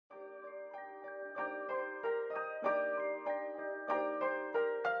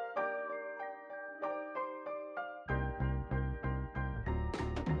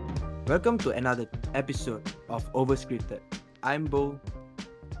Welcome to another episode of Overscripted. I'm Bo,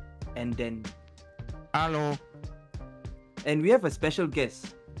 and then Hello. and we have a special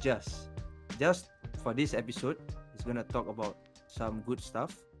guest, Just for this episode, he's gonna talk about some good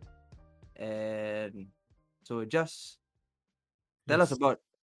stuff. And so just tell us Yes. about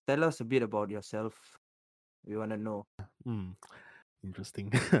tell us a bit about yourself. We wanna know. Hmm. Interesting.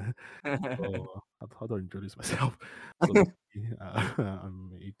 So, how do I introduce myself? So basically,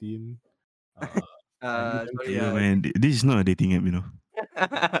 I'm 18. Uh, I live in Sorry, Yo, K. man, this is not a dating app, you know.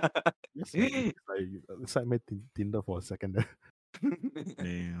 Yes, it's like my Tinder for a second there.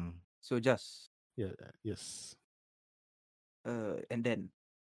 Damn. So just Yeah. Yes. and then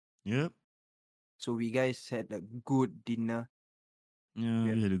Yep. so we guys had a good dinner. Yeah,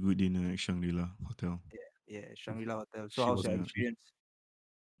 Yeah, we had a good dinner at Shangri-La Hotel. yeah, Shangri-La Hotel. So Shit how's was your Yeah. cheap. experience?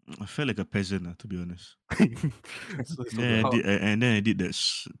 I felt like a peasant, to be honest. So Yeah, I the How did, and then I did that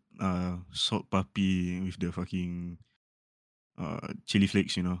salt puppy with the fucking chili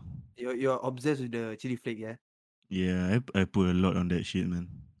flakes, you know. you're obsessed with the chili flake, yeah? Yeah, I put a lot on that shit, man.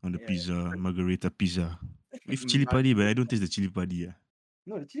 On the Yeah. pizza, margarita pizza. With chili Mar- padi, but I don't taste the chili padi, yeah.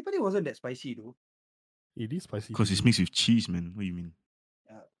 no, the chili padi wasn't that spicy though. it is spicy to Because it's me. mixed with cheese, man. What do you mean?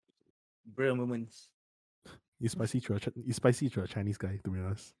 Uh, Brilliant moments. It's spicy to a Chinese guy, to be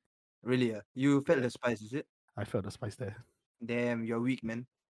honest. Really, you felt Yeah. the spice, is it? I felt the spice there. Damn, you're weak, man.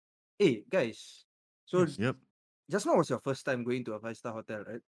 Hey, guys. So Yes. Yep. just now was your first time going to a five-star hotel,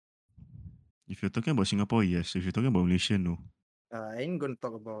 right? If you're talking about Singapore, yes. If you're talking about Malaysia, no. I ain't gonna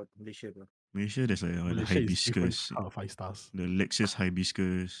talk about Malaysia, bro. Malaysia, there's like the Malaysia is different hibiscus, kind of 5 stars. the Lexus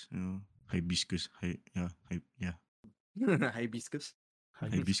hibiscus, you know, hibiscus, yeah, Hibiscus.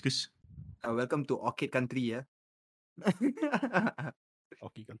 hibiscus. Welcome to Orchid Country, yeah.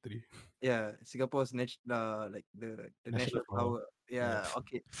 Okay, country. Yeah, Singapore's like the National national flower. flower. Yeah, Yes.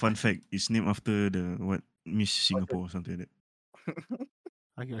 orchid. Fun fact: it's named after the what Miss Singapore or something like that.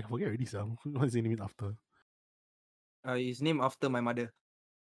 I forget already, sir. What is it named after? It's named after my mother.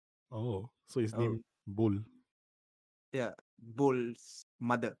 Oh, so his Oh, name Bull. yeah, Bull's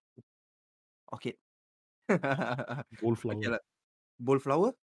mother. Orchid. Bull Okay flower. lah. Bull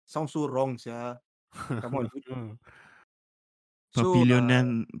flower? Sounds so wrong, sir. Come on, dude. So,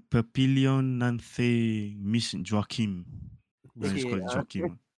 Papillon Nanthe Miss Joachim. No, it's okay, called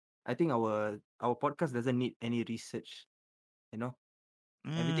Joachim. I think our podcast doesn't need any research. You know,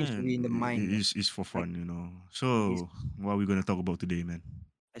 everything should be in the mind. It's for Like, fun, you know. okay. So, what are we gonna talk about today, man?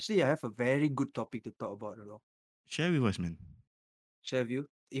 Actually, I have a very good topic to talk about. You know, Share with us, man. share with you.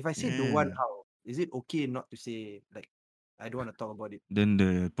 If I say don't want Yeah. how, is it okay not to say like I don't want to talk about it? Then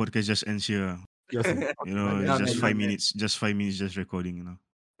the podcast just ends here. Yes, sir. You Like know, that. it's No just man, no five man, minutes, just 5 minutes, just recording. You know.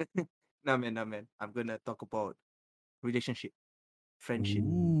 no man. I'm gonna talk about relationship, friendship,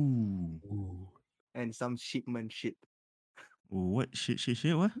 Ooh. Ooh. and some shipment shit. What shit?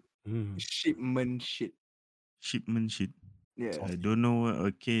 What Mm. Shipment shit. shipment shit? Yeah. Sounds I don't know.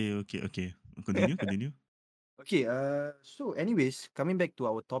 Okay. Continue. Okay. So, anyways, coming back to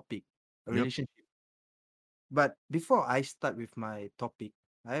our topic, a Yep. relationship. But before I start with my topic,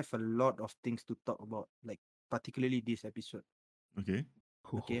 I have a lot of things to talk about, like particularly this episode. Okay.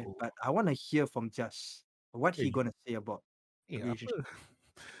 Okay, oh. but I want to hear from Just what he Hey, gonna say about hey, relationship.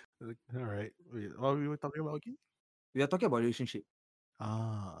 apa? All right. Wait, what we were talking about again? We are talking about relationship,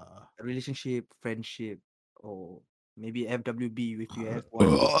 Ah. friendship, or maybe FWB if you have one.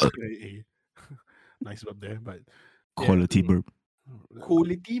 Hey. Nice up there, but Yeah, Quality burp.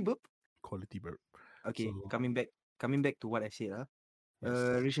 quality verb. quality burp. Okay, So coming back to what I said. yes.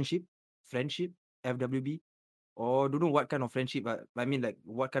 Relationship, friendship, FWB, or don't know what kind of friendship. I mean, like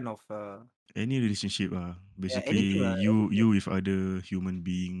what kind of Any relationship, yeah, anything, basically you anything, with other human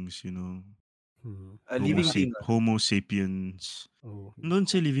beings, you know, Hmm. a living thing. Homo sapiens. Oh. Don't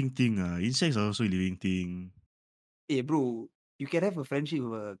say living thing. Insects are also a living thing. Hey, bro, you can have a friendship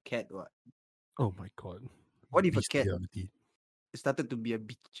with a cat. Oh my god. What if a cat Bestiality. started to be a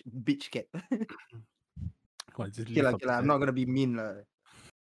bitch cat? What just Okay lift lah, up okay the lah. I'm cat? not gonna be mean lah.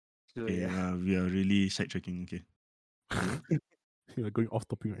 So Okay, yeah, we are really sidetracking. Okay, continue. You're going off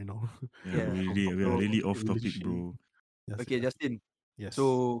topic right now. Yeah, yeah. we are So really off topic, Relationship. bro. Yes. okay, Justin. Yes.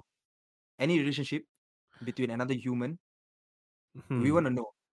 So any relationship between another human, we Hmm. want to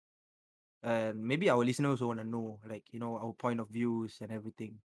know, and maybe our listeners want to know, like our point of views and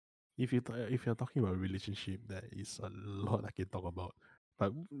everything. If you're talking about relationship, there is a lot I can talk about.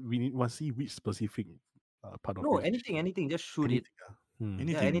 But we need want to see which specific part of No, relationship. anything, just shoot it. Anything. Hmm. Yeah,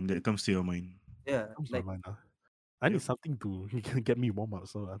 Anything anything. that comes to your mind. Yeah, Comes to like my mind. I need Yep. something to get me warm up.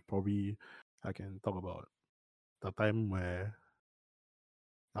 So I can talk about the time where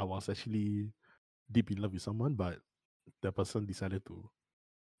I was actually deep in love with someone, but the person decided to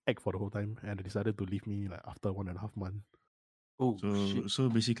act for the whole time, and they decided to leave me like after 1.5 months. Oh So shit. so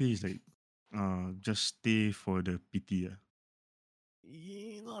basically it's like just stay for the pity.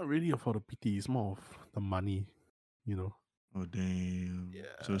 Not really for the pity. It's more of the money, you know. Oh damn.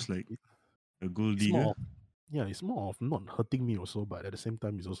 So Yeah, it's like a gold it's more digger. of it's more of not hurting me also, but at the same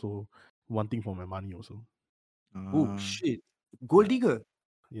time, it's also wanting for my money also. Oh Ah, shit. Gold Yeah, digger.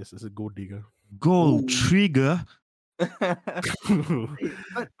 yes, it's a gold digger. gold Oh. trigger. Hey,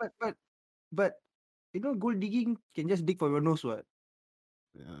 but gold digging can just dig for your nose, what?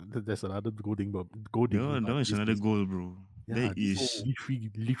 Yeah, there's another gold digger, gold digger, That but one is this another is goal, bro. yeah, this is Oh,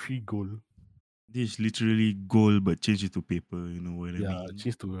 literally gold. this is literally gold but change it to paper, you know what I Yeah, mean?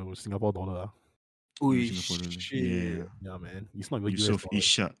 change to Singapore dollar. Oh, oi, Singapore dollar. shit. Yeah. Yeah, man, it's not even US Yusof dollar.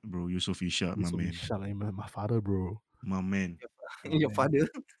 Ishak, bro. Yusof Ishak, my It's only man. shut my father, bro. My man. Yeah, Your man. father.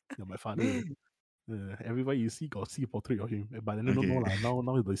 Yeah, my father. Everywhere you see, got see portrait of him. But I don't know Okay. lah.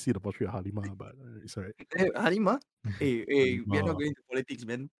 Now they see the portrait of Halima, but it's alright. Hey, Halima? Hey, we are not Halima. going to politics,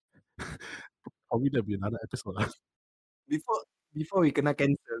 man. Probably there'll be another episode lah. Before before we kena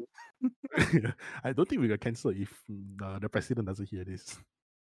cancel. I don't think we got cancelled if the president doesn't hear this.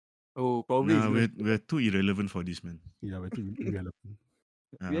 Oh, probably it's Nah, gonna. we're too irrelevant for this, man. Yeah, we're too irrelevant.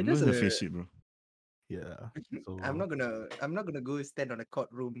 We are I'm just going to a. face it, bro. Yeah. I'm So not gonna. I'm not gonna go stand on a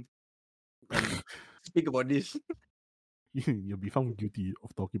courtroom and speak about this. you'll be found guilty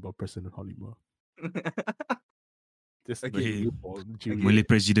of talking about President Halima. Just But Okay, hey, jail for jail. Malay okay,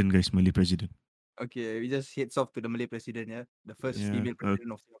 president, guys. Malay president. okay. We just heads off to the Malay president, yeah, the first Yeah. female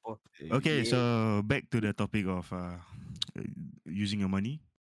president of Singapore. Okay, Yes. so Yeah. back to the topic of using your money.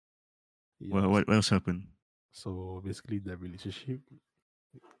 What, Yeah. what else happened? So basically, the relationship,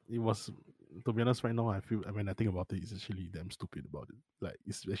 it was, to be honest, right now, I feel, when I think about it, it's actually damn stupid about it. Like,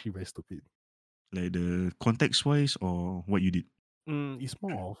 it's actually very stupid. Like the context wise or what you did? It's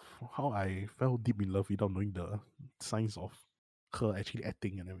more of how I fell deep in love without knowing the signs of her actually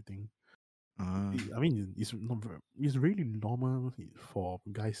acting and everything. Ah, I mean, it's really normal for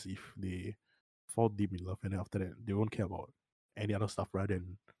guys if they fall deep in love and then after that they won't care about any other stuff rather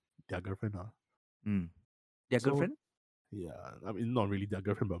than their girlfriend. mm. Their So girlfriend? yeah, I mean not really their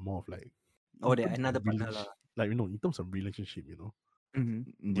girlfriend, but more of like Oh, in they're terms of another partner lah. like in terms of relationship, Mm-hmm.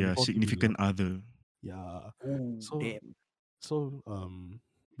 when you Their fall deep in love, significant other. yeah. Oh, So damn. so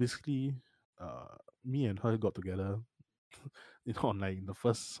basically, uh, me and her got together, on like the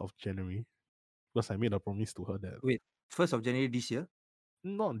 1st of January, because I made a promise to her that Wait, 1st of January this year?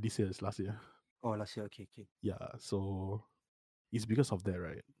 not this year, it's last year. Oh, last year. Okay, okay. Yeah, so it's because of that,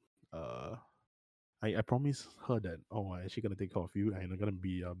 right? Uh, I promised her that, oh, I'm actually gonna take care of you and I'm gonna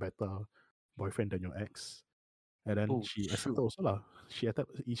be a better boyfriend than your ex. And then Oh, she shoot. accepted also lah. She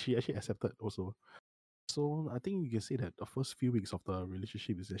actually accepted also. So I think you can say that the first few weeks of the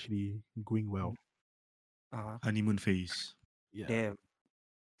relationship is actually going well. Uh-huh. Honeymoon phase. Yeah. Damn.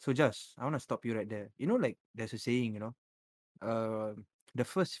 So just, I want to stop you right there. Like there's a saying, uh, the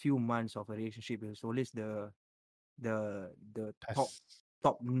first few months of a relationship is always the top Test.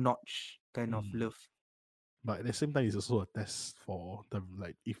 top notch kind of Mm. love. But at the same time, it's also a test for the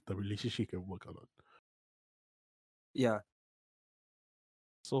like if the relationship can work or not. Yeah,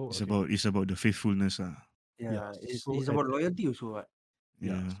 So It's okay, about the faithfulness. yeah. yeah. It's So it's about loyalty also. What?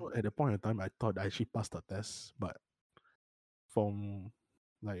 Yeah. so at the point in time, I thought I actually passed the test, but from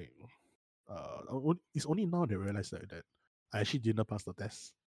like it's only now that I realized that I actually didn't pass the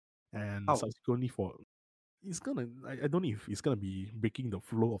test, and How? subsequently for it's gonna I don't know if it's gonna be breaking the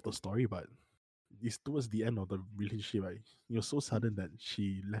flow of the story, but it's towards the end of the relationship. Right, it was so sudden that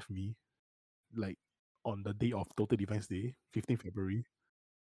she left me, like on the day of Total Defense Day, 15th February.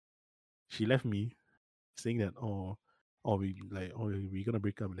 She left me saying that we're gonna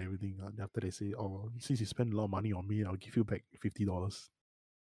break up and everything. And after they say, oh, since you spend a lot of money on me, I'll give you back $50.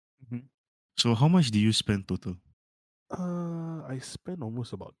 Mhm. So how much do you spend total? I spent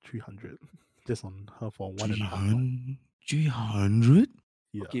almost about 300 just on her for 1.5 months. 300? 300?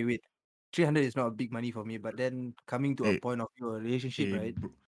 Yeah. Okay, wait. 300 is not a big money for me, but then coming to a Hey, point of your relationship, hey, right?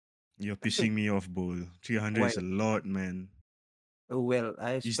 bro, you're pissing me off, bro. 300 Why? is a lot, man. Oh well,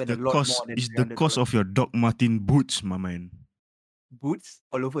 I Is spent a the lot more cost than is three the hundred cost dollars. of your Doc Martin boots, my man. Boots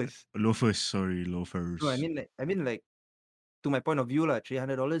or loafers? Loafers, sorry, No, I loafers. mean like to my point of view, lah,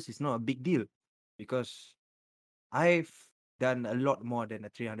 $300 is not a big deal because I've done a lot more than a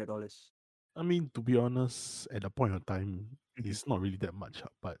 $300. I mean, to be honest, at the point of time, Mhm. it's not really that much.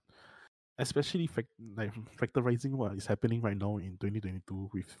 But especially like factorizing what is happening right now in 2022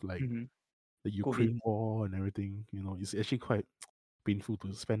 with like Mhm. the COVID. Ukraine war and everything, it's actually quite. painful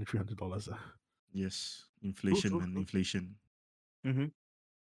to spend $300. Yes, True, inflation, true, man, true. inflation. Mm-hmm.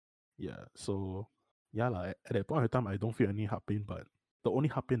 Yeah, so yeah, at that point of time, I don't feel any heart pain, but the only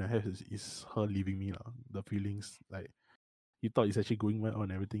heart pain I have is her leaving me. The feelings, like, you thought it's actually going well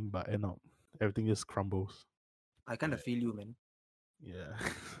and everything, but end up, everything just crumbles. I kind of Like, feel you, man. yeah.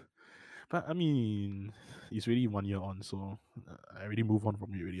 But I mean, it's really 1 year on, so I already move on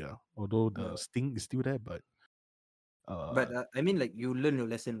from it already. Although Yeah. the sting is still there, but But uh, I mean, like you learn your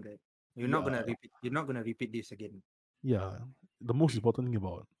lesson, right? You're not yeah, gonna repeat. You're not gonna repeat this again. yeah. The most important thing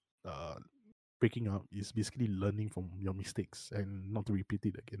about uh breaking up is basically learning from your mistakes and not to repeat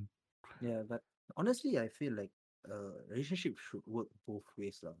it again. Yeah, but honestly, I feel like relationship should work both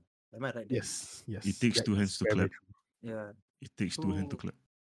ways, lah. Am I right there? Yes, It yes, takes that two is hands to very, very clap. true. Yeah. It takes two hands to So clap.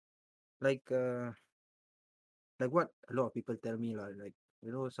 like what a lot of people tell me, lah, like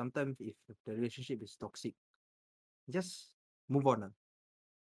sometimes if the relationship is toxic, just move on, lah.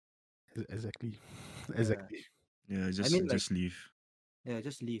 Exactly, Yeah. exactly. Yeah, I just mean, like, just leave. yeah,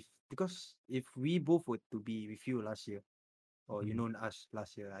 just leave. Because if we both were to be with you last year, or Mhm. us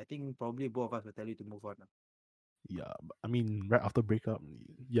last year, I think probably both of us will tell you to move on, lah. Yeah, but I mean, right after breakup,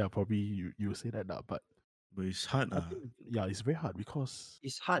 yeah, probably you say that, but But it's hard, I think yeah, it's very hard because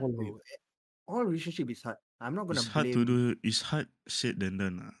It's hard, all like bro. All relationship is hard. I'm not gonna it's hard to blame. do. It's hard said than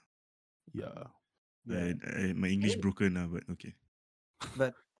done. yeah, Yeah, My I English mean, broken, but okay.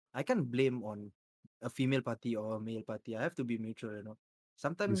 but I can't blame on a female party or a male party. I have to be neutral.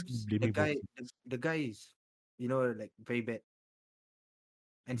 basically Sometimes the blaming both guy, the, sides. the guy is, like very bad,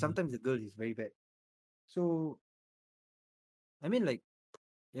 and Mhm. sometimes the girl is very bad. So I mean, like,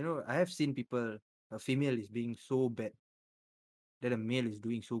 I have seen people. A female is being so bad that a male is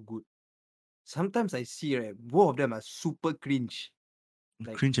doing so good. Sometimes I see, right, both of them are super cringe,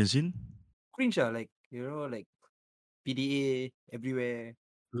 like Cringe as in? cringe, like like PDA everywhere.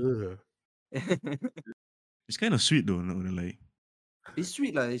 Ugh. It's kind of sweet though, not gonna lie. It's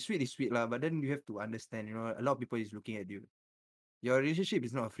sweet lah. It's sweet lah. But then you have to understand, a lot of people is looking at you. Your relationship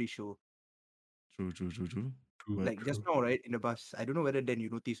is not a free show. True, true, true, true. True, But Like just true. now, right, in the bus. I don't know whether then you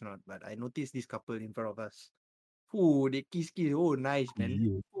noticed or not, but I noticed this couple in front of us. Ooh, they kiss. Oh, nice, Who man.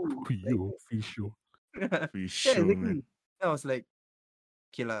 you? Ooh, Who like you? Fish show. for yeah, sure, man. exactly. I was like,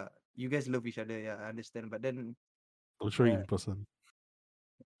 okay lah, you guys love each other, yeah, I understand. But then, Don't show it uh, in person.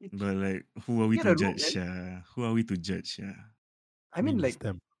 But like, who are we get to a room, judge? man. Yeah, who are we to judge? Yeah, I I mean, mean, it's like,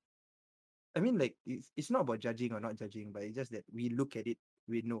 them. it's not about judging or not judging, but it's just that we look at it,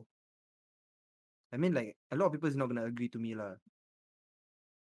 we know. I mean, like, a lot of people is not gonna agree to me lah.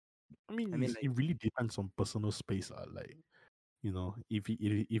 I mean, I mean, it like, really depends on personal space. Like, if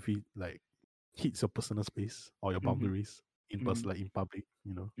it like hits your personal space or your mm-hmm, boundaries in mm-hmm, person, like in public.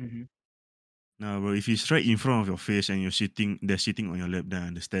 mm-hmm. now, bro, if it's right in front of your face and they're sitting on your lap, then I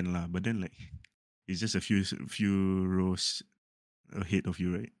understand lah. But then like, it's just a few rows ahead of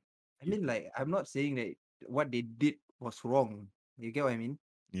you, right? I mean, like, I'm not saying that what they did was wrong. You get what I mean?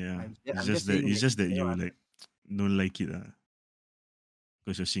 Yeah, I'm just saying it's that just that you like don't like it,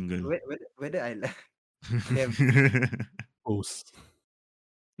 because you're single. whether I damn Post.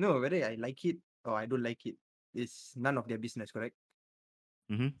 no whether I like it or I don't like it is none of their business. Correct?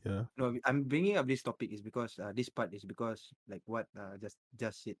 Mm-hmm. Yeah. No, I'm bringing up this topic is because this part is because like what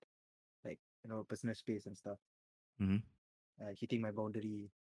just said, like personal space and stuff, Mm-hmm. hitting my boundary,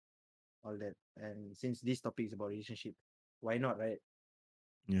 all that. And since this topic is about relationship, why not, right?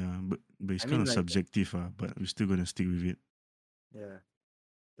 Yeah, but it's I kind mean, of like, subjective, but we're still gonna stick with it. yeah.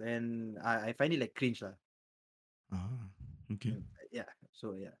 And I find it like cringe lah. Ah, okay. Mm, yeah.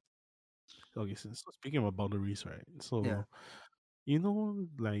 So yeah, Okay. So speaking about boundaries, right? yeah. So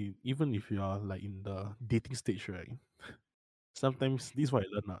like even if you are like in the dating stage, right? Sometimes this is what I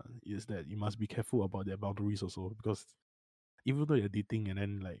learned is that you must be careful about their boundaries also because even though you're dating and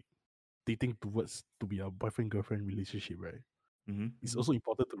then like dating towards to be a boyfriend girlfriend relationship, right? Mm-hmm. It's Mhm. also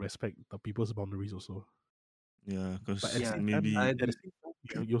important to respect the people's boundaries also. Yeah, But at the because Yeah, same time, I maybe at the agree. same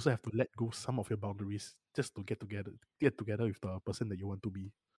time, you also have to let go some of your boundaries just to get together with the person that you want to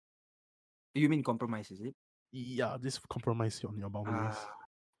be. You mean compromise, is it? Yeah, just compromise on your boundaries. Ah,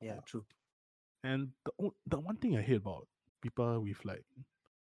 yeah, true. And the one thing I hate about people with like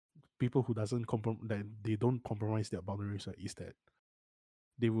people who doesn't that they don't compromise their boundaries, right, is that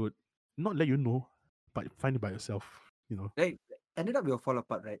they would not let you know, but find it by yourself. Right. Ended up you'll fall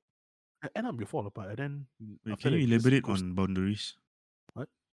apart, right? End up you fall apart, and then wait, after can you that just elaborate ghost. on boundaries? What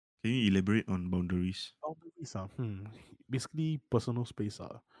Can you elaborate on boundaries? boundaries are? Basically personal space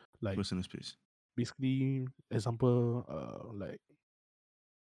are like Personal space. basically example. Like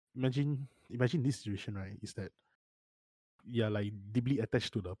imagine this situation, right? Is that yeah, like deeply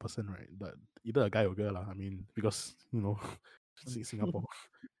attached to the person, right? But either a guy or girl, lah. I mean, because Singapore,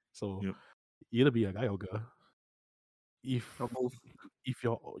 so Yep. either be a guy or girl. If Or both.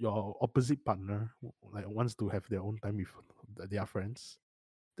 your opposite partner like wants to have their own time with their friends,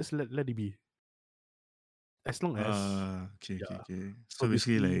 just let it be. As long as Okay, okay, yeah. okay. So So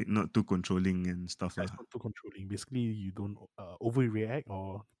basically, basically, like not too controlling and stuff it's lah. not too controlling. Basically, you don't overreact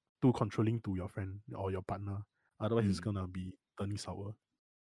or too controlling to your friend or your partner. Otherwise, it's Mm. gonna be turning sour.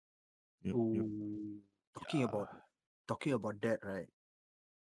 Yep, yep. Ooh, talking Yeah. about talking about that, right?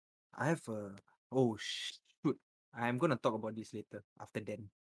 I have a oh shoot. I'm gonna talk about this later after then.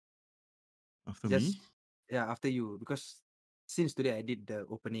 After Just me? yeah, after you because since today I did the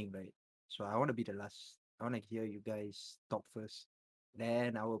opening, right? So I want to be the last. I want to hear you guys talk first.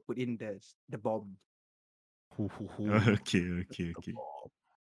 Then I will put in the bomb. Hoo, hoo, hoo. Okay, okay, The okay. bomb.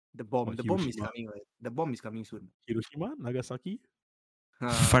 The bomb. Or The bomb is Hiroshima. coming, right? The bomb is coming soon. Hiroshima, Nagasaki.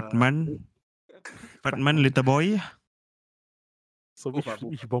 Uh, Fatman, Fat Fatman, man. little boy. So both which are both.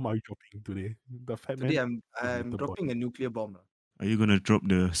 which bomb are you dropping today? The fat Today man or the I'm little boy? dropping a nuclear bomb. Are you gonna drop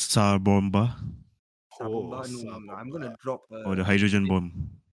the Tsar bomba Sa Oh, bomba. No, no, no. I'm gonna Sabomba. drop or the hydrogen bomb?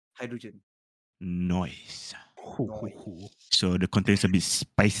 hydrogen. Noise. Hoo, hoo, hoo. Noise. So the content's a bit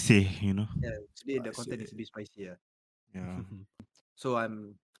spicy, you know. Yeah, today the I content is say. a bit spicier. Yeah. So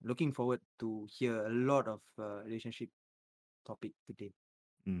I'm looking forward to hear a lot of relationship topic today.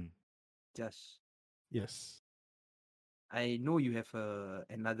 Mm. Just Yes. I know you have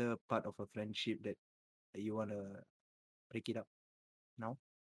another part of a friendship that you wanna break it up now.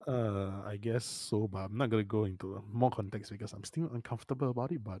 I guess so, but I'm not gonna go into more context because I'm still uncomfortable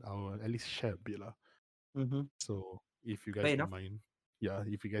about it. But I'll at least share a bit lah. Mm-hmm. So if you guys Fair don't enough. mind, yeah,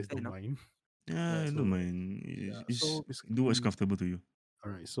 if you guys Fair don't enough. mind. Yeah, Yeah. I don't So mind. yeah, It's so do what's basically, comfortable to you.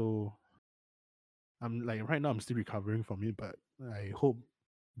 all right. So I'm like right now I'm still recovering from it, but I hope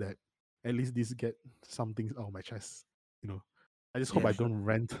that at least this get some things out of my chest. You know, I just hope Yeah. I Sure. don't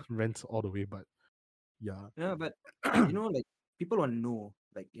rant all the way. But yeah, Yeah, but like people want to know,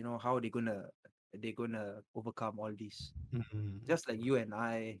 like how they gonna overcome all this. mhm, Just like you and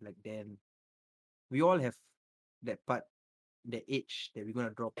I, like then we all have that part, the age that we're gonna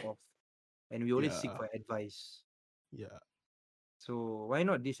drop off, and we always seek yeah, for advice. yeah, So why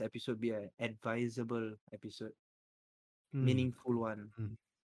not this episode be an advisable episode, mm, meaningful one? mm,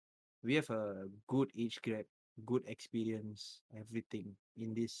 We have a good age gap, good experience, everything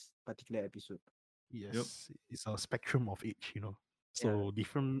in this particular episode. Yep. yes, it's a spectrum of age. Yeah, So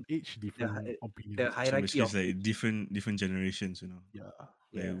different age, the different the opinions. So hierarchy basically, of it's like age. different generations, you know. Yeah,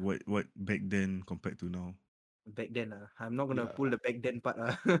 Like Yeah, what back then compared to now. back then, I'm not gonna yeah. pull the back then part.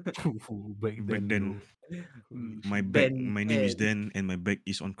 Back Back then, then, bro. Holy my shit. back, Ben my name is 10, Dan, and my back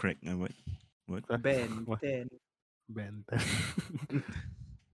is on crack. What? What? Ben What? 10. Ben 10.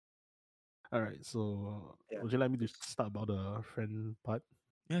 All right. So, Yeah, would you like me to just start about the friend part?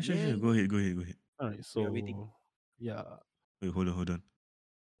 Yeah, sure, yeah, sure. Go yeah. ahead, go ahead, go ahead. All right. We are waiting. So, yeah. Wait, hold on, hold on.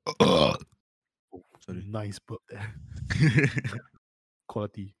 Oh, Sorry. nice burp there.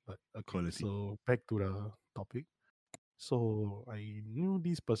 Quality. But okay. Quality. So, back to the topic. So, I knew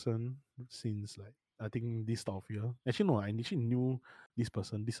this person since like, I think this start of year. Actually, no, I initially knew this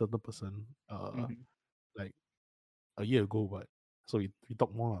certain person, Mm-hmm. like a year ago, but so we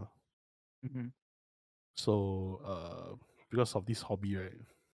talk more. Lah. Mm-hmm. So, because of this hobby, right,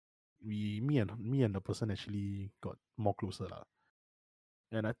 me and the person actually got more closer lah.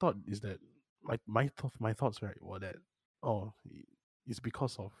 And I thought is that my thoughts right were that it's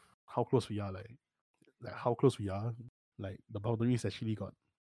because of how close we are, like how close we are, like the boundaries actually got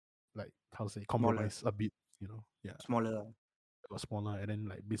like how to say Smaller, compromised a bit, yeah, smaller. got smaller and then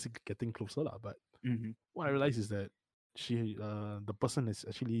like basically getting closer lah. But Mm-hmm. what I realized is that the person is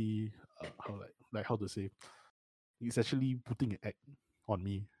actually how how to say, he's actually putting an act on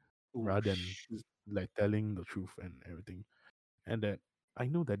me Oh rather than shoot. like telling the truth and everything. And that I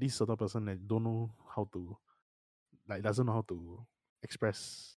know that this certain person that don't know how to doesn't know how to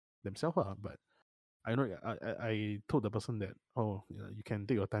express themselves, but I know I told the person that, oh, you can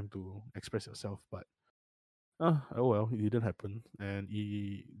take your time to express yourself, but oh well, it didn't happen. And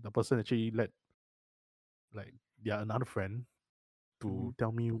the person actually let like their another friend Mm-hmm. to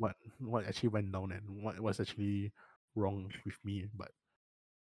tell me what actually went down and what was actually wrong with me. But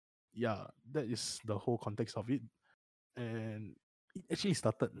yeah, that is the whole context of it. And it actually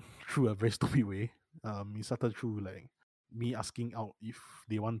started through a very stupid way. It started through like me asking out if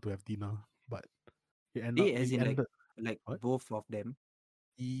they want to have dinner, but They as it in ended like what? both of them.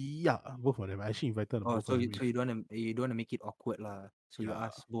 Yeah, both of them. I actually invited Oh, both of them so if you don't wanna make it awkward lah. So you yeah.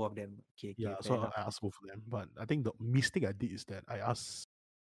 ask both of them. Okay, Yeah, okay, fair so enough. I asked both of them. But I think the mistake I did is that I asked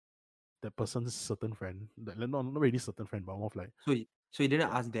that person's certain friend, not really certain friend, but more of like So you didn't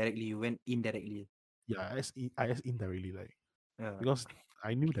yeah, ask directly, you went indirectly. yeah, I asked indirectly like Yeah. because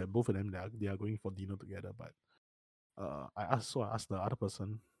I knew Okay. that both of them they are going for dinner together, but I asked the other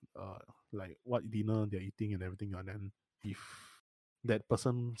person like what dinner they're eating and everything, and then if that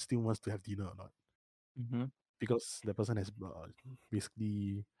person still wants to have dinner or not, Mm-hmm. because the person has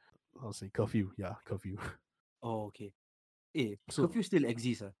basically I'll say curfew, yeah, curfew. Oh, okay. So Curfew still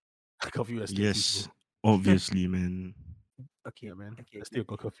exists, ah? curfew has still exists, bro. Yes, obviously, man. Yeah, Okay. man. Okay, I okay, still okay.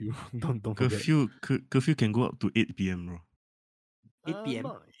 got curfew. don't forget. Curfew can go up to 8 p.m., bro. 8 p.m.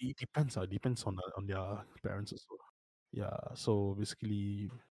 Not it depends. Depends on their parents as well. Yeah. So basically,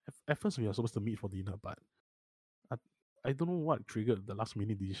 at first we are supposed to meet for dinner, but I, I don't know what triggered the last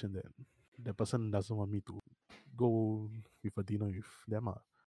minute decision that the person doesn't want me to go with a dinner with them.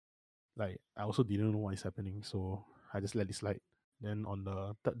 Like I also didn't know what is happening, so I just let it slide. Then on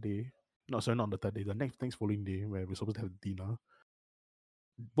the third day, no, sorry, not on the third day, the next following day where we're supposed to have dinner,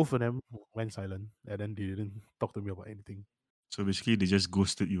 both of them went silent and then they didn't talk to me about anything. So basically, they just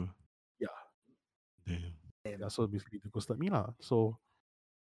ghosted you. Yeah. Damn. Yeah, Damn. so basically they ghosted me lah. So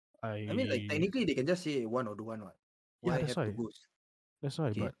I mean, like, I technically, they can just say one or do one, what? yeah, Why have to ghost? that's why.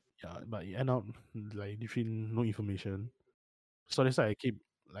 Okay. But yeah, but it end up like literally no information. So that's why I keep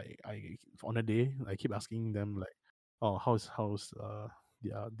like I on a day I keep asking them like, oh how's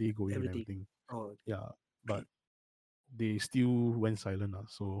their day going and Everything. everything. Oh, okay. Yeah, but they still went silent.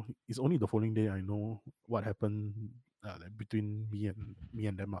 So it's only the following day I know what happened like between me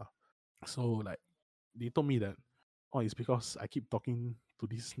and them. So like they told me that oh it's because I keep talking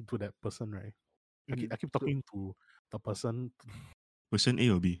to that person, right? Mm-hmm. I keep So, talking to the person, Person A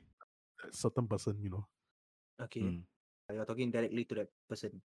or B? that certain person, okay. Hmm. You're talking directly to that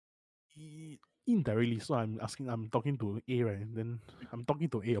person. indirectly. So I'm talking to A, right? Then I'm talking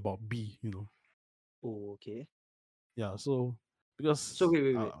to A about B. Oh, okay. Yeah. So So because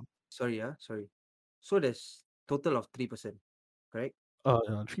wait. Sorry, sorry. So there's total of 3%, correct?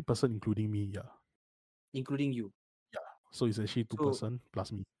 3 person including me. Yeah. Including you. Yeah. So it's actually two So person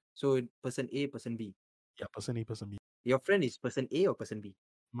plus me. person A, person B. Yeah. Person A, person B. Your friend is person A or person B?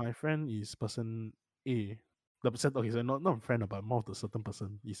 My friend is person A. The person okay, so not friend, but more of the certain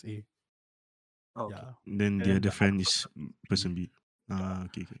person is A. Oh, okay. Yeah. Then And the then other the other friend is person B. person B. Yeah. Ah,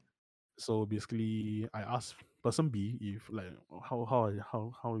 okay, okay. So basically, I asked person B if like how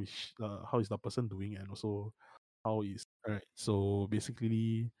is the person doing, and also how is alright. So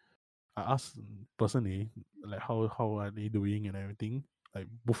basically, I asked person A like how are they doing and everything, like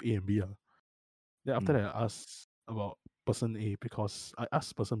both A and B. Then after Hmm. that, I asked about person A because I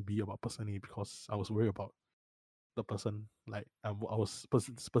asked person B about person A because I was worried about the person. Like I was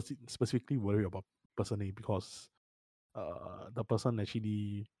specifically worried about person A because the person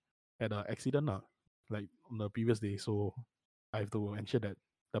actually had an accident like on the previous day, so I have to ensure that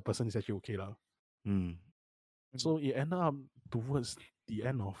the person is actually okay Hmm. Mhm. So it ended up towards the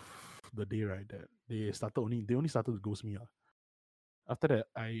end of the day, right? That they only started to ghost me. After that,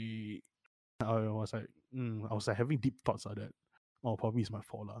 I was like having deep thoughts of that. Oh, probably it's my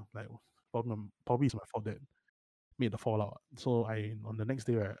fault Like probably it's my fault that made the fallout. So I on the next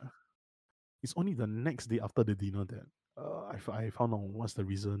day, right? It's only the next day after the dinner that I found out what's the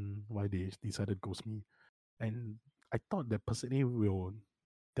reason why they decided to ghost me. And I thought that person A will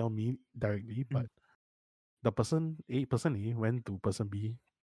tell me directly, but Mhm. person A went to person B.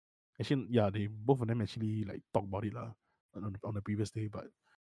 Actually, yeah, they both of them actually like talk about it on the previous day, but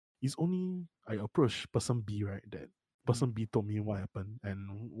it's only I approached person B, right, that Mhm. person B told me what happened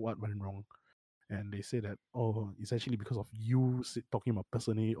and what went wrong. And they say that oh, it's actually because of you talking about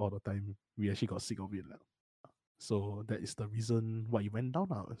person A all the time. We actually got sick of it. So that is the reason why it went down.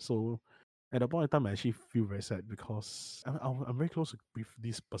 So at that point in time, I actually feel very sad because I'm very close with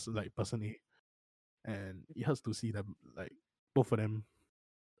this person, like person A, and it hurts to see them like both of them,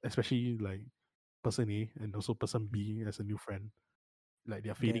 especially like person A and also person B as a new friend, like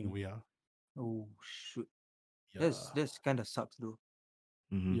they're fading Damn. away. Oh shoot. That's Yeah, that's kind of sucks though.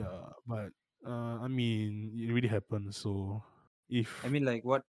 Mm-hmm. yeah, but I mean, it really happened. So if I mean, like,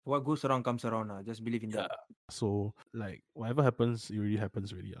 what goes around comes around. Just believe in that. yeah, so like whatever happens, it really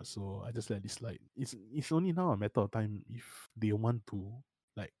happens really. So I just let it slide. It's only now a matter of time if they want to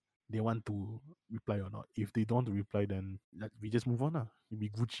like they want to reply or not. If they don't want to reply, then like we just move on. It'll be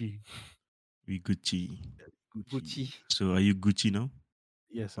Gucci. We Gucci. Gucci. Gucci. So are you Gucci now?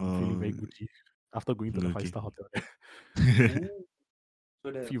 Yes, I'm feeling Uh, very Gucci after going to the five okay. star hotel. Ooh. So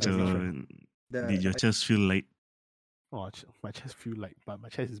the Feel five very So six strong. did the your chest feel light? Oh, my chest feel light, but my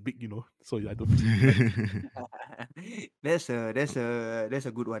chest is big, so I don't feel light. that's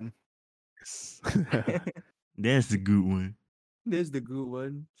a good one. Yes. That's the good one. That's the good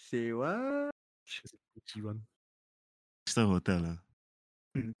one. Say what? Chest is big one. Star hotel lah.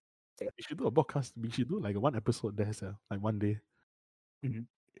 Mhm. We should do a podcast. We should do like one episode there, like one day. Mhm.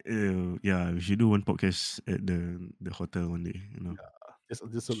 Yeah, we should do one podcast at the hotel one day. Just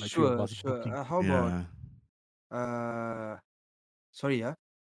so like three of Sure, us sure. talking. How about Yeah. uh sorry, yeah.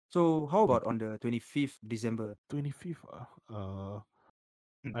 So how Yeah. about on the 25th December? 25th.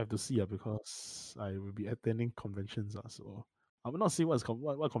 Mm. I have to see because I will be attending conventions. So I will not say what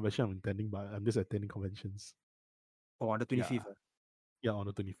convention I'm attending, but I'm just attending conventions. Oh, on the Yeah, 25th. yeah, on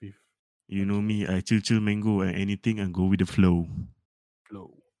the 25th. You know Okay. me, I chill mango and anything and go with the flow.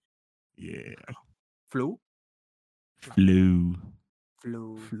 Flow. Yeah. Flow? Flow.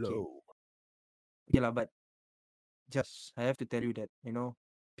 Flow. Okay. Flow. Okay lah, but just I have to tell you that,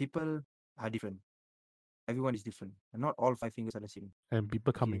 people are different. Everyone is different. And not all five fingers are the same. And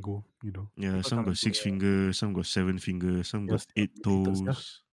people come and Okay. go. Yeah, People some come got and go. 6 fingers, some got 7 fingers, some got Yes, 8 toes, yeah.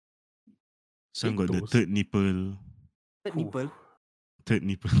 some 8 got the toes. third nipple. Third Oof. nipple. Third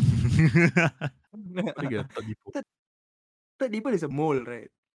nipple. What do you get a third nipple? third, third nipple is a mole, right?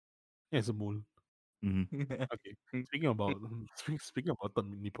 Yeah, it's a mole. Mhm. Okay. Speaking about third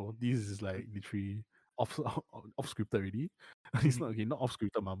nipple, this is like literally off scripted already. It's not okay, not off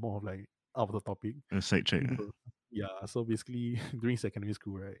scripted, but more of like out of the topic. A sidetrack. So, yeah, so basically during secondary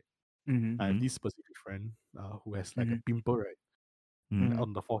school, right, Mm-hmm. I have Mhm. this specific friend who has like a Mm-hmm. pimple, right, Mhm.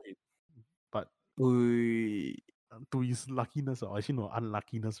 on the forehead. But Ui. to his luckiness, or actually no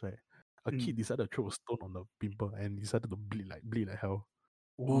unluckiness, right, a Mm. kid decided to throw a stone on the pimple and decided to bleed like hell.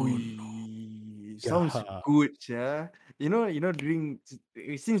 Oh no. Ui. Sounds Yeah. good, yeah. During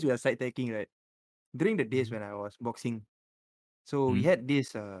since we are side taking, right? During the days Mhm. when I was boxing, so we Mhm. had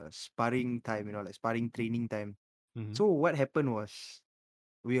this sparring time, like sparring training time. Mhm. So what happened was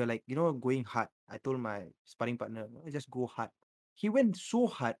we were like, going hard. I told my sparring partner, just go hard. He went so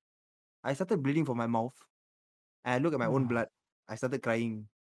hard. I started bleeding from my mouth. And I look at my own Wow. blood. I started crying.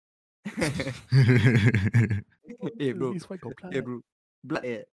 What Hey is bro. this? Why got Hey blood? bro.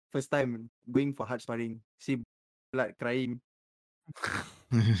 Blood first time going for hard sparring. See blood crying.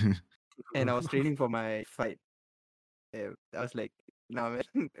 And I was training for my fight. I was like, nah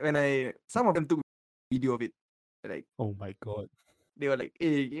man. When some of them took video of it. Like Oh my god. they were like,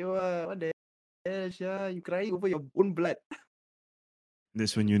 hey, what the hell, Shah? You crying over your own blood.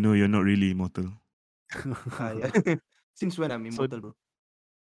 That's when you know you're not really immortal. Yeah. Since when I'm So, immortal, bro?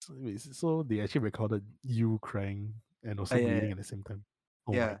 so they actually recorded you crying and also Yeah, bleeding at the same time.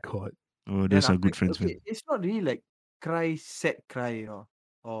 Oh my yeah. god. Oh, Then those are after good friends, okay, man. it's not really like cry, sad cry,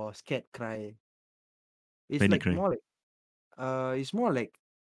 or scared cry. It's Panic like cry. it's more like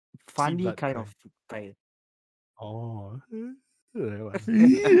See funny blood kind cry. of cry. Oh. That one.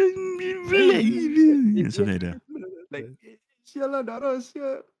 Yeah, Something like that. like sialah darah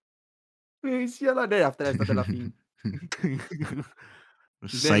sia. Sialah. Then after that I started laughing. Then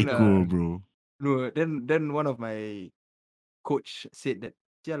Psycho, bro. no, then one of my coach said that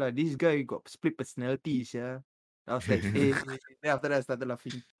sialah, this guy got split personalities, yeah. I was like, then after that I started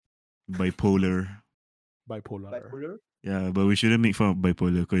laughing. Bipolar. Bipolar. Bipolar? Yeah, but we shouldn't make fun of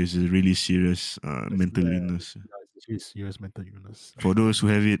bipolar because it's a really serious mental Yeah, illness. it's actually serious mental illness. For those who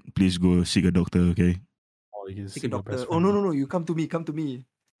have it, please go seek a doctor, okay? Or you can Seek a see your doctor. best Oh friend. no, you come to me, come to me.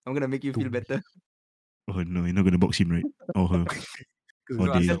 I'm gonna make you To feel me. better. Oh no, you're not gonna box him, right? Or her. Because Or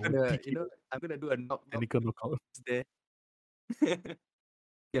No, I'm they. just gonna, I'm gonna do a knock technical knockout. there.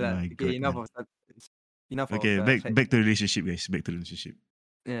 Okay lah. My Okay, god, man. enough of Okay, back side. back to the relationship, guys. Back to the relationship.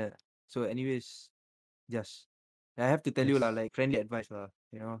 Yeah. So anyways, just I have to tell you lah, Yes. like friendly advice lah.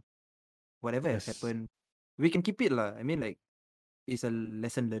 Whatever has Yes. happened, we can keep it lah. I mean, like it's a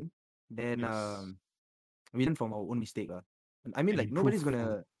lesson learned. Then Yes. we learn from our own mistake lah. I mean, And like improve nobody's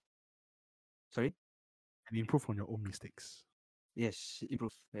gonna. Sorry. on your own mistakes. Yes,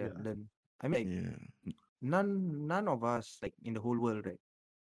 improve. Yeah, Yeah. learn. I mean, like Yeah. none of us like in the whole world, right,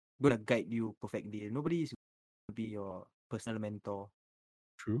 gonna guide you perfectly. Nobody is gonna be your personal mentor.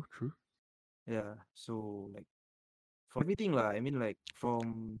 True. Yeah. So like for everything lah. I mean, like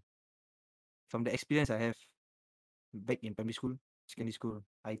from the experience I have back in primary school, secondary school,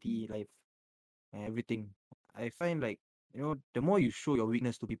 IT life, and everything, I find like the more you show your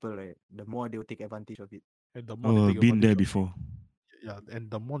weakness to people, right, the more they will take advantage of it. And the more they Oh, take been advantage there of before. yeah,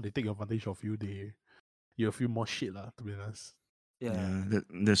 and the more they take advantage of you, you'll feel more shit lah, to be honest. Yeah. Yeah,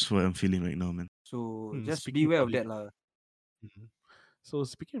 that's what I'm feeling right now, man. So just Speaking beware about of it, that lah. mhm. So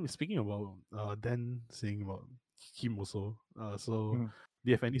speaking about Dan saying about him also. So Mm. do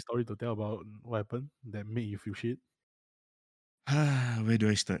you have any story to tell about what happened that made you feel shit? Where do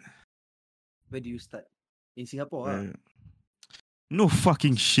I start? Where do you start? In Singapore, Well, no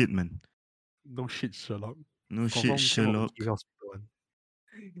fucking shit, man. No shit, Sherlock. No shit, Confirm came out from Sherlock. K hospital one.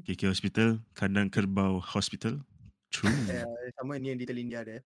 KK Hospital, Kandang Kerbau Hospital. True. Somewhere near Little India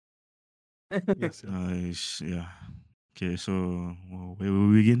there. Yes, yeah. Yeah. Okay, so where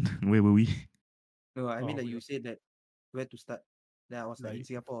were we again? Where were we? No, I mean Oh, like yeah. you said that where to start. Then I was like in Like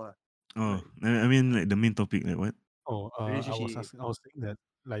Singapore, Oh, like I mean like the main topic, like what? relationship. I was saying that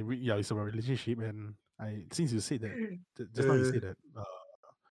like yeah, it's about relationship, and I since you said that just now you Uh, said that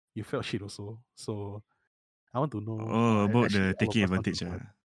you felt shit also, so I want to know. Oh, about Actually, the all of taking us want to advantage. know. Like,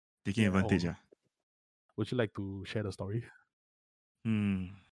 Taking yeah. advantage. oh, would you like to share the story? Hmm.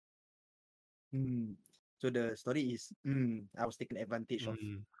 Hmm. So the story is I was taken advantage of.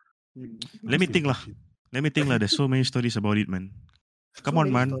 Mm, Hmm. Let I'm me still a think lah. virgin. Let me think lah. There's so many stories about it, man. Come So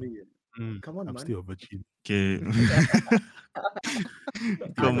on, many man. stories. Come on, I'm man. still a virgin. Okay. Still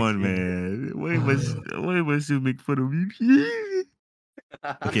a Come on, virgin. man. Why must you make fun of me?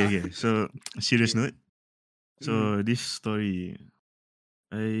 Okay. So serious Okay. note. So this story,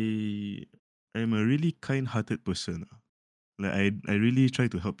 I I'm a really kind-hearted person. Like I really try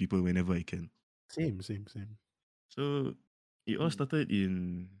to help people whenever I can. Same. So it all Mm. started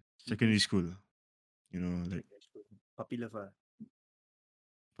in secondary school. You know, like Puppy love.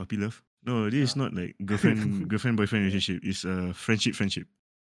 puppy love. No, this is not like girlfriend boyfriend relationship. It's a friendship. Okay.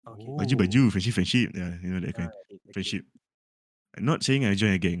 Baju baju, Oh, friendship. Yeah, you know that kind. Okay. Friendship. I'm not saying I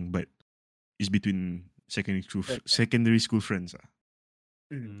join a gang, but it's between Friends. secondary school friends.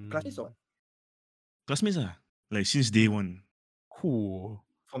 Classmates mm, or Classmates like since day one. cool.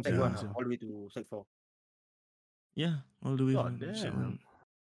 from sec one Yeah. Serious, yeah. all the way to sec 4. Yeah, all the way God from sec damn. one.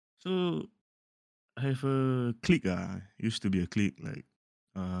 So I have a clique. Used to be a clique, like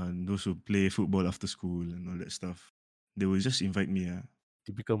those who play football after school and all that stuff. They will just invite me.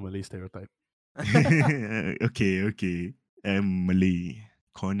 Typical Malay stereotype. Okay. I'm Malay.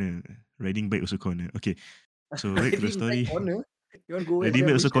 Corner. Riding bike also corner. Okay. So back to the Riding back story. corner. You want to go where Riding sia?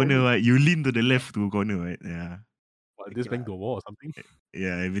 bike also Which corner, corner? right? You lean to the left to corner, right? Yeah. What, this Okay bang lah. to a wall or something?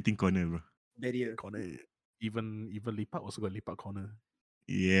 Yeah, everything corner, bro. Barrier. Corner. Even Lipat also got Lipat corner.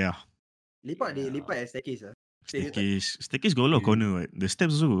 Yeah. Lepak they Yeah. lepak at staircase Stereotype. Staircase got a lot of Okay. corner, right? The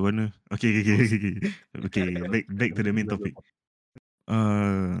steps also got corner. Okay. Okay. Back to the main topic.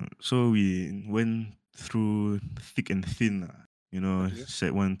 So we went through thick and thin, Okay.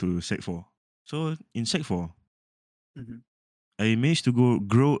 sec one to sec four. So in sec four, Mm-hmm. I managed to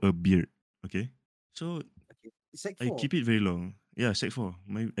grow a beard. Okay. So Okay. Sec I 4. keep it very long. Yeah, sec four.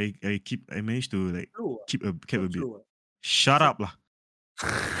 I managed to like Slow. keep So a beard. slow. Shut Sec up lah.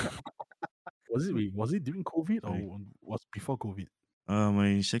 Was it during COVID Sorry. or was before COVID?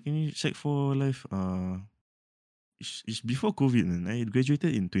 My second sec four life is before COVID, man. I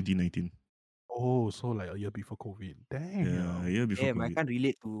graduated in 2019. Oh, so like a year before COVID. Yeah, a Damn. year before Damn, I COVID. can't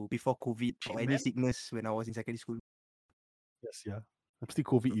relate to before COVID Shit, or any man. sickness when I was in secondary school. Yes, yeah. I'm still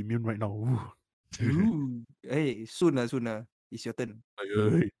COVID immune right now. Ooh. Ooh. Hey, soon. It's your turn. Like,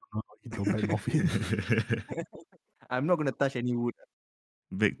 no, eat your back off it. I'm not gonna touch any wood.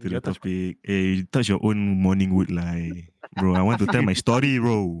 Back to You the touch my topic. Hey, you touch your own morning wood lie. Bro, I want to tell my story,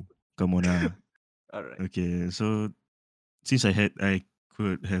 bro. Come on. Alright. Okay, so since I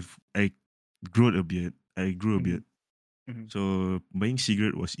grew a beard. I grew a beard. Mm-hmm. So buying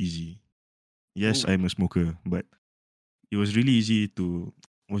cigarette was easy. Yes, Oh, I'm a smoker, but it was really easy to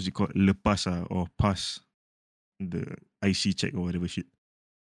what's it called? Lepas or pass the IC check or whatever shit.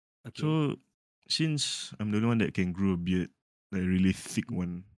 okay. So since I'm the only one that can grow a beard, like really thick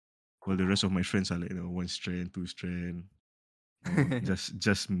one, while the rest of my friends are like one strand, two strand, or just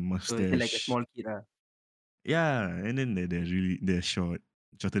So they're like a mustache. small kid. Yeah, and then they're shorter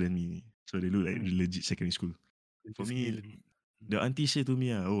than me, so they look like Mm. legit secondary school. For just me, alien. the auntie said to me,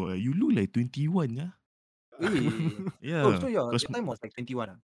 you look like 21, yeah. Wait. Oh, Yeah, so cause your time was like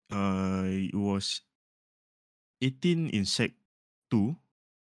 21. it was 18 in sec two,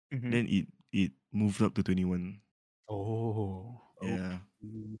 Mm-hmm. then it moved up to 21. Oh, Yeah,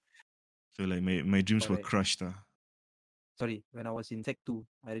 okay. so like my dreams were Alright. crushed. Sorry, when I was in sec 2,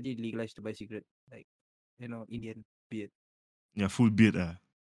 I already legalized to buy cigarette. Like, Indian beard. Yeah, full beard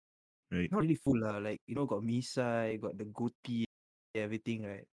right? Not really full like, got misai, got the goatee, everything,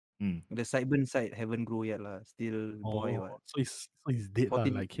 right? Mm. The sideburn side haven't grow yet lah. Still boy Oh, what. so he's dead lah,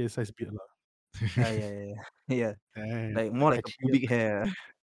 14. like KSI's beard lah. Yeah. Yeah. Damn, Like more like a patchy. pubic hair.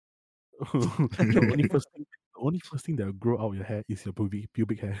 the only first thing only first thing that will grow out your hair is your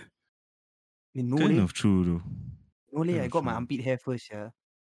pubic hair. No Kind leh. of true though. No leh. Kind I of got my true. armpit hair first, yeah.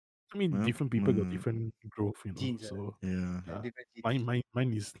 I mean, Well, different people got different growth, Genes, So yeah. yeah, different genes.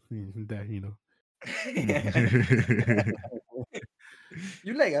 mine is there.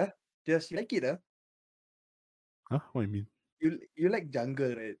 You like Just you like it Huh? What I mean? You like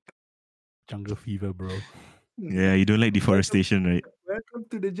jungle, right? Jungle fever, bro. Yeah, you don't like deforestation, right? Welcome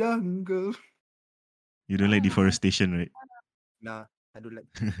to the jungle. You don't like deforestation, right? Nah, I don't like.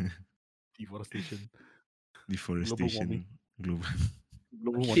 Deforestation, global warming, Deforestation, global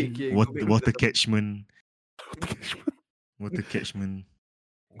global Okay, warming. okay. water, Go back to the water topic. catchment, water catchment.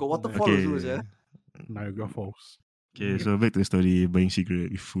 Got waterfall also, Okay, yeah. Niagara Falls. okay. So back to the story, buying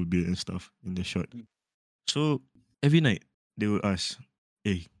cigarette with full beard and stuff in the shot. Mm. So every night they will ask,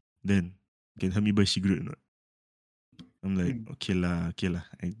 "Hey, then can help me buy cigarette or not?" I'm like, Mm. okay lah.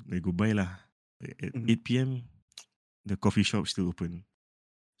 I go buy lah. At Mhm. 8 p.m. the coffee shop still open.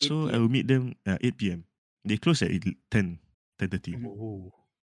 8 So I p.m. will meet them at 8 p.m. They close at 10, 10:30. Mhm. Oh,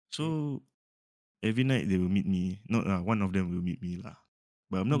 So every night they will meet me. Not one of them will meet me lah.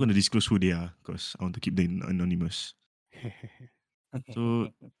 But I'm not Mm. gonna disclose who they are because I want to keep them anonymous. So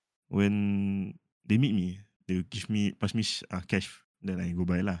when they meet me, they will pass me cash. Then I go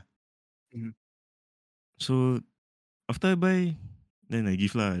buy lah. Mhm. So after I buy, then I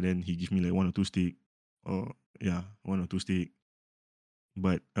give lah. Then he give me like one or two stick, or yeah, one or two stick.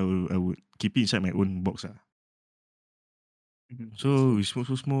 But I would keep it inside my own box ah. Mhm. So we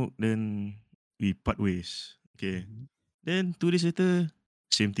smoke. Then we part ways. Okay. Mhm. Then 2 days later,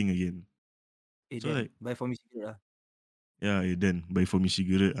 same thing again. Hey, So then like, buy for me cigarette yeah, then buy for me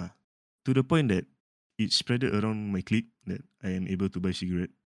cigarette to the point that it spreaded around my clique that I am able to buy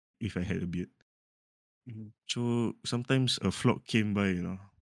cigarette if I had a beard. Mhm. So sometimes a flock came by,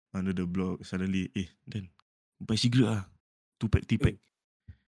 under the block. Suddenly, then buy cigarette 2 pack, 3 pack. Hey,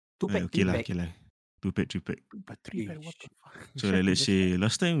 2 pack, Okay 3 lah, pack. okay lah. 2 pack, 3 pack. But three pack, what Ish. the fuck? So like, let's say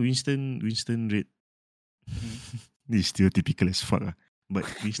last time Winston Red, Mhm. this is still typical as fuck but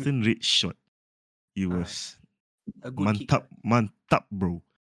Winston Red shot. It Ah, was a good kick. mantap bro.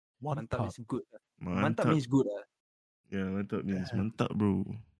 one Mantap top. is good. Mantap Mantap. means good. Yeah, mantap means Damn. mantap bro.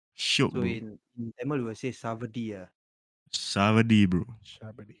 Shiok So bro. in Tamil we will say savadi. Savadi bro.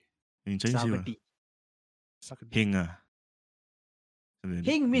 Shabby. In Chinese say what? Savadi. Suck a dick. Heng ah. Something like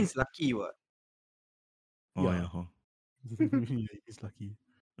that. Heng means lucky what? Oh Yeah. yeah. Oh. He's lucky.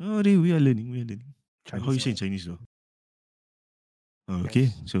 Oh, we are learning. We are learning. How Chinese. you say in Chinese though? Oh,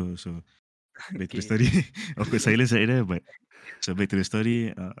 okay. Yes. So back to the Okay. story. Awkward silence right there, but so back to the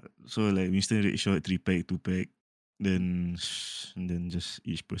story. So like Winston Red shot 3 pack, 2 pack, then just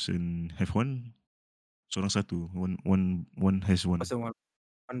each person have one. Seorang satu. One has one. Person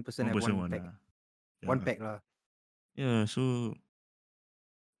one person One have person one one pack. lah. One Yeah. pack lah. Yeah. So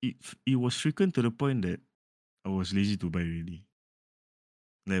it was frequent to the point that I was lazy to buy really.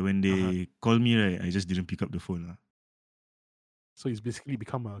 Like when Uh-huh. they call me right, I just didn't pick up the phone lah. So he's basically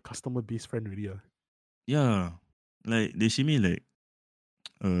become a customer based friend already. Yeah. Like they see me like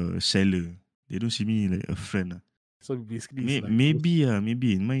a seller. They don't see me like a friend lah. So basically, it's like Maybe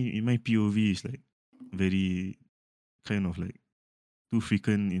in my POV is like very kind of like too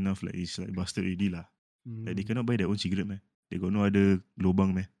frequent enough like it's like busted already lah. Like they Mm, cannot buy their own cigarette meh. They got no other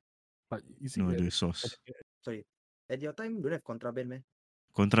lobang meh. but is No it other source. Sorry. At your time don't have contraband man.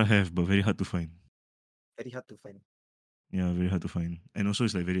 Contra have but very hard to find. Very hard to find. Yeah, very hard to find. And also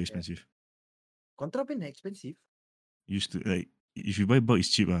it's like very Yeah. expensive. Contraband expensive. Used to like if you buy bulk it's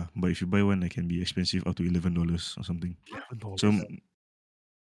cheap but if you buy one it can be expensive up to $11 or something. $11? So Yes,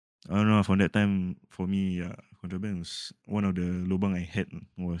 I don't know from that time for me contraband was one of the lobang I had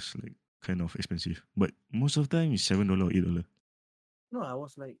was like kind of expensive. But most of the time it's $7 or $8. No, I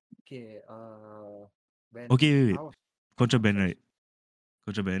was like, okay, when Okay, wait. I was Contraband, sorry. right?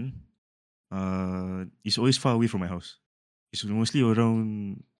 Contraband. It's always far away from my house. It's mostly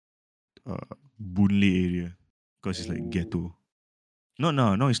around Boon Lay area because it's like Oh. ghetto. Not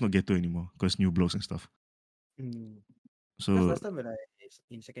now. Now it's not ghetto anymore because new blocks and stuff. Because So last time when I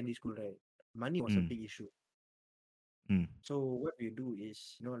in secondary school, right, money was a mm, big issue. mm, So what we do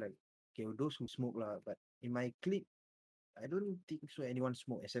is, like, okay, those who smoke lah, but in my clique, I don't think so anyone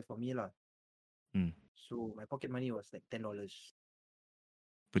smoke except for me lah. mm. So my pocket money was like $10.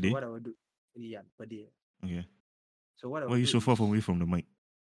 Per So day. what I would do, yeah, per day. Okay. So what I Why are would you do so far is, away from the mic?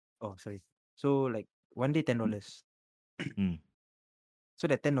 oh sorry. So like one day $10. Mm, So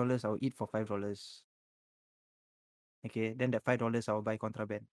that $10 I'll eat for $5. Okay, then that $5 I'll buy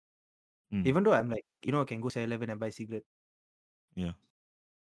contraband. mm, Even though I'm like, I can go 7-Eleven and buy cigarette. yeah.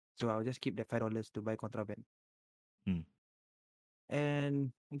 So I'll just keep that $5 to buy contraband. Mm.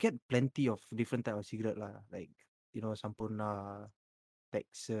 And I get plenty of different type of cigarette lah, like Sampurna,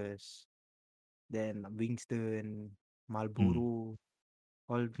 Texas, then Winston, Mm. Marlboro,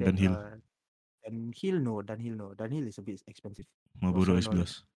 all that Dunhill. Dunhill no. Dunhill is a bit expensive. About Marlboro S $7.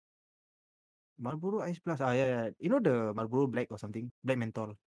 Plus. Marlboro Ice Plus. Ah, yeah, yeah. You know the Marlboro Black or something? Black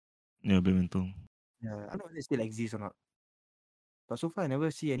Menthol. Yeah, badminton. Yeah, I don't know if it still exists or not. But so far, I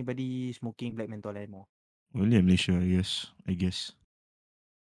never see anybody smoking Black Menthol anymore. Only in Malaysia, I guess. I guess.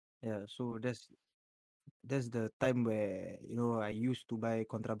 Yeah, so that's the time where I used to buy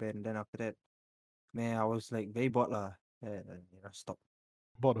contraband. Then after that, man, I was like very bored lah. Stop.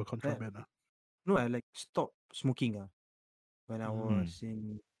 Bought a Eh, contraband. No, I like stopped smoking when I Mm. Mm. was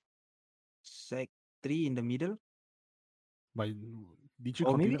in sec three in the middle, But did you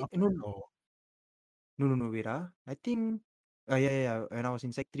or continue maybe after that or? no wait I think yeah when I was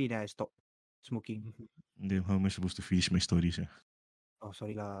in sec three then I stopped smoking. Mhm. Then how am I supposed to finish my stories? Oh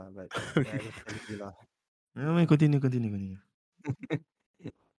sorry lah, but yeah, I just telling you lah. No, man, continue.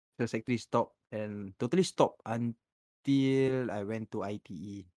 So sec three stopped and totally stopped until I went to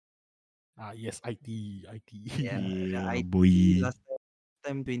ITE. Yes, IT. Yeah, the Yeah, ITE boy. last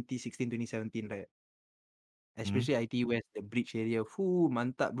time 2016 2017 right? Hmm? Especially ITE West, the bridge area. Whoo,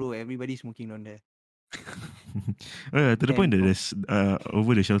 mantap bro, everybody smoking down there. Oh, yeah, to the point And that there's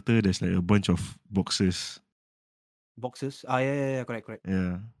over the shelter there's like a bunch of boxes. boxes. Ah yeah, correct.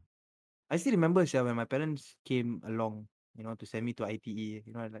 Yeah. I still remember when my parents came along, to send me to ITE.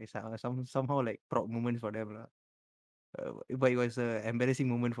 Like somehow like proud moment for them lah. But it was a embarrassing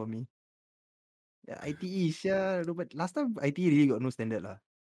moment for me. Yeah, ITE, yeah. No, but last time ITE really got no standard lah.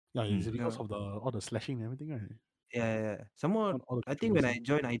 Yeah, Mm. it's because No, of the all the slashing and everything, right? yeah. Some more, All the I think when I controversy.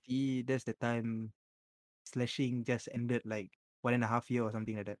 joined ITE, that's the time slashing just ended like 1.5 year or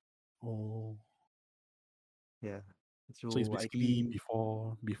something like that. Oh, Yeah. so it's So basically ITE,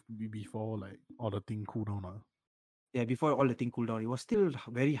 before like all the thing cool down. yeah, before all the thing cooled down, it was still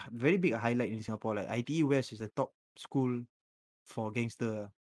very big a highlight in Singapore. Like ITE West is the top school for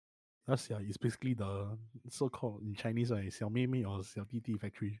gangster. Yes, yeah, it's basically the so-called in Chinese, right, 小妹妹 or 小弟弟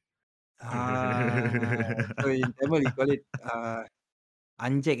factory. So in Tamil we call it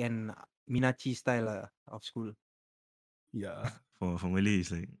Anjek and Minachi style of school. Yeah, For Malay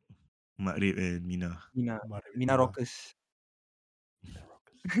it's like Makrib and Mina. Mina Mara with Mina Mina. Rockers. Mina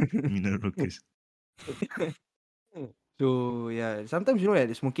rockers. Mina Rockers. So yeah, sometimes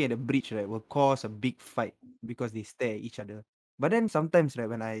that smoking at the bridge right will cause a big fight because they stare at each other. But then sometimes right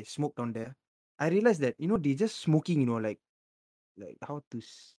when I smoke down there, I realize that they just smoking like how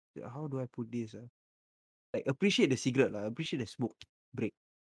do I put this like appreciate the cigarette appreciate the smoke break.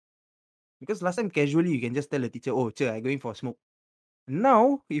 Because last time casually you can just tell the teacher, oh, Che, I going for a smoke.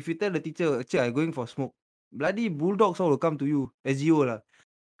 Now, if you tell the teacher, Che, I going for a smoke, bloody bulldogs all will come to you, SGO lah,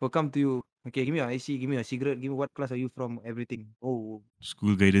 will come to you. Okay, give me your IC, give me your cigarette, give me what class are you from, everything. Oh,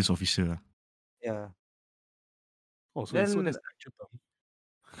 School guidance officer. yeah. Oh, so Then, that's the actual term.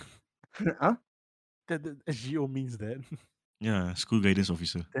 huh? That SGO means that. Yeah, school guidance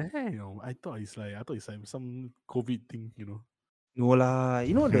officer. Damn, I thought it's like some COVID thing, you know. No lah.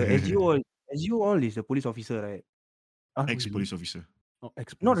 The SGO all is a police officer, right? Ah, really? Ex-police officer. Oh, Not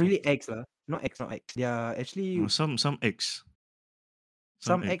ex-police really officer. X lah. Not X. They are actually No, some ex.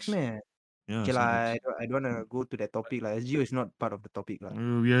 Some some X ex. man. Yeah, Okay some lah, ex. I don't wanna go to that topic lah. SGO is not part of the topic lah.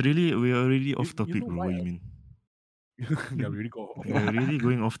 We are already You off you topic, know bro. why? What you mean? Yeah, we really go off. We are really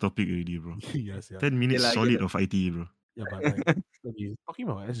going off topic already, bro. Yes, yeah. 10 minutes I get solid that. of IT, bro. Yeah, but like okay, talking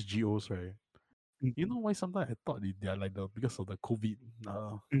about SGOs, right? Mm, You know why sometimes I thought they are like because of the COVID,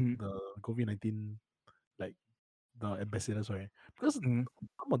 mhm, the COVID-19, like the ambassadors, right? Because mhm.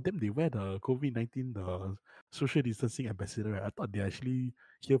 some of them they wear the COVID-19, the social distancing ambassador, right? I thought they're actually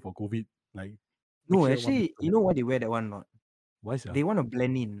here for COVID, like make No, sure everyone actually, you know why they wear that one not? why is that? They wanna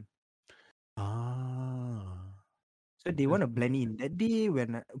blend in. Ah, So they that's wanna blend in. That day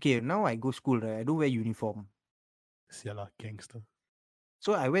when okay, now I go school, right? I don't wear uniform. Siala gangster.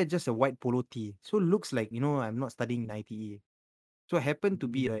 So I wear just a white polo tee. So looks like, I'm not studying in ITE. So it happened to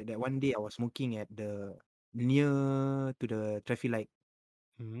be right that one day I was smoking at the near to the traffic light.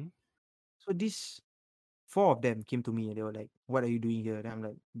 Mm-hmm. So these four of them came to me and they were like, "What are you doing here?" And I'm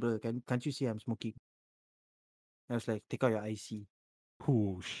like, "Bro, can't you see I'm smoking?" I was like, "Take out your IC."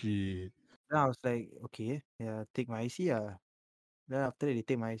 Oh shit. Then I was like, "Okay, yeah, take my IC." Then after that, they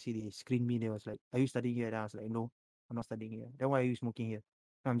take my IC, they screen me. They was like, "Are you studying here?" Then I was like, "No, I'm not studying here." Then why are you smoking here?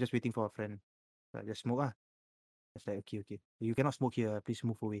 I'm just waiting for a friend. So I just smoke. I was like, okay. You cannot smoke here. Please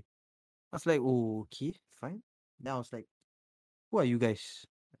move away. I was like, oh, okay, fine. Then I was like, who are you guys?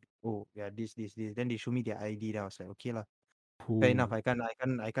 oh yeah, this. Then they show me their ID. Then I was like, okay lah, fair enough. Who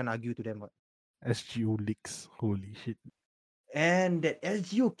I can't argue to them. What. SGO leaks. Holy shit. And that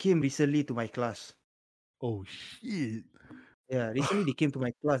LGO came recently to my class. Oh shit. Yeah, recently they came to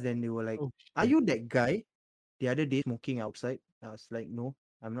my class. Then they were like, Oh "Are shit. you that guy the other day smoking outside?" I was like, "No,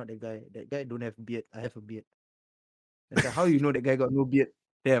 I'm not that guy. That guy don't have beard. I have a beard." It's like, "How you know that guy got no beard?"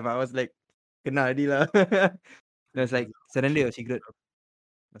 Damn, I was like, "Kena already lah." I was like, "Surrender your cigarette."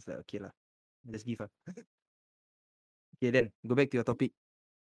 I was like, "Okay lah, just give her." Okay, then go back to your topic.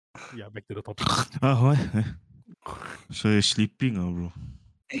 Yeah, back to the topic. What? So you're sleeping, bro.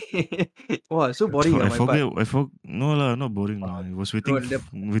 Wow, so boring I my part. forget. No lah, not boring lah. I was No,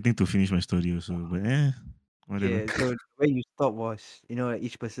 waiting to finish my story also. But whatever. yeah, so where you stop was,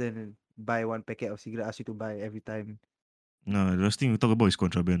 each person buy one packet of cigarette, ask you to buy every time. No, the last thing we talk about is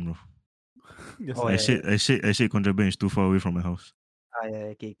contraband, bro. Yes, Oh I yeah, said, yeah. I said, I said contraband is too far away from my house.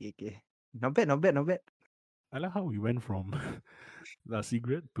 Yeah, okay, okay, okay. Not bad, not bad, not bad. I like how we went from the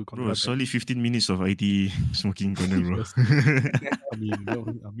cigarette to Bro, contraband. solid 15 minutes of IT smoking corner, bro. Yes.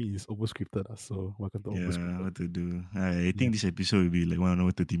 It's over scripted, so welcome to over Yeah, scripted. what to do? I Yeah. think this episode will be like 1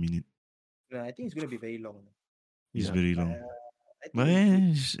 hour 30 minutes. No, I think it's gonna be very long. It's Yeah. very But long. I But think it's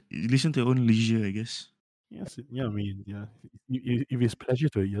good. listen to your own leisure, I guess. Yes. Yeah. Yeah. If it's pleasure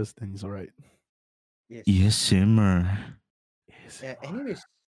to your ears, then it's alright. Yes. Yes, simmer. Yes. Anyways,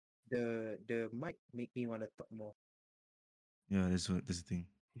 the mic make me wanna talk more. Yeah, that's the thing.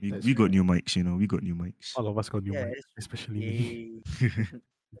 We That's we got true. new mics, we got new mics. All of us got new Yeah, mic, it's especially me. yay.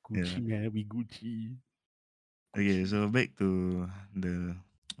 Yeah. Gucci man, we Gucci. Okay, Gucci. so back to the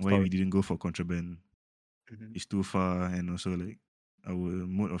why we Story. didn't go for contraband. Mhm. It's too far, and also like our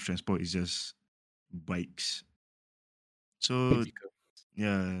mode of transport is just bikes. So Bicycle.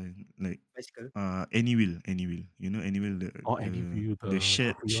 yeah, like Bicycle. any wheel. Any wheel, Or any view, the the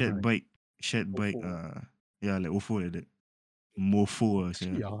free one, right? shared bike. Ofo. Yeah, like OFO like that. Mofo,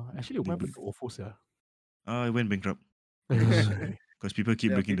 Actually, yeah. what Big happened big. to Ofos, yeah? It went bankrupt because Right. people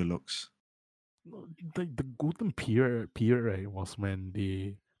keep Yeah, breaking the locks. No, the golden period, right, was when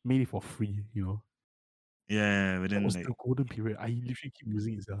they made it for free, Yeah, but That then was the like golden period. I literally keep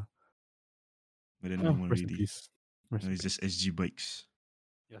using it, yeah. no more Rest in really. peace. Rest in It's just peace. SG bikes.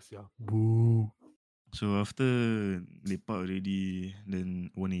 Yes, yeah. Boo. So after lepak already,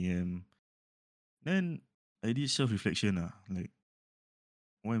 then 1 a.m. Then I did self reflection like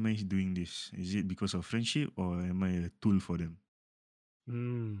why am I doing this? Is it because of friendship or am I a tool for them?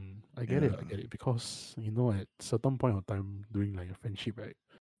 I get it. I Yeah. get it. Because, at certain point of time during like a friendship, right,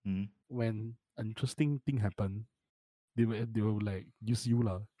 Mm, when an interesting thing happen, they will like use you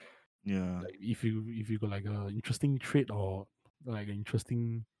lah. yeah. Like if you got like a interesting trait or like an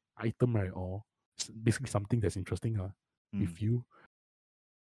interesting item, right, or basically something that's interesting Mm, with you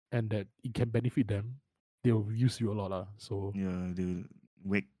and that it can benefit them, they'll use you a lot lah. So yeah. They'll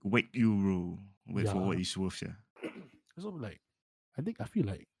whack you, bro. Whack for what yeah. it's worth, yeah. So like I feel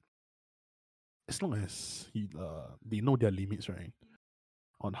like as long as they know their limits, right,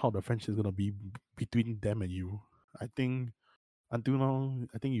 on how the friendship is gonna be between them and you, I think until now,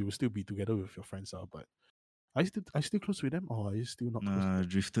 I think you will still be together with your friends, but are you still close with them or are you still not close with Nah, them?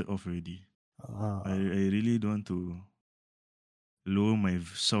 drifted off already. Ah, I really don't want to lower my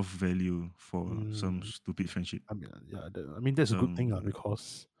self value for some mm, stupid friendship. I mean, yeah, that's a good thing, Some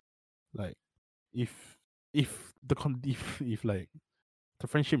because like if if like the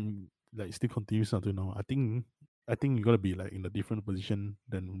friendship like still continues until now, I think you gotta be like in a different position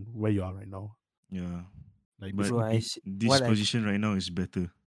than where you are right now. yeah. Like But bro, basically be this what I position right now is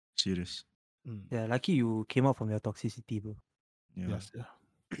better. Serious. mm, yeah, lucky you came out from your toxicity, bro. Yeah. yes, yeah.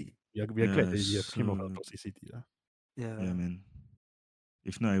 We are glad Yeah. that you have came off our So toxicity, yeah. yeah, Yeah, man.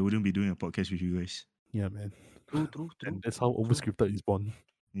 If not, I wouldn't be doing a podcast with you guys. Yeah, man. true, true, true, And that's how true. overscripted is born.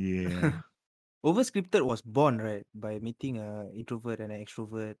 Yeah. Overscripted was born right by meeting a introvert and an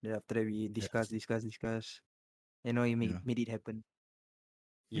extrovert. Then after that we discuss, Yes. discuss, discuss. You made Yeah. made it happen.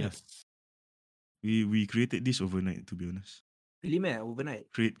 Yeah. Yes. We created this overnight, to be honest. Really, man, overnight.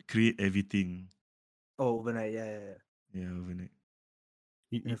 Create everything. Oh, overnight, yeah, yeah, yeah. Yeah, overnight.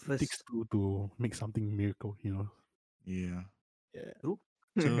 It, And the it, it takes first, two to make something miracle. Yeah. Yeah. true.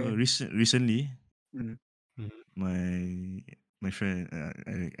 So recently, Mm. Mhm. my friend,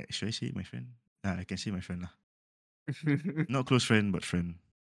 should I say my friend? I can say my friend lah. Not close friend, but friend.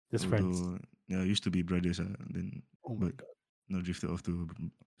 Just friends. Although yeah, used to be brothers, then Oh my but god. now drifted off to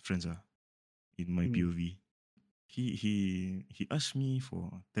friends in my Mm. POV. He asked me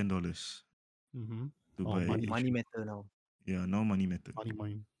for $10 Mm-hmm. to Oh, buy. money Money issue. matter now. Yeah, now money matter. Money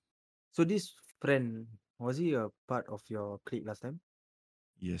mine. So this friend, was he a part of your clique last time?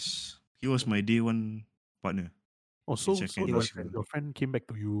 Yes. He was my day one partner Oh, in so Day secondary one like friend. school. your friend came back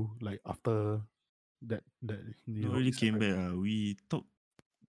to you like after that Not really it's came like back. We talked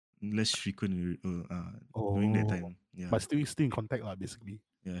less frequent during that oh, time. Yeah. but still in contact lah basically.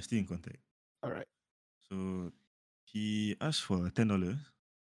 Yeah, still in contact. All right. So he asked for $10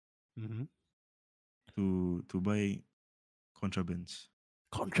 Mm-hmm. to buy contrabands.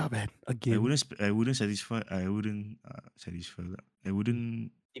 Contraband I again. wouldn't I wouldn't satisfy I wouldn't satisfy lah. I Mm,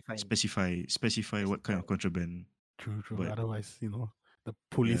 wouldn't Define. specify what kind Specify. of contraband. true. But Otherwise, the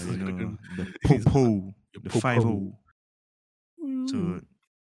yeah, police you know couldn't the seize on po your the five popo. o. So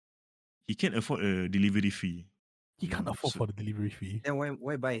he can't afford a delivery fee. He can't afford So for the delivery fee. Then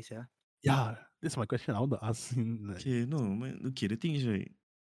why buy, yeah? Yeah, this is my question. I want to ask him. Like, okay, no, man, okay. The thing is right.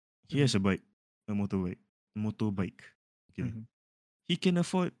 He Mm-hmm. has a bike, a motorbike. Okay, Mm-hmm. he can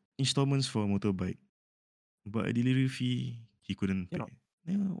afford installments for a motorbike, but a delivery fee he couldn't You pay. know,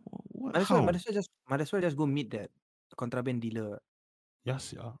 Yeah, what? might as well, How? might as well just go meet that contraband dealer.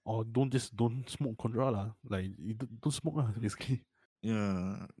 yes, yeah. Or don't smoke contra lah. Like you don't smoke lah, basically.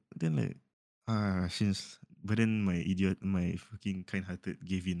 Yeah. Then like since but then my fucking kind-hearted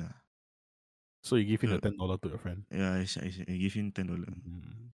gave in. So you give him the So $10 to your friend. yeah, I gave him $10,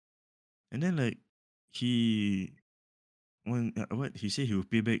 Mm. and then like he what he said he will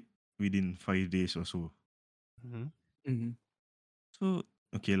pay back within 5 days or so. Mm-hmm. Mm-hmm. So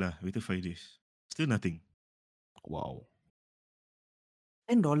okay lah, waited 5 days, still nothing. Wow.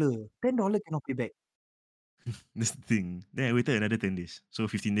 $10 cannot pay back. That's the thing. Then I waited another 10 days, so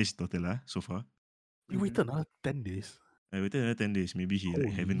 15 days total lah so far. You Mm-hmm. waited another 10 days. I waited another 10 days. Maybe he like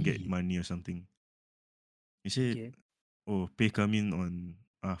haven't get Holy. money or something. He said, Okay. "Oh, pay come in on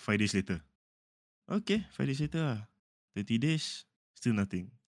 5 days later." Okay, 5 days later 30 days, still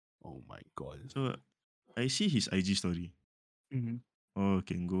nothing. Oh my god. So I see his IG story. Mm-hmm. Oh,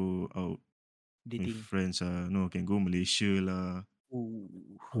 can go out with Dating. friends no, can go Malaysia lah.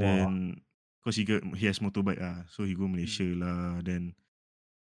 Ooh. Wow. Then cause he has motorbike so he go Malaysia lah. Then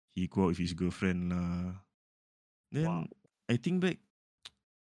he go out with his girlfriend lah. Wow. Then I think back,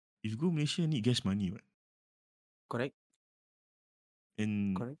 if you go Malaysia need gas money, what? Correct.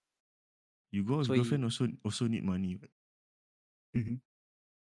 And Correct. you go out So with he. girlfriend also need money, what? Mm-hmm.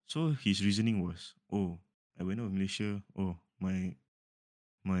 So his reasoning was, oh, I went out with Malaysia. Oh, my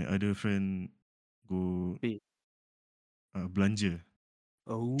other friend go Pay. belanja,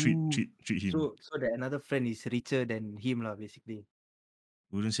 Oh. treat him. So that another friend is richer than him lah, basically.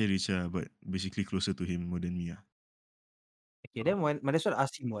 Wouldn't say rich but basically closer to him more than me. Okay, then might as well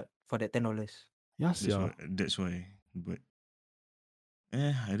ask him what for that $10. Yes, That's yeah. why. That's why. But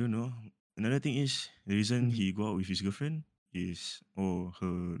I don't know. Another thing is the reason Mm-hmm. he go out with his girlfriend is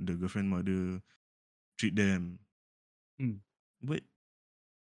the girlfriend mother treat them, Mm. but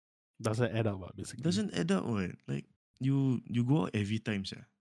Doesn't add up, basically. doesn't add up. What like you go out every time, sir,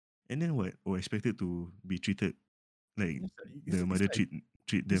 and then what? Or expected to be treated like It's, the it's mother like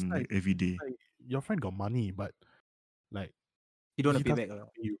treat it's them like like every it's day. like your friend got money, but like You don't he want to pay doesn't back lah.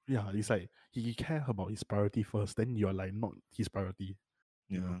 pay you. Yeah, it's like he care about his priority first, then you're like not his priority.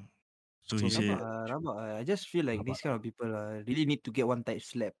 You know. Yeah. So So he maybe Rabak, said, rabak. I just feel like rabak these kind of people really need to get one tight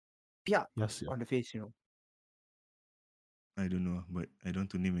slap. Pia yes, yeah. on the face, you know. I don't know, but I don't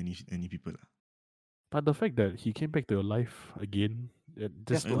want to name any people. But the fact that he came back to your life again,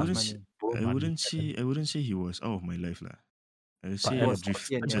 Just just I to to ask wouldn't ask s- money. borrow I money, wouldn't say he was out of my life lah. I would but He at say a was certain,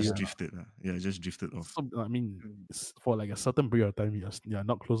 certain yeah. period, drifted lah. Yeah, just drifted off. so I mean, Mm. for like a certain period of time, you're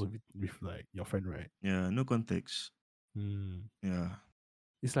not close with like your friend, right? Yeah, no context. Hmm. Yeah.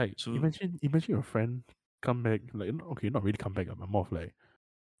 It's like So imagine your friend come back, like okay, not really come back, but more of like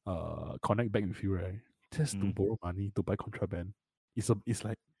connect back with you, right? Just to mm, borrow money to buy contraband. It's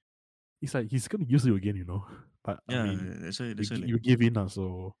like he's gonna use you again, you know. But I yeah, mean, that's why like you give in,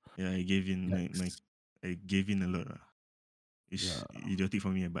 so yeah, I gave in yikes. I gave in a lot. It's Yeah, idiotic for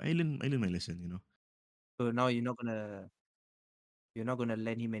me, but I learned my lesson. So now you're not gonna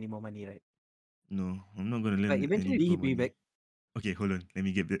lend him any more money, right? No, I'm not gonna Like lend any eventually did people he pay money. back? Okay, hold on. Let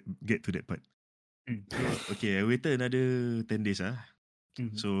me get to that part. Mm. So okay, I waited another 10 days.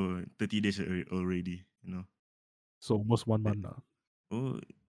 Mhm. So 30 days already. so almost 1 month Like, now. oh,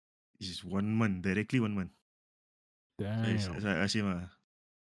 it's 1 month, directly 1 month. So Damn, I asked him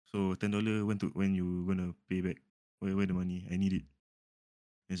so $10 when you gonna pay back? Where the money? I need it.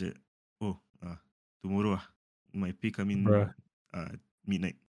 He said, oh, tomorrow my pay coming bruh.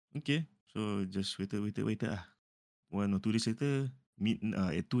 midnight. Okay, so just waited 1 or 2 days later,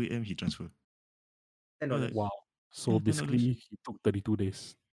 at 2 a.m. he transfer. So like, $10. Wow. So yeah, $10. basically, he took 32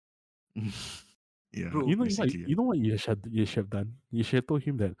 days. Yeah, Bro, basically. You know what you should have done. You should have told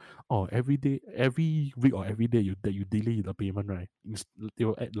him that every day, every week or every day you delay the payment, right? They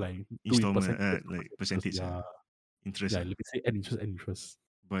will add like two Installment, percentage, like interest. percentage, Yeah, interest. yeah. Let me say add interest, add interest.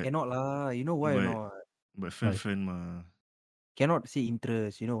 But cannot lah. You know why or but not? but friend Why? friend mah. Cannot say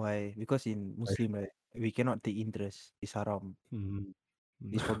interest. You know why? Because in Why? Muslim, right, we cannot take interest. It's haram. Mm.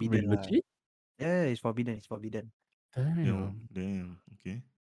 It's Wait, forbidden lah. legit? Yeah, it's forbidden. It's forbidden. Damn. Damn. Okay.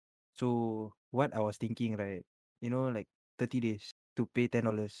 So what I was thinking, right? Like 30 days to pay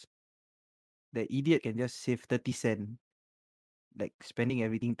 $10. The idiot can just save 30 cent, like spending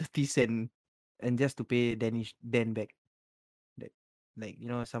everything 30 cent, and just to pay Dan back. Like,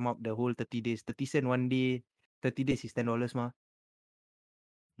 sum up the whole 30 days. 30 cent one day, 30 days is $10 mah.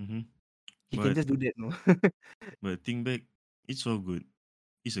 Mm-hmm. He can But just do that, no? think back, it's all good.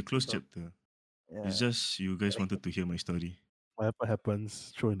 It's a closed So, chapter. It's yeah, just you guys wanted to hear my story. Whatever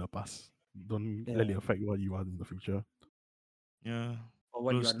happens, throw in the past. Don't let it yeah. affect what you are in the future. Yeah. Or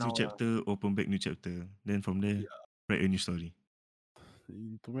what you Close are three now lah. chapter, open back new chapter. Then from there, Yeah. write a new story.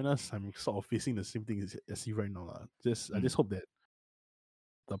 To be honest, I'm sort of facing the same thing as you right now. Lah. I Mm. just hope that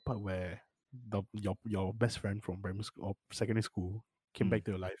the part where your best friend from primary school or secondary school came Mm. back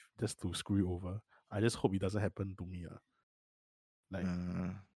to your life just to screw you over. I just hope it doesn't happen to me. Like,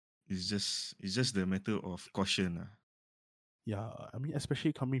 Uh, it's just the matter of caution. yeah, I mean,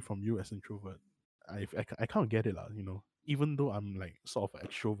 especially coming from you as introvert, I can't get it, lah. Even though I'm like sort of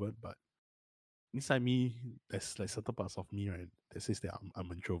extrovert, but inside me, there's like certain parts of me, right, that says that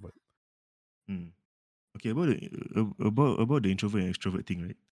I'm introvert. Mm. Okay, about the introvert and extrovert thing,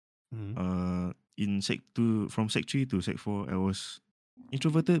 right? Mhm. In sec two, from sec three to sec four, I was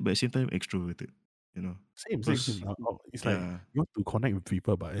introverted, but at the same time extroverted. You know, Same. because It's like yeah, you want to connect with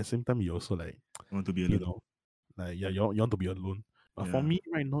people, but at the same time, you also like, I want to be you alone. know, like, yeah, you want to be alone. But for Yeah. me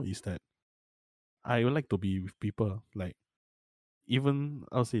right now is that I would like to be with people. Like, even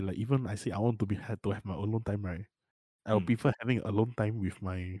I'll say, like, even I say I want to had to have my alone time, right? I would Mm. prefer having alone time with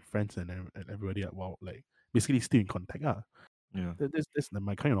my friends and everybody. While like basically still in contact. Yeah. That's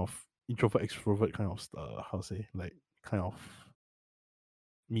my kind of introvert extrovert kind of how to say, like, kind of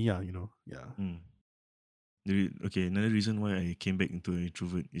me. Yeah. Mm. Okay, another reason why I came back into an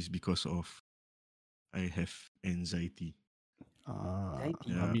introvert is because of I have anxiety. I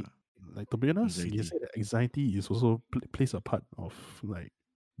Anxiety. Yeah, mean, like, to be honest, you can anxiety. say that anxiety is also plays a part of like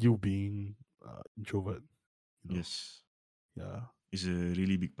you being introvert. You know, Yes, yeah, it's a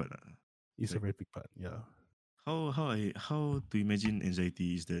really big part. it's a Like very big part. Yeah. how to imagine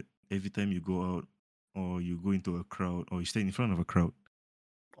anxiety is that every time you go out or you go into a crowd or you stand in front of a crowd.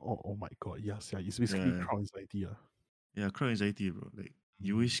 Oh my god, yes, yeah. It's basically Yeah, crowd anxiety. Yeah. yeah, crowd anxiety, bro. Like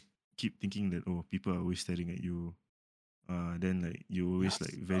you Mm. always keep thinking that people are always staring at you. Then like you always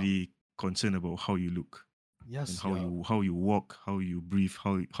like Yes. very concerned about how you look and Yes. Yeah. how you walk, how you breathe,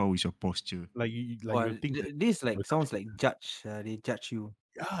 how is your posture. Like Or you think that this you're like sounds judging. like judge. They judge you.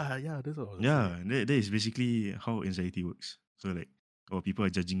 Yeah. That's what I was saying. Yeah, that is basically how anxiety works. So like, people are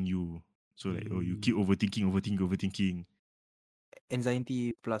judging you. So like, you Mm. keep overthinking.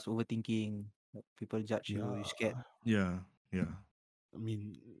 Anxiety plus overthinking. Like, people judge you. You Yeah. scared. Yeah, yeah. I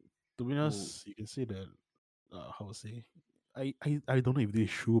mean, to be Oh, honest, you can say that. How to say? I don't know if this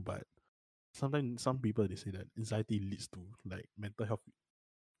is true, but sometimes some people they say that anxiety leads to like mental health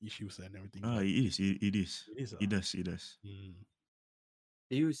issues and everything. Ah, But it is. It is. it is It does. It does. mm.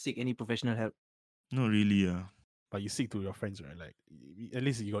 do you seek any professional help? Not really. But you seek to your friends, right? Like, at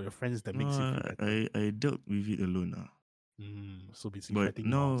least you got your friends that No, makes you feel better. I dealt with it alone. So basically, But fighting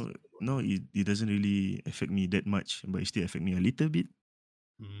battles. now it doesn't really affect me that much, but it still affect me a little bit.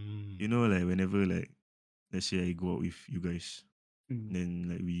 You Mm. know, like whenever like let's say I go out with you guys, Mm. then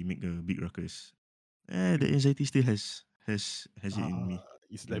like we make a big ruckus. The anxiety still has it in Ah, me.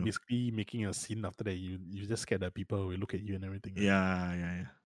 it's You like know. basically making a scene after that. You just scared that people will look at you and everything, right? Yeah.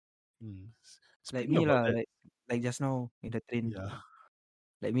 Like Speaking me about lah. that, Like just now in the train. yeah.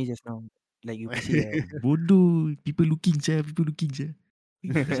 Like me just now. Like you pissy ah. Bodoh, people looking, sir.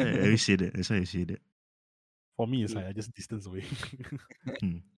 That's why I always say that. That's why I say that. For me, it's Okay. like I just distance away.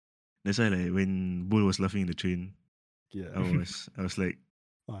 Hmm. That's why like when Bull was laughing in the train, Yeah. I was like,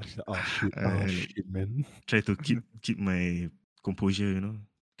 Oh I like shit, man. try to keep my composure,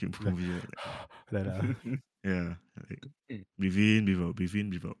 keep Like, composure. Like, like, yeah, like breathe in, breathe out, breathe in,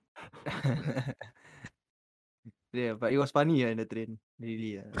 breathe out. Yeah, but it was funny in the train.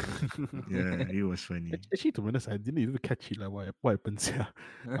 Really. Yeah, it was funny. Actually, to be honest, I didn't even catch it. Like, what happens here?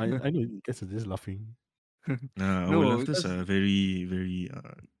 I know you guys are just laughing. Our No, laughters because are very, very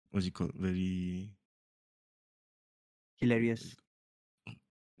what's it called? Very, hilarious.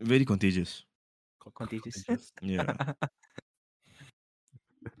 very contagious. contagious. Contagious. Yeah.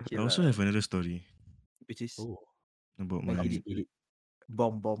 Okay I also lah, have another story which is Oh, about what my else? hit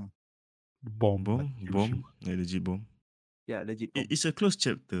bomb. Bomb, like bomb, like legit bomb. Yeah, legit bomb. It's a closed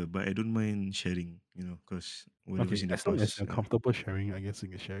chapter, but I don't mind sharing, because whatever's Okay, in the as long as past. you're comfortable sharing, I guess you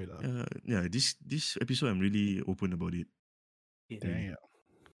can share it. Yeah. This episode, I'm really open about it. Okay. Really, Damn.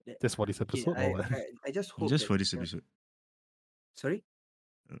 That- Just for this okay, episode or what? I just hope just that for this episode. sorry?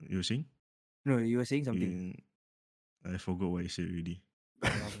 You were saying? No, you were saying something. Uh, I forgot what I said already.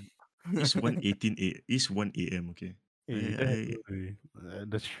 Alamak. It's 1:18 a. It's 1 a.m. Okay. Hey,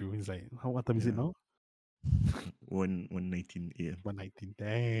 that's true. It's like, what time is it Yeah. now? 1:19 a.m. 1:19.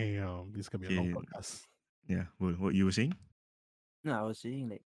 Damn, this gonna be a long Okay. podcast. Yeah. Well, what you were saying? No, I was saying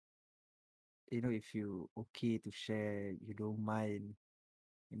like, if you okay to share, you don't mind,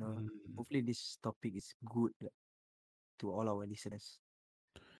 Mm, hopefully this topic is good to all our listeners.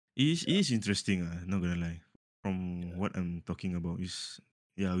 It is interesting. Not gonna lie. From yeah. what I'm talking about is,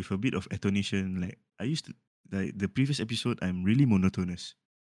 yeah, with a bit of attonation. Like I used to, like the previous episode, I'm really monotonous.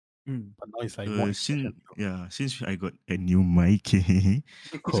 Mm. But now it's like more expression. Since I got a new mic,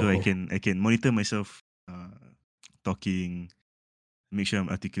 so I Oh, can monitor myself, talking, make sure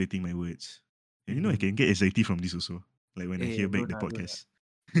I'm articulating my words. And I Mm. can get anxiety from this also. Like when I Eh, hear back don't the lah, don't lah, podcast.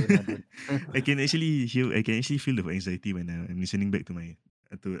 don't lah, don't. I can actually feel the anxiety when I'm listening back to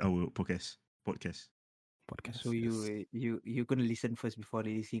our podcast. So podcast. you Yes. you gonna listen first before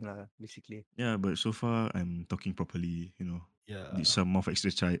releasing lah, basically. Yeah, but so far I'm talking properly. Did Yeah. some mouth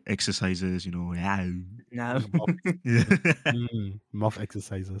exercises. Yeah. Now, Mouth, mouth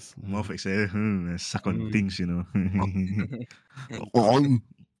exercises. Mouth exercise. Suck on Mm. things. Off topic.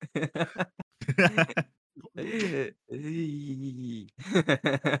 Really.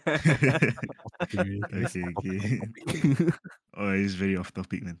 Can we start Okay, topic on okay. topic? Oh, it's very off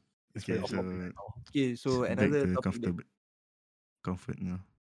topic, man. It's very Okay, off topic so right now. Okay, so back another to topic that comfort.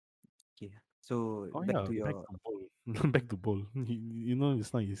 okay. So Oh back yeah, to back your to bowl. Back to bowl.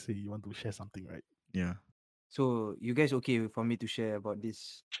 It's not you say you want to share something, right? Yeah, so you guys okay for me to share about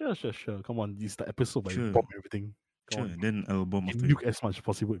this? Sure. Come on, this is the episode by sure, bomb everything. Come sure. on, Then I'll bomb you can after you. nuke as much as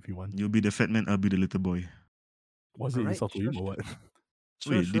possible if you want. You'll be the fat man. I'll be the little boy. Was it Alright, insult to sure, him or what?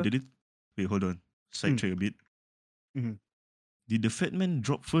 sure, Wait, sure. wait, hold on. Mm. Sidetrack a bit. Mhm. Did the fat man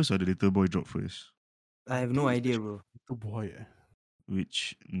drop first or the little boy drop first? I have no think it's idea, actually bro. little boy.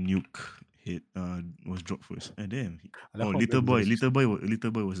 Which nuke hit was dropped first? Damn. I Oh, love how Ben is little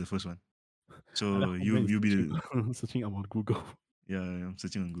boy was the first one. I love So how Ben is you be searching, the searching up on Google. yeah. I'm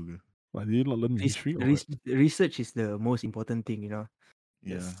searching on Google. But did you not learn history or what? Research is the most important thing, Yeah,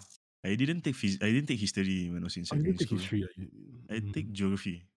 Yes. I didn't take history when I was in Oh, you didn't secondary take school. history. I take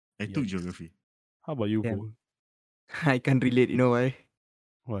geography. I took Yikes. geography. How about you, Damn. Bo? I can't relate. You know why?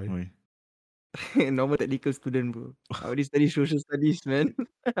 Why? Why? Normal technical student, bro. I already study social studies, man.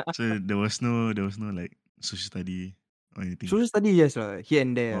 So there was no like social study or anything. Social study, yes, here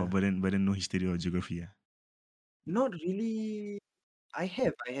and there. Oh, but then no history or geography. Yeah. Not really. I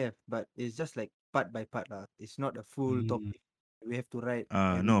have, but it's just like part by part, lah. It's not a full Mm, topic. We have to write No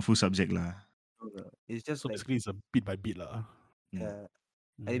everything. full subject lah. It's just so like, basically, it's a bit by bit, lah. Mm.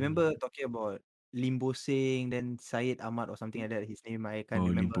 I remember talking about Limbo Singh, then Syed Ahmad or something like that. His name I can't Oh,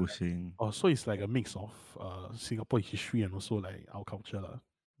 remember. Limpo Sing. Oh, so it's like a mix of Singapore history and also like our culture, lah.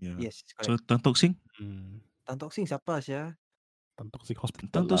 Yeah. Yes, So correct. Tan Tock Sing? Tan Tock Sing siapa sia? Tan Tock Seng Hospital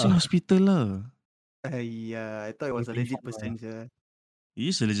Tan Tock lah. Sing hospital lah. I thought it was a Being legit from, person, sia. He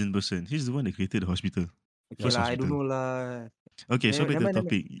is a legend person. He's the one that created the hospital. Okay First lah, I don't hospital. know lah. Okay, so back to the Never mind,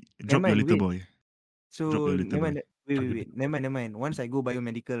 topic. never Drop your mind, little wait. boy. Drop So your little boy. wait. Never mind. Once I go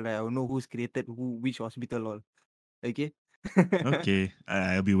biomedical, right, I'll know who's created which hospital all. Okay? Okay,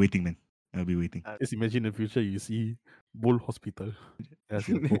 I'll be waiting, man. I'll be waiting. Just imagine in the future you see Bull Hospital. As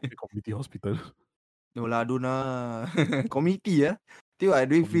in Bull Community Hospital. No lah, don't lah. Committee Tengok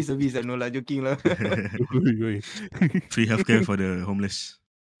doing free service lah. No lah, joking lah. Wait. Free healthcare for the homeless.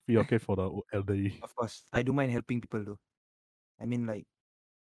 Free okay for the elderly. Of course, I don't mind helping people though. I mean like,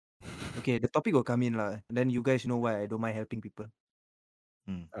 okay, the topic will come in lah. Then you guys know why I don't mind helping people.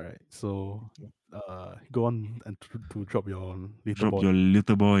 Alright, so Okay. go on and to drop your little Drop boy. your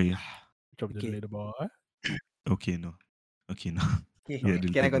little boy. Drop your Okay. little boy. Okay, no. Okay. Yeah, the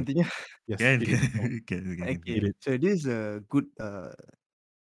Can I little boy. continue? Yes, Can, hit it. Come on. can. Okay. Get it. So this is a good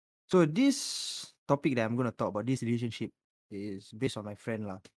so this topic that I'm gonna talk about, this relationship, is based on my friend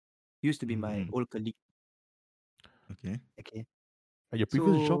lah. Used to be my Mm. old colleague. Okay. Okay. Your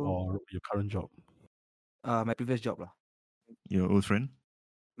previous job So or your current job? my previous job lah. Your old friend?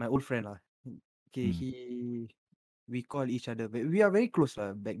 My old friend lah. Okay, Mm. he we call each other. We are very close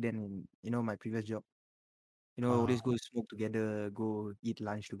back then. My previous job. Ah, Always go smoke together, go eat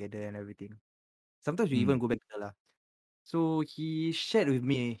lunch together, and everything. Sometimes we Mm. even go back to lah. So he shared with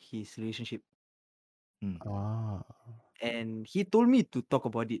me his relationship, Mm. ah. and he told me to talk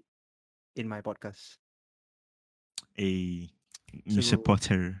about it in my podcast. A new So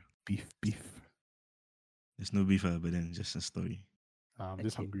supporter. Beef. There's no beef, but then just a story. I'm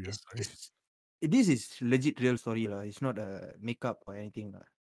just okay, hungry. Sorry. this is legit real story lah. It's not a makeup or anything lah.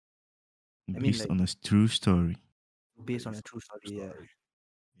 I mean Based like on a true story. based on a Based true on story. Yeah. story.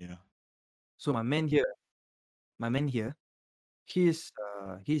 Yeah. So my man here, he's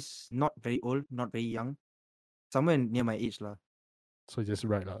not very old, not very young, somewhere near my age lah. So just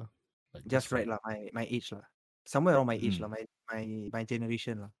right lah. Like Just right right. lah, my age lah. Somewhere around my age Mm. lah, my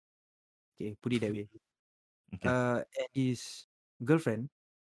generation lah. Okay, put it that way. Okay. And his girlfriend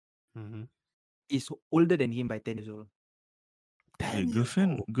Mm-hmm. is older than him by 10 years old. 10 Wait, years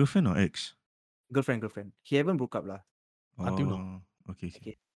girlfriend, old. girlfriend or ex? Girlfriend. He haven't broke up lah. Until now. Oh, okay,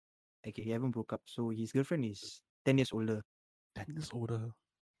 okay. Okay, okay, he haven't broke up. So his girlfriend is 10 years older. 10 years older.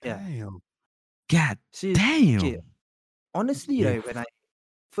 Yeah, Damn. God she's okay. damn. Honestly, right, Beef.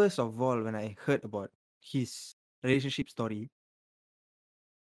 first of all, when I heard about his relationship story,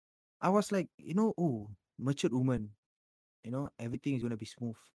 I was like, oh, matured woman, everything is gonna be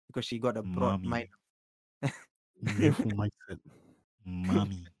smooth because she got a broad mind. Mommy. Youthful mindset.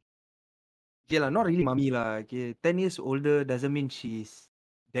 Mommy. Okay lah, not really mummy lah. Okay, 10 years older doesn't mean she's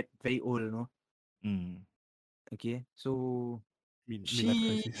that very old. Mm. Okay, so Midlife she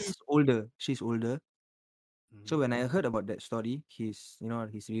crisis. is older. She's older. Mm. So when I heard about that story, his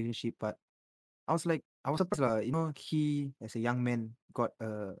relationship part, I was surprised lah. He as a young man got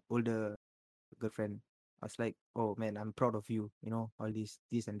a older girlfriend. I was like, oh man, I'm proud of you. All this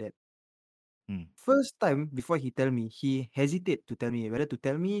and that. Mm. First time before he tell me, he hesitate to tell me whether to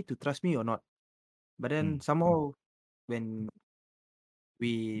tell me to trust me or not. But then Mm. somehow when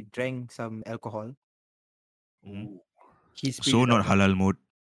we drank some alcohol, Mm. Oh. he spit So it out not lah. halal mode.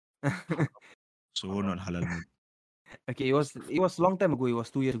 So Haram. not halal mode. Okay, it was long time ago. It was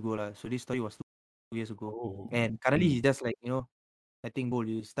 2 years ago lah. So this story was 2 years ago. Oh. And currently Mm. he's just like, I think Bol,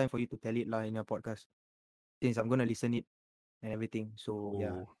 it's time for you to tell it lah in your podcast. Since I'm gonna listen it and everything. So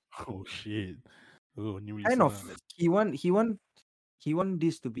yeah. Oh. Oh shit. Oh, new Kind of listener. Let's he want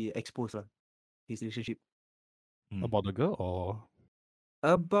this to be exposed lah, his relationship. Mm. about the girl or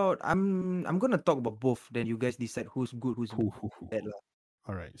I'm gonna talk about both, then you guys decide who's good, who's who. bad lah.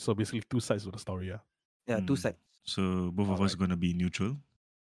 Alright. So basically two sides of the story, yeah. Yeah, two Mm. sides. So both of us Alright. gonna be neutral.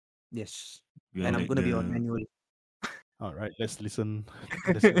 Yes. We are And I'm like gonna be on the. manual. Alright, let's listen.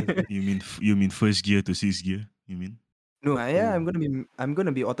 Let's You mean first gear to sixth gear? You mean? No, yeah, Oh. I'm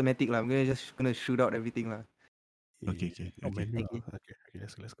gonna be automatic lah. I'm gonna shoot out everything lah. Okay, okay, Oh, okay. menu Okay. lah. Okay,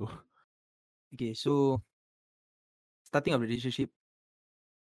 let's go. Okay, so starting of relationship,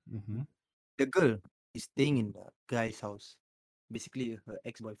 Mm-hmm. the girl is staying in the guy's house. Basically her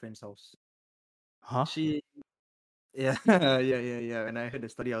ex-boyfriend's house. Huh? She Yeah, yeah. When I heard the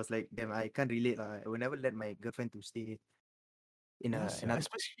story, I was like, damn, I can't relate lah. I will never let my girlfriend to stay in Yes, yeah. another.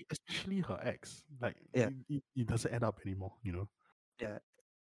 Especially her ex. Like Yeah, it doesn't add up anymore, you know. yeah.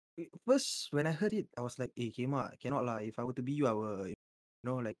 First, when I heard it, I was like, hey, Kema, cannot lah. If I were to be you, I will,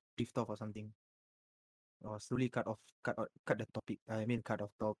 like drift off or something. Or slowly cut the topic. I mean, cut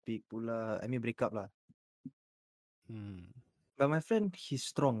off topic pula. I mean, break up lah. Hmm. But my friend, he's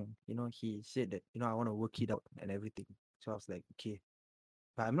strong. He said that, I want to work it out and everything. So I was like, okay.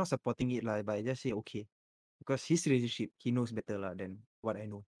 But I'm not supporting it lah. But I just say okay. Because his relationship, he knows better lah than what I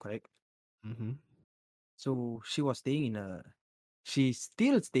know, correct? Mm-hmm. So she's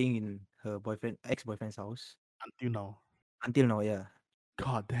still staying in her ex-boyfriend's house Until now. until now, yeah.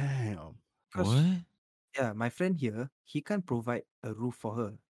 God damn. Because, What? yeah, my friend here, he can't provide a roof for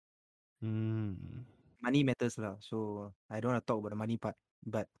her. Mm. Money matters lah. So I don't want to talk about the money part,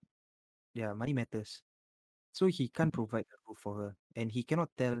 but yeah, money matters. So he can't provide a roof for her, and he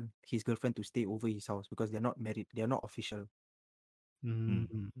cannot tell his girlfriend to stay over his house because they're not married, they're not official. Mm.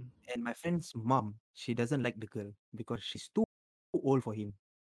 Mm. And my friend's mom, she doesn't like the girl because she's too old for him.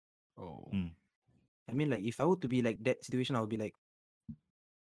 Oh. Mm. I mean, like if I were to be like that situation, I would be like,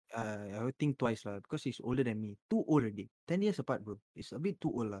 I would think twice lah because he's older than me. Too old already. 10 years apart, bro. It's a bit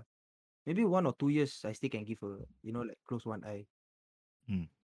too old lah. Maybe 1 or 2 years, I still can give her, like close one eye. Mm.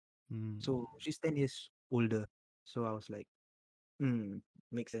 Mm. So she's 10 years older. So I was like,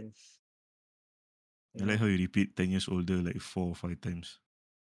 makes sense. I You like know, how you repeat 10 years older like 4 or 5 times.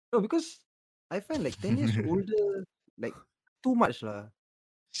 no, because I find like 10 years older, like too much lah.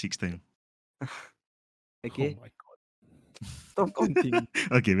 6 times. Oh Okay, my god. Stop counting.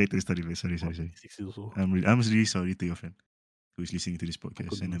 Okay, back to the story. Sorry, Wow, sorry, sorry. 26 years old. I'm really sorry to your friend who is listening to this My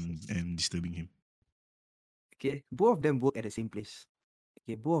podcast, and condolences. I'm disturbing him. Okay, both of them work at the same place.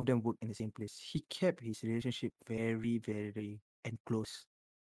 Okay, both of them work in the same place. He kept his relationship very, very and close.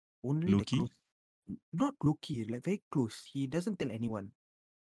 Only Low the key. close, not low key, like very close. He doesn't tell anyone.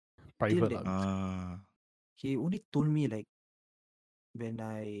 Till Private, that basically. he only told me like when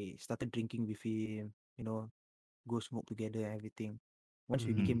I started drinking with him, go smoke together and everything. Once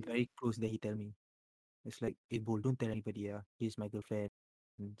we Mm. became very close, then he tell me, it's like, hey, Bol, don't tell anybody, he's my girlfriend,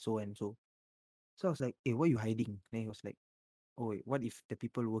 and so and so. So I was like, hey, what are you hiding? Then he was like, oh, wait, what if the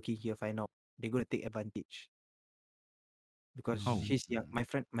people working here find out? They're gonna take advantage because How? Mm. she's young. My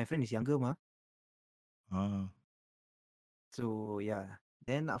friend is younger, ma. Ah, So yeah.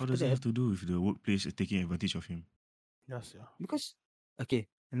 Then how after does it that, have to do with the workplace taking advantage of him? Yes, yeah. because okay,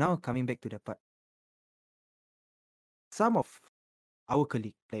 now coming back to the part, some of our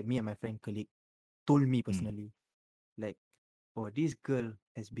colleague, like me and my friend colleague, told me Mm, personally, like, oh, this girl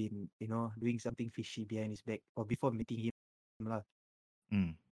has been, doing something fishy behind his back or before meeting him lah.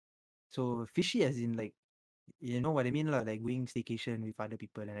 mm, So fishy as in like, you know what I mean lah, like going staycation with other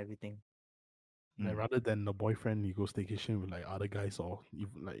people and everything. Like mm, rather than the boyfriend, you go staycation with like other guys or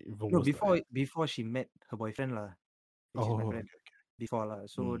even like even No, worse like before she met her boyfriend lah, which is my oh friend okay. before lah.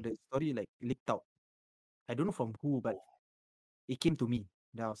 So mm. the story like leaked out. I don't know from who, but Oh. it came to me.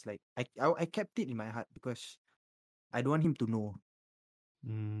 Then I was like, I kept it in my heart because I don't want him to know.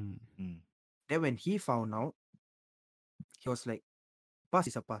 Mm. Mm. Then when he found out, he was like, pass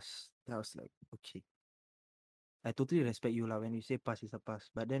is a pass. Then I was like, okay. I totally respect you lah when you say pass is a pass.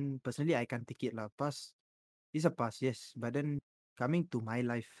 But then personally I can't take it lah. Pass is a pass, yes. But then coming to my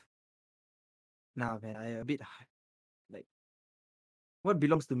life, nah man, I a bit like what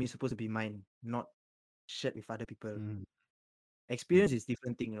belongs to me is supposed to be mine, not shared with other people. Mm. Mm. Experience is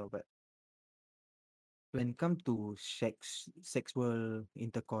different thing, but when it come to sexual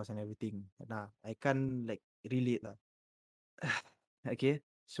intercourse and everything, nah, I can't like relate lah. Okay,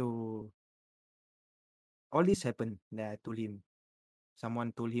 so all this happened. Then I told him.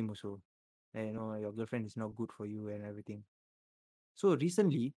 Someone told him also, that, your girlfriend is not good for you and everything. So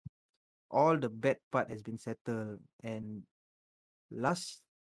recently, all the bad part has been settled, and last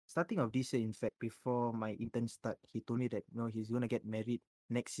starting of this year, in fact, before my intern start, he told me that he's gonna get married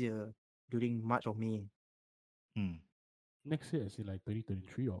next year during March or May, Mm. Next year is it like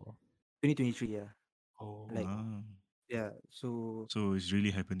 2023 or 2023. Yeah, like oh Ah, yeah. So so it's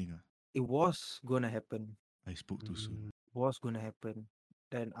really happening. it was gonna happen. I spoke too soon. mm. Was gonna happen.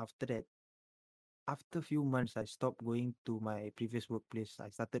 Then after that, after few months, I stopped going to my previous workplace.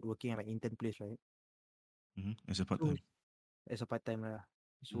 I started working at my intern place, right? As a part So time. as a part time lah.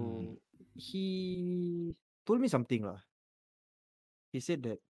 Mm. So he told me something lah. He said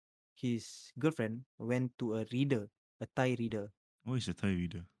that his girlfriend went to a reader, a Thai reader. What is a Thai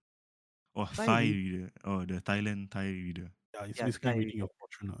reader? Oh, Thai Thai read, reader. Oh, the Thailand Thai reader. Yeah, it's yeah, basically Thai reading reader. your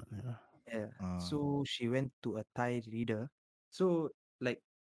fortune. Yeah. Yeah. Ah, So she went to a Thai reader. So like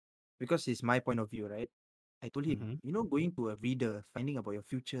because it's my point of view, right? I told him, Mm-hmm. going to a reader, finding about your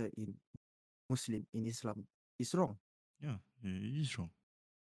future in Muslim in Islam is wrong. yeah, it is wrong.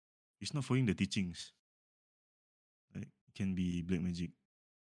 It's not following the teachings. Like, it can be black magic.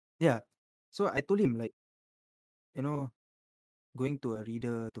 Yeah. So I told him like, you know, going to a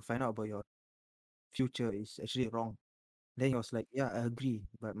reader to find out about your future is actually wrong. Then he was like, "Yeah, I agree,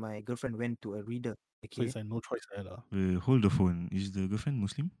 but my girlfriend went to a reader." So Okay. it's like no choice there lah. Hold the phone. Is the girlfriend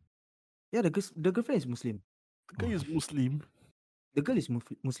Muslim? Yeah, the girlfriend is Muslim. The guy Oh, is Muslim. The girl is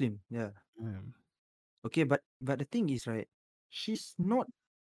Muslim. Yeah. Mm. Okay, but the thing is, right? She's not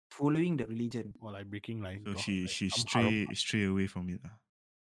following the religion. Or like breaking like, so she some haram. stray away from it.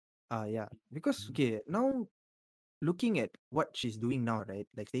 Yeah. Because Mm. okay, now looking at what she's doing now, right?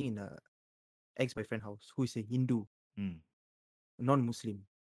 Like staying in a ex-boyfriend house who is a Hindu, Mm. non-Muslim.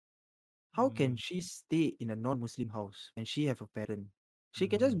 How can Mm. she stay in a non-Muslim house when she have a parent? She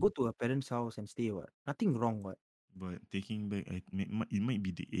can just Mm. go to her parents' house and stay. What? Nothing wrong. What? But taking back, it might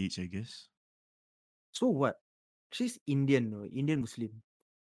be the age, I guess. So what? She's Indian, no? Indian Muslim.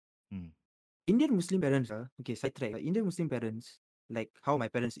 Mm. Indian Muslim parents, okay, sidetrack. Indian Muslim parents, like how my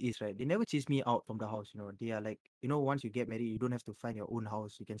parents is, right? They never chase me out from the house. They are like, once you get married, you don't have to find your own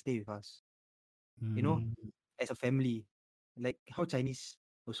house. You can stay with us. You know, Mm. as a family, like how Chinese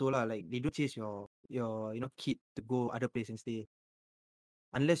also lah. Like they don't chase your kid to go other place and stay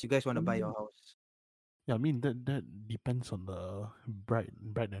unless you guys want I to buy your mean, house. yeah, I mean that depends on the bride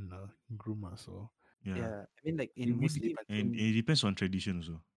and the groom. So Yeah. Yeah, I mean like it in really Muslim, depends. And in it depends on tradition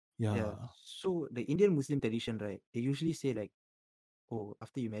also. Yeah. Yeah. So the Indian Muslim tradition, right? They usually say like, oh,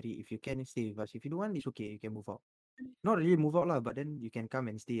 after you marry, if you can stay with us. If you don't want, it's okay. You can move out. Not really move out lah, but then you can come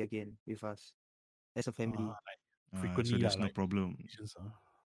and stay again with us as a family. Like So frequently lah, there's no like problem. occasions,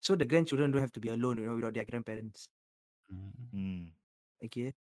 So the grandchildren don't have to be alone, without their grandparents. Mm. Mm.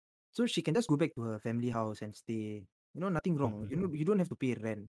 Okay. So she can just go back to her family house and stay. Nothing wrong. Mhm. You don't have to pay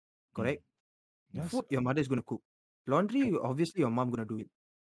rent. Mm. Correct? Yes. Food, your mother is gonna cook. Laundry, Tra- obviously your mom gonna do it.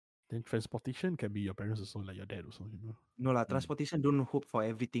 then transportation can be your parents also, like your dad also. No lah, Mm. transportation don't hope for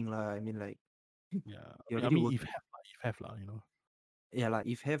everything lah. I mean like Yeah. you're I already mean, working. if have lah. Yeah lah,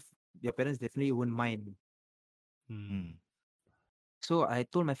 if have your parents definitely won't mind. Mm. Mm. So I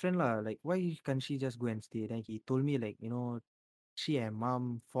told my friend lah, like, why can't she just go and stay? Then he told me like, she and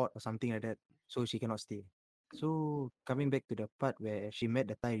mom fought or something like that, so she cannot stay. So coming back to the part where she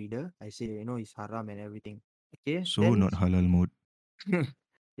met the Thai reader, I say, it's haram and everything. Okay, So then not halal mode.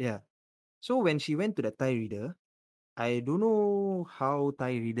 yeah. So when she went to the Thai reader, I don't know how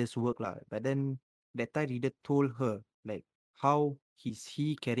Thai readers work lah, but then that Thai reader told her like how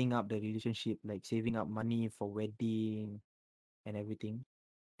he carrying up the relationship, like saving up money for wedding and everything.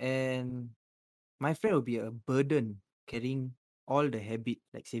 And my friend will be a burden carrying all the habit,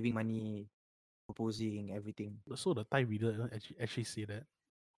 like saving money, proposing, everything. So the Thai reader actually say that.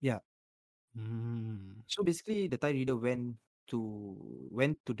 Yeah. Mm. So basically the Thai reader went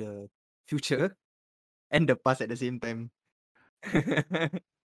to the future and the past at the same time.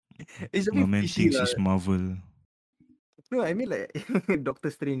 It's a My bit man fishy thinks lah. it's Marvel. No, I mean like Doctor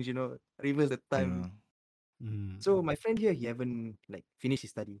Strange, reverse the time. Yeah. Mm. So my friend here, he haven't like finished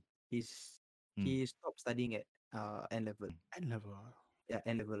his study. Mm. He stopped studying at N level. Mm. I never. Yeah,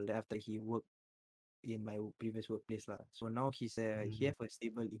 N level. Then after he worked in my previous workplace lah. So now he Mm. have a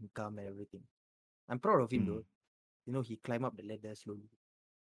stable income and everything. I'm proud of him Mm. though. He climbed up the ladder slowly.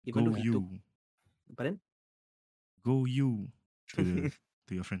 Even though Go he took, you. but then Go you to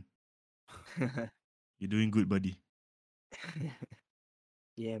your friend. You're doing good, buddy.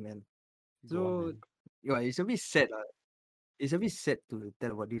 yeah, man. Go on, So man. yeah, it's a bit sad lah. It's a bit sad to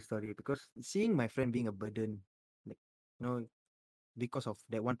tell about this story because seeing my friend being a burden, like you know, because of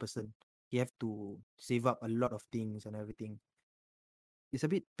that one person, he have to save up a lot of things and everything. It's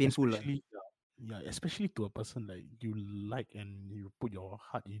a bit painful lah. Especially yeah, especially to a person like you like and you put your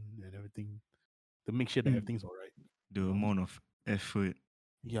heart in and everything to make sure that Mm. everything's alright. The amount of effort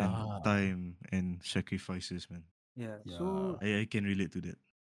and Yeah. time and sacrifices, man. Yeah. Yeah. I can relate to that.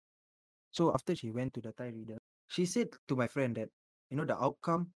 So after she went to the Thai reader, she said to my friend that the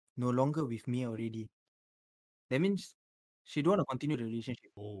outcome no longer with me already. That means she don't want to continue the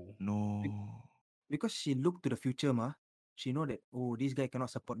relationship Oh. Be- No. because she looked to the future, ma. She know that this guy cannot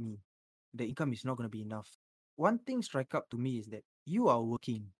support me. The income is not gonna be enough. One thing strike up to me is that you are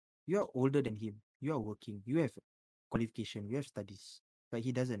working. You are older than him. You are working. You have qualification. You have studies, but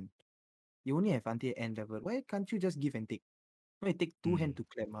he doesn't. You only have until N level. Why can't you just give and take? No, it take two Mm. hand to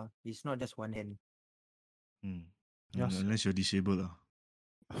clap, ma. It's not just one hand. Mm. Yes. Unless you're disabled.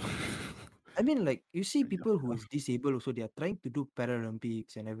 I mean, like you see Yeah. people who is disabled also. They are trying to do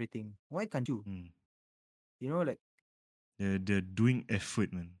Paralympics and everything. Why can't you? Mm. Like They're doing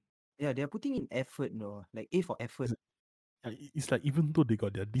effort, man. yeah, they are putting in effort. No, like A for effort. It's, it's like even though they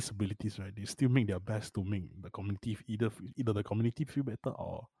got their disabilities, right, they still make their best to make the community either the community feel better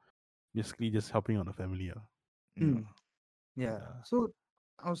or basically just helping out the family. Yeah. Mm, yeah. Yeah. So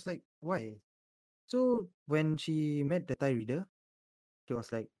I was like, why? So when she met the Thai reader, she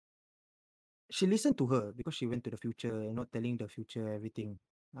was like, she listened to her because she went to the future, telling the future everything.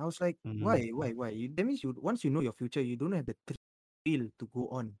 I was like, Mm, why? That means you once you know your future, you don't have the thrill to go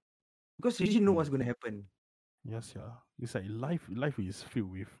on because you didn't know Mm. what's gonna happen. yes, yeah. It's like life is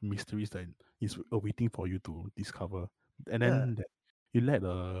filled with mysteries that is awaiting for you to discover. And Yeah, then that you let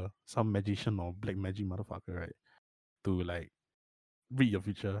some magician or black magic motherfucker, right, to like read your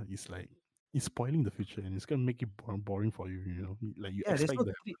future. It's like it's spoiling the future and it's gonna make it boring for you. Like you yeah. expect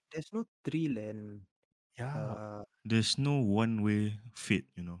that. There's no thrill and Yeah. uh, There's no one way fate.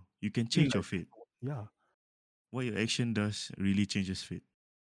 You can It's change your like fate. yeah, What your action does really changes fate.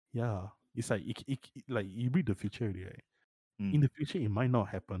 yeah. It's like like you read the future already, right? In Mm. the future it might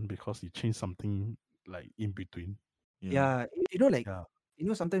not happen because you change something like in between. Yeah. yeah. Like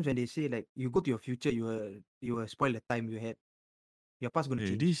Yeah. sometimes when they say like you go to your future, you will spoil the time you had. Your past gonna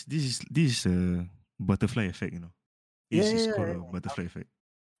Hey, change. this is a butterfly effect. Yeah, It's yeah, called yeah, a butterfly effect.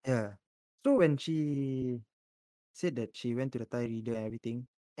 yeah. So when she said that she went to the Thai reader and everything,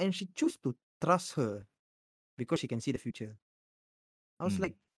 and she chose to trust her because she can see the future. I was Mm.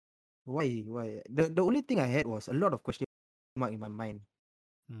 like, why? The only thing I had was a lot of question mark in my mind.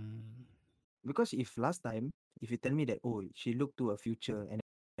 Mm. Because if last time, if you tell me that, oh, she looked to a future and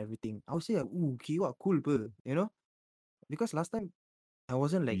everything, I would say, ooh, okay, what cool, per, you know? Because last time I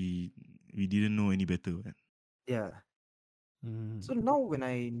wasn't like, We we didn't know any better. Right? yeah. Mm. So now when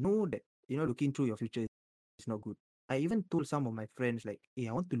I know that, looking through your future is not good, I even told some of my friends, like, hey,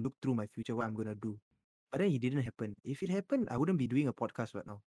 I want to look through my future, what I'm gonna do. But then it didn't happen. If it happened, I wouldn't be doing a podcast right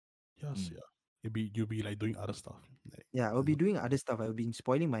now. Yes, Mm. yeah. You'll be like doing other stuff. Like, Yeah, I'll you be know, doing other stuff. I'll be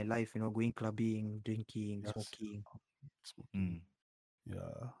spoiling my life, going clubbing, drinking, yes, smoking. smoking. Mm.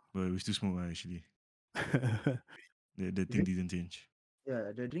 Yeah. But we still smoke actually. yeah, The thing Drink, didn't change.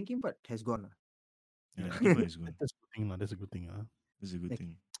 yeah, the drinking part has gone. Yeah, drinking part is gone. that's a good thing, lah. That's a good thing, That's a good Like,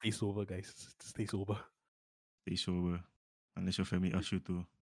 thing. Stay sober, guys. Stay sober. Stay sober. Unless your family asks you to.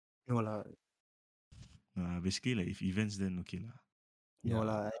 no lah, Basically, like if events, then okay lah. no Yeah.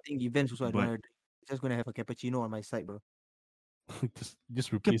 lah. I think events also I don't But want to drink. Just gonna have a cappuccino on my side, bro.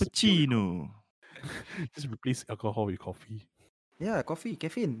 just replace beer with cappuccino. just replace alcohol with coffee. Yeah, coffee,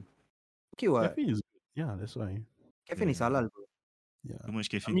 caffeine. Okay, what? Caffeine is good. Yeah, that's why. Caffeine is Yeah. halal, bro. Yeah. Too much I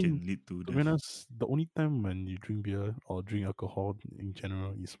caffeine mean, can lead to to be death. honest, the only time when you drink beer or drink alcohol in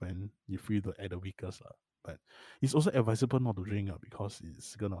general is when you feel at the weakest. But it's also advisable not to drink because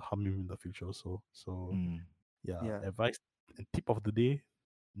it's gonna harm you in the future also. So Mm. yeah, Yeah. advice and tip of the day,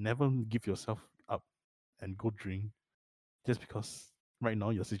 never give yourself up and go drink just because right now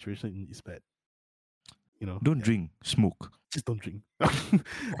your situation is bad. Don't Yeah. drink, smoke. Just don't drink.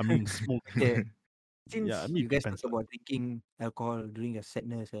 I mean smoke. Okay. Yeah, I Since mean you it guys depends. talk about drinking alcohol during your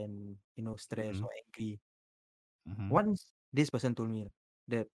sadness and stress Mm-hmm. or angry, Mm-hmm. once this person told me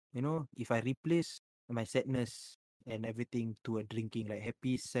that if I replace my sadness and everything to a drinking, like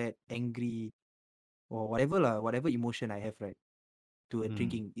happy, sad, angry, or whatever lah, whatever emotion I have, right, to a Mm.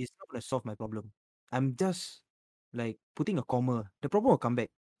 drinking, it's not gonna solve my problem. I'm just like putting a comma. The problem will come back.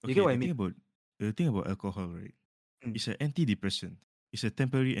 You get Okay, what I mean? the thing about alcohol, right? Mm. It's an antidepressant. It's a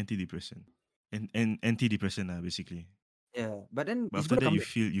temporary antidepressant. And antidepressant basically. Yeah, but then But it's after gonna that come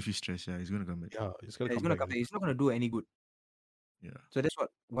back. you feel stressed, yeah, it's gonna come back. Yeah, it's gonna Yeah, it's come gonna back come back. again. It's not gonna do any good. Yeah. So that's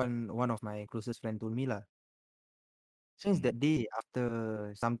what one of my closest friend told me lah. Since Mm. that day, after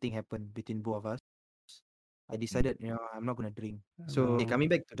something happened between both of us, I decided, Mm. I'm not gonna drink. Yeah, So, okay, well, coming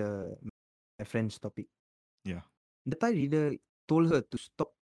back to my friend's topic, Yeah. the Thai leader told her to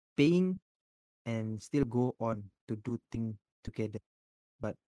stop paying and still go on to do things together,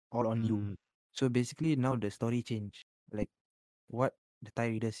 but all on you. mm, So basically, now the story changed. Like what the Thai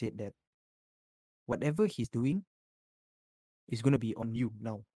leader said, that whatever he's doing is gonna be on you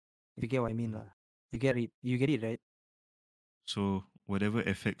now. If you get what I mean, mm, lah. You get it. You get it, right? So whatever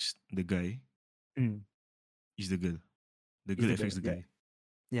affects the guy Mm, is the girl. The is girl the girl. affects the Yeah, guy.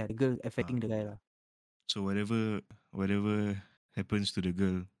 yeah. The girl Ah. affecting the guy, lah. So whatever happens to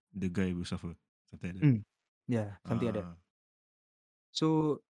the guy will suffer. Something like that. Mm. Yeah, something like that. Ah.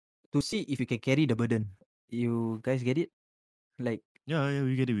 So to see if you can carry the burden, you guys get it? Like, Yeah,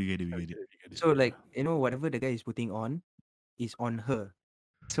 we get it, we get it, we yeah, we get it. get it, we get it. so Yeah. like, whatever the guy is putting on is on her.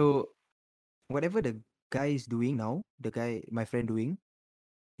 So whatever the guy is doing now, the guy, my friend doing,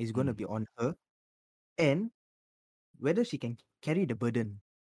 is gonna Mm. be on her. And whether she can carry the burden,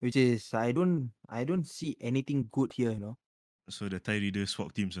 which is I don't see anything good here, So the Thai reader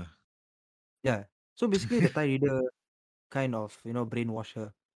swap teams Yeah. So basically the Thai reader kind of, brainwash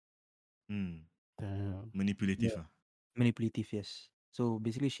her. Mm. Damn. Manipulative Yeah. Manipulative, yes. So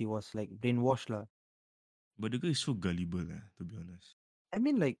basically she was like brainwashed lah. But the girl is so gullible to be honest. I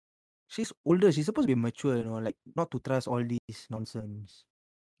mean, like, she's older. She's supposed to be mature, like not to trust all this nonsense.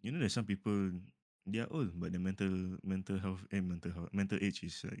 You know there's some people they are old but the mental age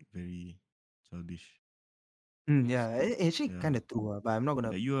is like very childish. Yeah, actually Yeah. kind of true, but I'm not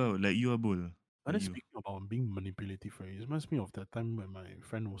gonna. Like you are bold. But Like then you. speaking about being manipulative, right? It reminds me of that time when my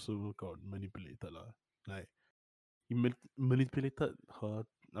friend also got manipulated, lah. Like he manipulated her.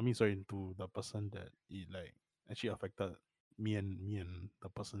 I mean, sorry, to the person that it like actually affected me and the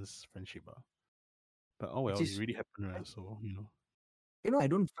person's friendship, But oh Which well, it is, really happened, I- right? So I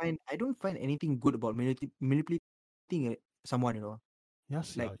don't find anything good about manipulating someone.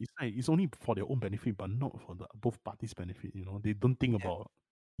 yes, Like, yeah, it's like it's only for their own benefit, but not for the both parties' benefit. They don't think yeah, about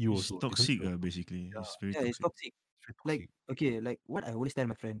you It's also. They don't toxic think about basically. yeah, It's very yeah, it's toxic. toxic. it's very Like, toxic. okay, like what I always tell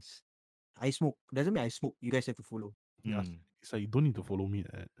my friends, I smoke doesn't mean I smoke. You guys have to follow. Yes, Mm. it's like you don't need to follow me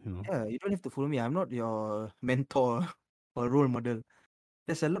at. Yeah, you don't have to follow me. I'm not your mentor or role model.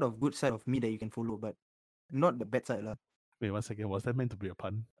 There's a lot of good side of me that you can follow, but not the bad side lah. Wait, 1 second. Was that meant to be a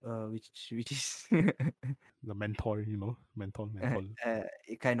pun? Which is The mentor, mentor.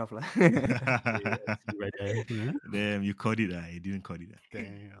 kind of lah. Yeah, I see right there. Yeah. Damn, you caught it. I didn't caught it.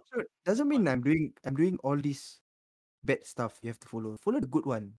 Damn. So doesn't mean I'm doing all this bad stuff. You have to follow the good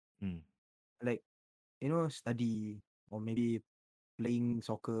one, Mm. like study, or maybe playing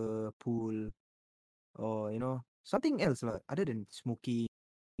soccer, pool, or something else lah other than smoking,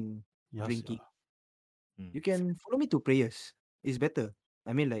 Yes, drinking. yeah. Mm. You can follow me to prayers. It's better.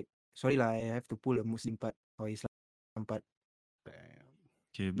 I mean, like, sorry lah, I have to pull a Muslim part or Islam part. Damn.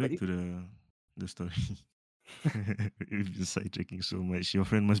 Okay, But back to the story. We've been sidetracking so much. Your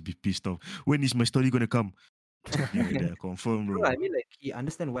friend must be pissed off. When is my story gonna come? Something like that. Confirm, no, I bro. mean, like, he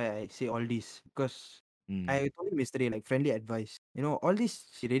understand why I say all this because Mm. I told him yesterday, like, friendly advice. All this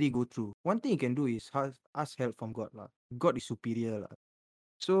he already go through. One thing you can do is ask help from God lah. God is superior lah.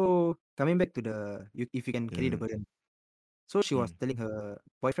 So coming back to if you can carry the Yeah. burden. So she was Mm. telling her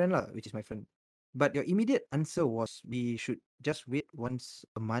boyfriend lah, which is my friend. But your immediate answer was we should just wait once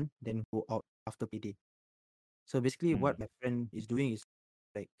a month, then go out after payday. So basically, Mm. what my friend is doing is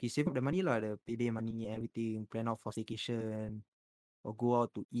like he save up the money lah, the payday money, everything, plan out for staycation or go out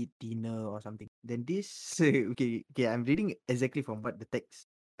to eat dinner or something. Then this okay, I'm reading exactly from what the text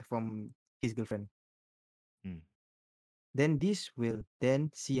from his girlfriend. Mm. Then this will then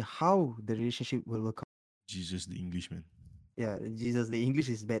see how the relationship will work out. Jesus the Englishman. Yeah, Jesus, the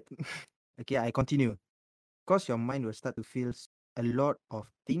English is bad. Okay, I continue. Because your mind will start to feel a lot of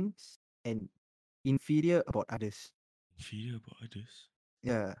things and inferior about others. Inferior about others?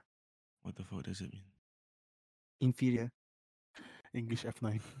 Yeah, What the fuck does that mean? inferior. English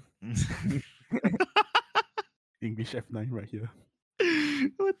F9. English F9 right here.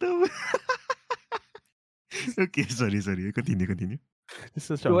 What the Okay, sorry. Continue. This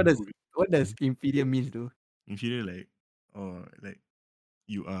is such So a what does inferior means though? Inferior like like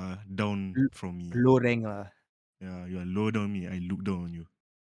you are down L- from me. Low rank lah. Yeah, you are low down me. I look down on you.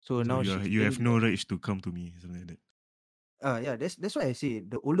 So So now she's you have saying no that rights to come to me, something like that. yeah, that's why I say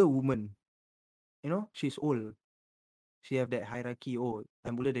the older woman, she's old. She have that hierarchy. Oh,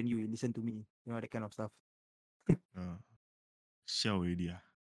 I'm older than you. You listen to me. That kind of stuff. Siao already ah.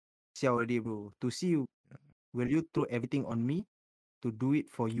 See already, bro. To see will you throw everything on me to do it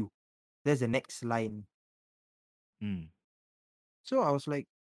for you? That's the next line. Mm. So I was like,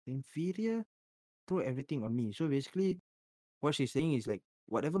 inferior, throw everything on me. So basically, what she's saying is like,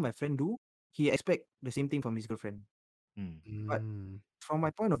 whatever my friend do, he expect the same thing from his girlfriend. Mm. But Mm. from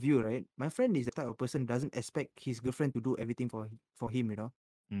my point of view, right, my friend is the type of person doesn't expect his girlfriend to do everything for him.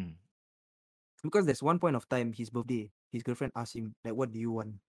 Mm. Because there's one point of time, his birthday, his girlfriend asked him like, "What do you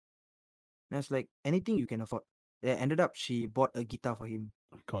want?" And I was like, "Anything you can afford." Then ended up she bought a guitar for him.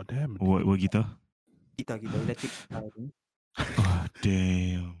 God damn. What guitar? Guitar, electric guitar, I think. Oh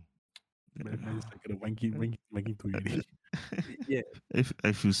damn. Man is like wanking to you. Yeah.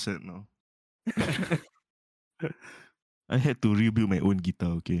 I feel sad now. I had to rebuild my own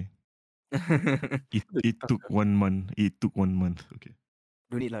guitar, okay? It took 1 month. It took 1 month, okay.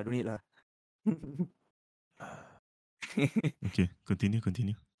 Don't need lah. Okay,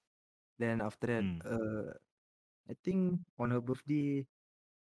 continue. Then after that, Mm. I think on her birthday,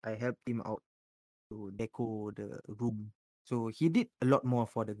 I helped him out to deco the room. So he did a lot more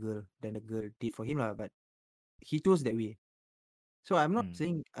for the girl than the girl did for him lah. But he chose that way. So I'm not Mm.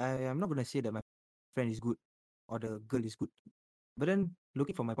 saying I'm not gonna say that my friend is good or the girl is good. But then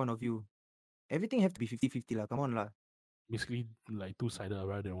looking from my point of view, everything have to be 50-50 lah. Come on lah. Basically, like two-sided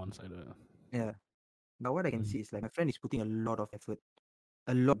rather than one-sided. Yeah. But what I can Mm. see is like my friend is putting a lot of effort.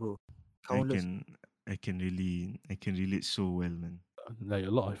 A lot, bro. I Countless. can relate so well, man. Like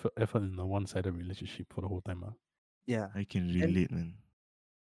a lot of effort in a one-sided relationship for the whole time. Yeah. I can And relate, man.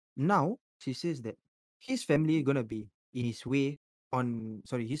 now she says that his family gonna be in his way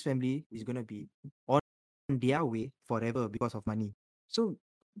his family is gonna be on their way forever because of money. So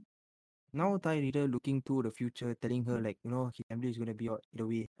now Thai reader looking to the future, telling her like, his family is gonna be on the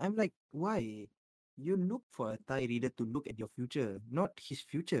way. I'm like, why? You look for a Thai reader to look at your future, not his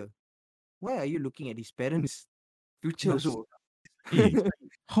future. Why are you looking at his parents' future Yes. also? Hey,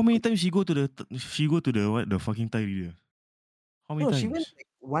 how many times she go to the fucking Thai reader? How many No, she went times? like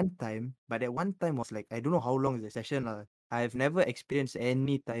one time, but that one time was like I don't know how long is the session. I've never experienced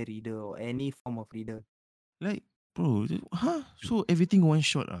any Thai reader or any form of reader. Like, bro, huh? So everything one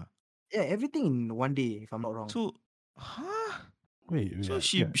shot ah? Yeah, everything in one day, if I'm not wrong. So, huh? Wait, So yeah,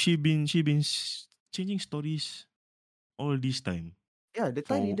 she yeah. she been changing stories all this time Yeah, the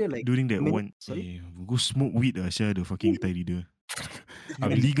Thai for reader like during that minute. one. Sorry. Go smoke weed sia the fucking Thai reader.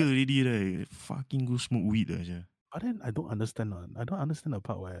 I'm legal already right. Fucking go smoke weed sia. But then I don't understand. I don't understand the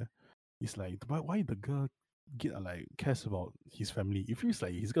part where it's like why the girl get like cares about his family. It feels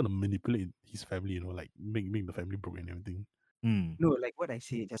like he's gonna manipulate his family, like make the family broke and everything. Hmm. No, like what I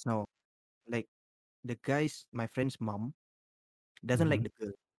said just now, like my friend's mom doesn't like Mm-hmm. the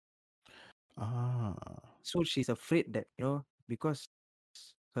girl. Ah, So she's afraid that, because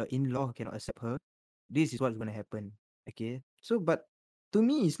her in-law cannot accept her, this is what's gonna happen. Okay. So but to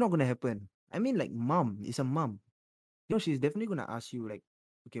me it's not gonna happen. I mean, like, mom is a mom. She's definitely gonna ask you, like,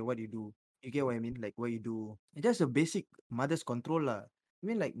 okay, what do you do? You get what I mean? Like, what you do. It's just a basic mother's control lah. I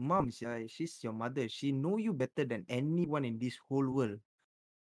mean, like, moms, yeah, she's your mother. She know you better than anyone in this whole world.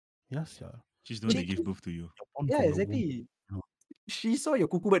 yes, yeah. She's the one She that gave can, birth to you. You're born yeah, from the womb. exactly. You know. She saw your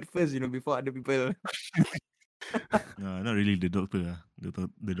cuckoo bird first, before other people. Not really the doctor.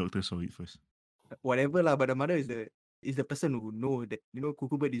 The doctor saw it first. Whatever lah, but the mother is the person who know that,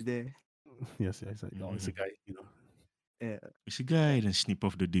 cuckoo bird is there. Yes, yeah. It's like, oh, it's a Mhm. guy. Yeah. It's a guy, then snip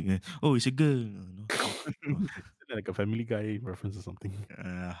off the dick. Oh, it's a girl. No. Oh, Is it like a Family Guy reference or something?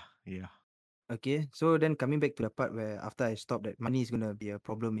 yeah. Okay, so then coming back to the part where after I stopped that money is gonna be a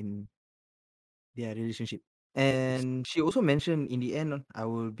problem in their relationship. Yes. And she also mentioned in the end, I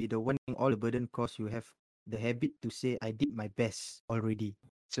will be the one in all the burden cause you have the habit to say I did my best already.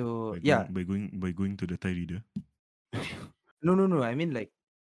 So yeah, By going to the Thai reader. no. I mean, like,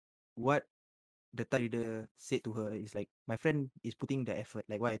 what the Thai leader said to her is like, my friend is putting the effort.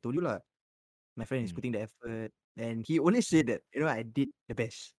 Like what I told you lah. My friend is Mm, putting the effort. And he always said that, I did the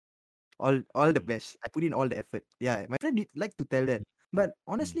best. All the mm, best. I put in all the effort. Yeah, my friend did like to tell that. But mm.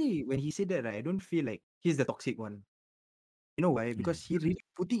 honestly, when he said that, right, I don't feel like he's the toxic one. You know why? Oh, Because he really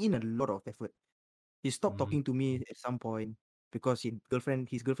putting in a lot of effort. He stopped Mm, talking to me at some point because his girlfriend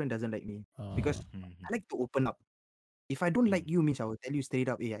doesn't like me. Because uh, mhm, I like to open up. If I don't mm. like you means I will tell you straight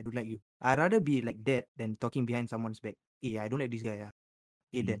up, hey, I don't like you. I'd rather be like that than talking behind someone's back. Hey, I don't like this guy. Yeah.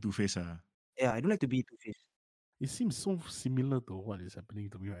 Hey, Being then. two-faced. Yeah, I don't like to be two-faced. it seems so similar to what is happening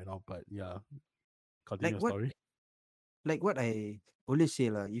to me right now. But yeah, continue Like your what story. like what I always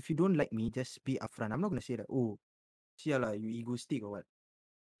say lah. If you don't like me, just be upfront. I'm not gonna say that, oh, see lah, you egoistic or what.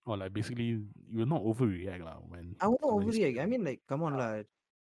 Or like basically, you will not overreact lah I will not when you speak overreact. I mean, like, come on lah.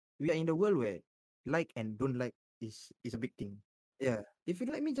 We are in the world where like and don't like is a big thing. Yeah. If you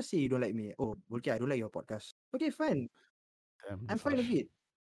don't like me, just say you don't like me. Oh, okay, I don't like your podcast. Okay, fine. damn I'm this fine with harsh. it.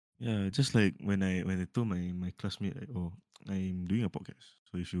 Yeah, just like when I told my classmate, like, oh, I'm doing a podcast.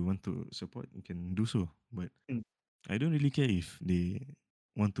 So if you want to support, you can do so. But Mm. I don't really care if they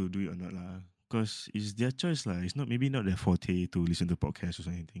want to do it or not lah. Cause it's their choice lah. It's not maybe not their forte to listen to podcasts or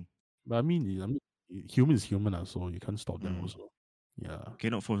anything. But human is human, so you can't stop them Mm. also. Yeah.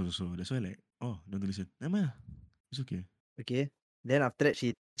 Cannot force also. That's why like, oh, don't listen. Never mind. It's okay. Okay. Then after that,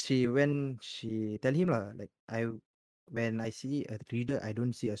 she tell him lah, like, when I see a reader, I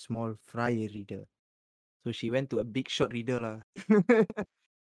don't see a small fry reader. So she went to a big shot reader lah.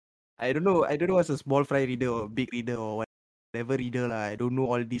 I don't know what's a small fry reader or big reader or whatever reader lah. I don't know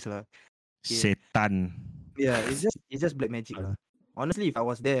all this lah. Okay. Setan. Yeah, it's just black magic And lah. Honestly, if I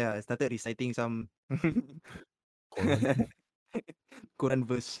was there, I started reciting some Quran. Quran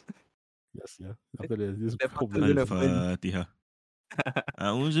verse. Yes, yeah. After that, this The hope bottle that gonna this burn. Al-Fatihah.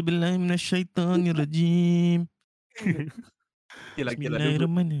 A'udzubillahi minasyaitonirrajim. Okay lah, don't go.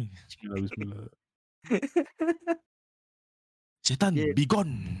 Bismillahirrahmanirrahim. Bismillah, Bismillah. Okay. Setan, be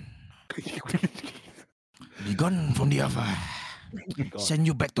gone. Be gone from the earth. God. Send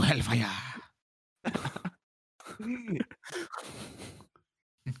you back to hellfire.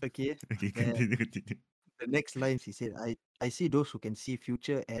 Okay. Okay, Then continue. the next line she said, I see those who can see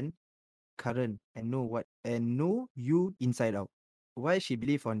future and current and know you inside out. Why she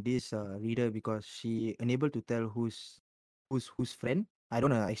believe on this reader? Because she unable to tell who's friend. I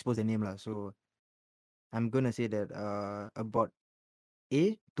don't wanna expose the name lah. So I'm gonna say that about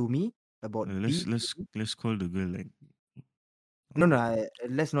A to me, about Let's B to let's me. let's call the girl like No,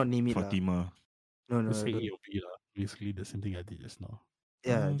 let's not name it lah. Fatima. No, Just no, say A don't. or B lah. Basically, the same thing I did just now.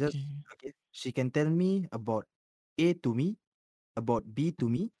 Yeah, just Okay. okay. She can tell me about A to me, about B to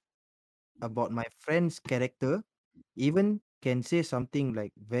me, about my friend's character, even can say something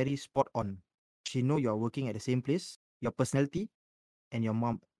like very spot on. She know you're working at the same place, your personality, and your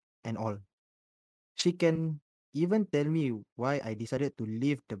mom and all. She can even tell me why I decided to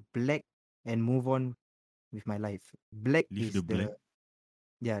leave the black and move on with my life. Black Leave the is black.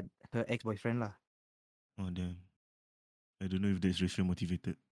 yeah, her ex-boyfriend lah. Oh damn. I don't know if that's racial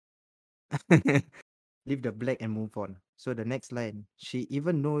motivated. Leave the black and move on. So the next line, she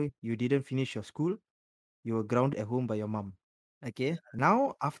even know you didn't finish your school, you were grounded at home by your mom. Okay.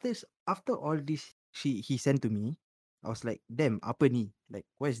 Now after all this he sent to me. I was like, damn, apa ni? Like,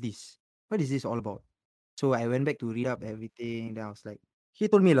 what is this? What is this all about? So I went back to read up everything. Then I was like, he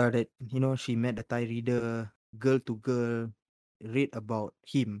told me lah that she met a Thai reader, girl to girl, read about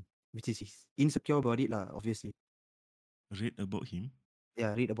him, which is he's insecure about it lah. Obviously, Read about him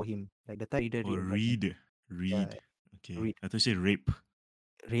yeah, read about him. Like the Thai reader or read about him. read? Yeah, Read. Okay. read, I thought you say rape.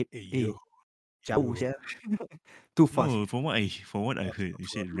 read. Hey Eh, yo, jauh yo. sia. Too fast. No, from what I heard, you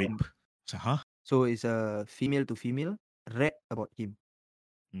said rape. So, huh? So it's a female to female read about him.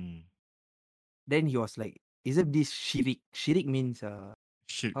 Hmm. Then he was like, "Isn't this shirik? Shirik means how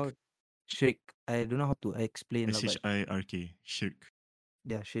Shirk. shirik. I don't know how to explain lah, but Shirk. Shirk.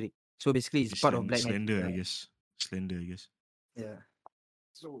 yeah, shirik. So basically, it's It's part of black magic. slender, I guess. Slender, I guess. Yeah.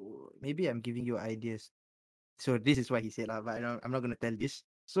 So maybe I'm giving you ideas. So this is what he said lah, but I'm not gonna tell this.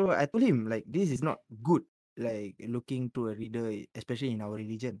 So I told him like this is not good. Like looking to a reader, especially in our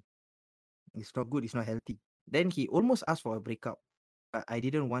religion, it's not good. It's not healthy. Then he almost asked for a breakup, but I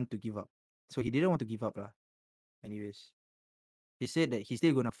didn't want to give up. So he didn't want to give up lah. Anyways, he said that he's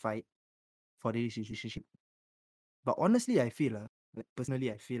still gonna fight for this relationship. But honestly, I feel like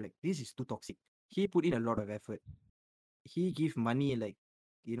personally, I feel like this is too toxic. He put in a lot of effort. He give money like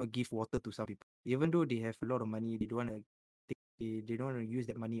give water to some people. Even though they have a lot of money, they don't wanna they don't wanna use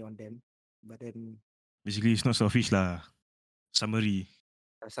that money on them. But then Basically, it's not selfish lah. Summary.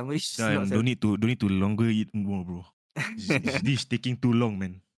 somebody is not Dan, self. don't need to longer eat more, bro. This is taking too long,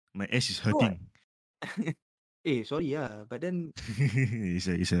 man. My ass is No, hurting. sorry, yeah. But then It's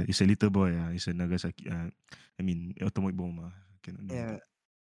a little boy. It's a Nagasaki. I mean, atomic bomb. Cannot do yeah. anything.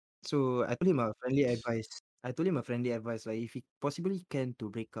 So I told him a friendly advice. I told him a friendly advice, like if he possibly can to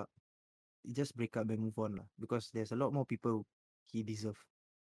break up, just break up and move on lah. Because there's a lot more people he deserve,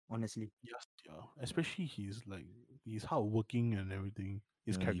 honestly. Yes, yeah. Especially he's hardworking and everything.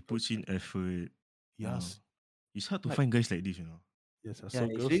 His Yeah, he character, puts in effort. yes, It's hard to like find guys like this. yes. Yeah, So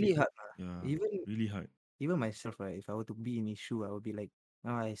it's girls, really hard. Yeah, Even really hard. even myself, right? If I were to be in his shoe, I would be like,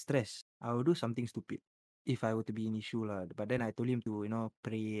 oh, I stress. I will do something stupid if I were to be in his shoe, lah. But then I told him to,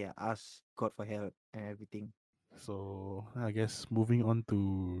 pray, ask God for help and everything. so I guess moving on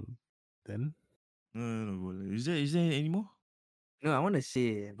to then. No. Is there any more? No, I want to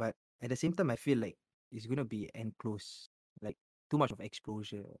say, but at the same time, I feel like it's gonna be enclosed, like too much of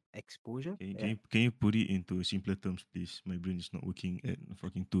exposure. Exposure? Can you, can Yeah. you can you put it into simpler terms, please? My brain is not working at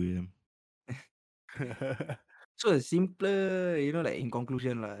fucking 2 a.m. So a simpler, like in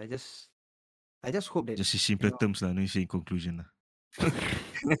conclusion, lah. I just hope that Just in you simpler know. terms lah. No, say in conclusion lah.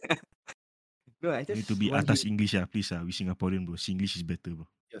 No, I No need to just be want atas him. English please We Singaporean bro. Singlish is better bro.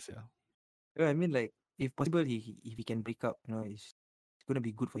 Yes, yeah. No, I mean, like, if possible, if he can break up, it's gonna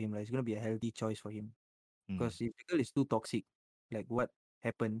be good for him. Like, it's gonna be a healthy choice for him. Mm. Because if the girl is too toxic, like what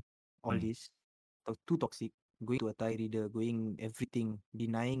happened, all Mm. this, too toxic, going to a Thai reader, going everything,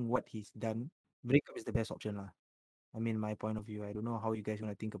 denying what he's done, breakup is the best option, lah. I mean, my point of view. I don't know how you guys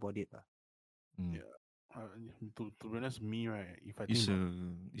gonna think about it, lah. Mm. Yeah. To be honest, me right, if I think It's a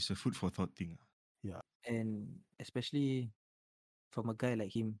about it's a food for thought thing. And especially from a guy like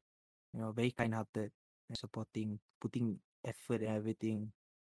him, very kind-hearted, and supporting, putting effort and everything.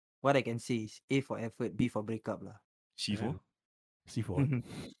 What I can say is A for effort, B for breakup, lah. C4? C for what?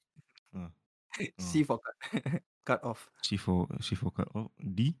 Uh, C for cut, cut off. C4 cut. Oh,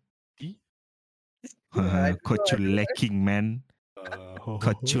 D? D. I don't know. Caught you lacking, man.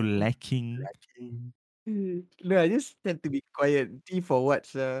 Caught you lacking. Lacking. No, I just tend to be quiet. D for what,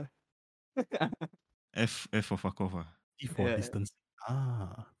 sir? F for fuck off. D for Yeah. distance.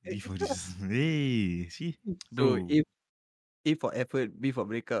 Ah. D for this. Hey, see, So bro. A for effort, B for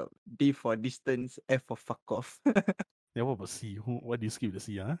breakup, D for distance, F for fuck off. Yeah, what about C? Why do you skip the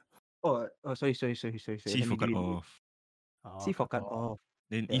C, huh? Oh, sorry. C Let for me cut read. off. C for cut off.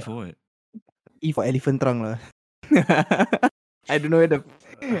 Then E Yeah. for what? E for elephant trunk lah. I don't know where the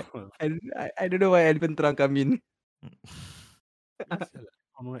I don't know why elephant trunk come in. Yes, yeah,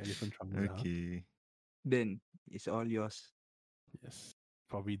 I don't know what elephant trunk is, huh? Okay. Then it's all yours. Yes.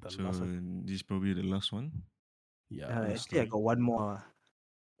 Probably the So last one. this is probably the last one. Yeah. last Actually, I story. got one more.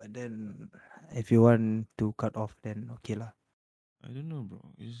 But then, if you want to cut off, then okay lah. I don't know, bro.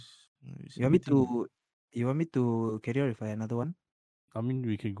 It's You want me anything, bro. to? You want me to carry on with another one? I mean,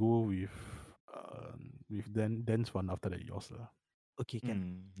 we can go with Dan's one after that yours. Okay,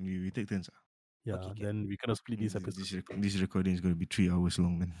 can. We take turns. Yeah, Okay, can. then we kind of split this episode. This recording is going to be 3 hours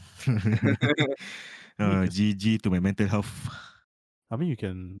long, man. I mean, GG to my mental health. I mean, you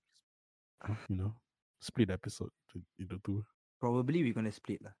can, split the episode into two. Probably we're gonna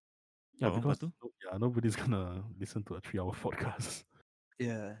split lah. Yeah, Oh, because apa tu? nobody's gonna listen to a 3-hour podcast.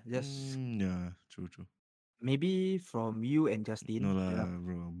 Yeah, just Yeah, true, true. maybe from you and Justin. No Then lah,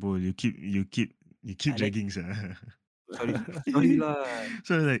 bro. Bro, you keep I like dragging, sir. sorry sorry lah.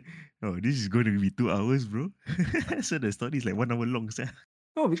 So I was like, oh, this is going to be 2 hours, bro. So the story is like 1 hour long, sir.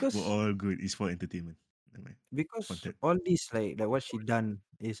 No, We're all good. It's for entertainment. Never mind. because Content. all this like what she done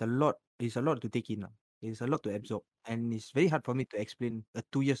is a lot to take in. It's a lot to absorb, and it's very hard for me to explain a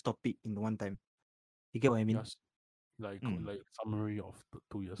 2 years topic in one time. You get what I mean? Yes, like Mm. like summary of the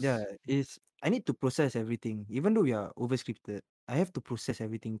 2 years. Yeah, it's I need to process everything. Even though we are overscripted, I have to process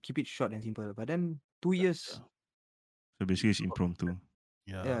everything, keep it short and simple. But then 2 years, Yeah, So basically, it's impromptu.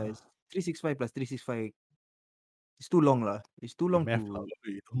 yeah, yeah. it's 365 plus 365. It's too long lah. It's too The long math, to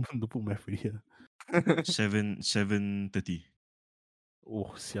don't put math already here. 7:30.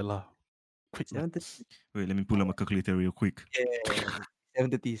 Oh, siala. Quick 7:30. maths. Wait, let me pull out my calculator real quick. Yeah,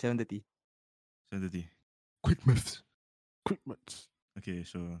 7:30, 7:30. 7:30. Quick maths. Quick maths. Okay,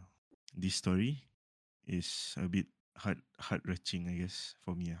 so this story is a bit heart wrenching, I guess,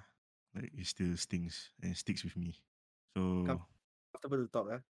 for me. Like it still stings and sticks with me. So Comfortable to talk,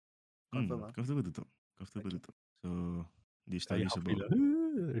 confirm, comfortable to talk. Comfortable to Okay. talk. So this Are story you is halfway about. lah?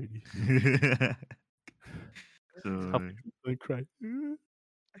 Already. So Halfway through, I cry.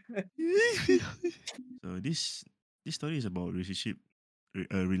 so this story is about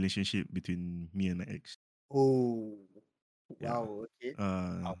a relationship between me and my ex. Oh, Yeah. wow. Okay.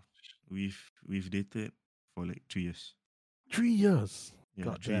 Uh, we've dated for like 3 years. 3 years. Yeah,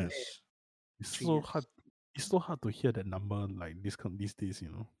 God three damn. years. It's 3 so years. hard. It's so hard to hear that number like these days.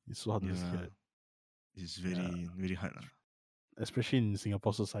 It's so hard to hear Yeah, it. it's Yeah, very very hard. especially in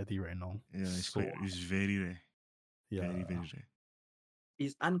Singapore society right now. Yeah, So it's very rare. Very yeah, very rare.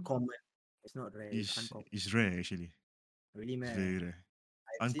 It's uncommon. It's not rare. It's It's uncommon. it's rare actually. Really, It's man. very rare.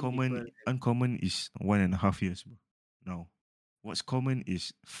 I've seen people. Uncommon is 1.5 years, bro. Now, what's common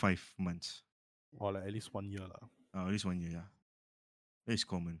is 5 months. or like at least 1 year lah. At least 1 year, yeah. That is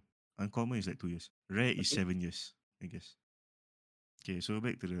common. Uncommon is like 2 years. Rare is Okay. 7 years, I guess. Okay, so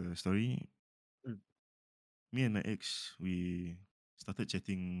back to the story. Mm. Me and my ex, we started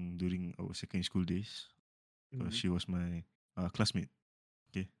chatting during our secondary school days because Mhm. she was my classmate.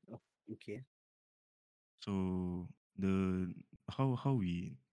 Okay, Oh, okay. so the how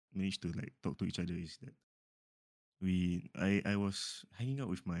we managed to like talk to each other is that I was hanging out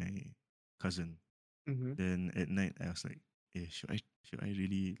with my cousin. Mm-hmm. Then at night I was like, yeah, should I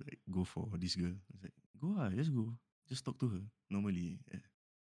really like go for this girl? I was like, just go, just talk to her normally. Yeah.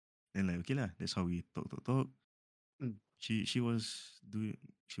 Then like okay lah, that's how we talk. Mm. She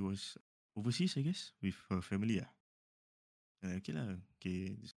was overseas, I guess, with her family. Yeah. And okay lah,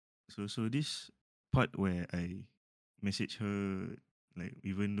 okay. So this part where I message her, like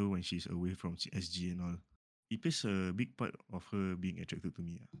even though when she's away from SG and all, it plays a big part of her being attracted to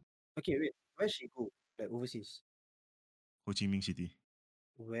me. Okay, wait. Where she go? Like overseas? Ho Chi Minh City,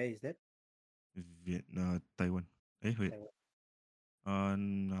 Where is that? Vietnam, Taiwan. Wait.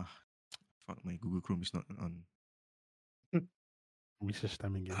 Taiwan. Nah, fuck, my Google Chrome is not on. Research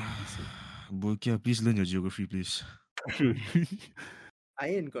time again. He said. Bolkia, please learn your geography, please. I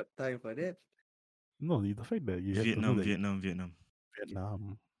ain't got time for that. No, the fact that you have to know that Vietnam. Vietnam.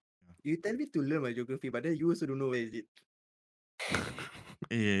 You tell me to learn my geography, but then you also don't know where is it.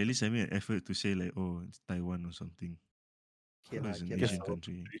 Hey, at least I made an effort to say like, oh, it's Taiwan or something. Okay Oh, lah, it's an okay Guess lah. Asian our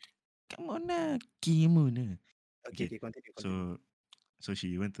country. country. Come on lah, Kimona. Okay, Okay, continue. so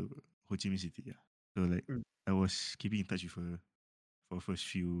she went to Ho Chi Minh City. Yeah. So like, Mm. I was keeping in touch with her for first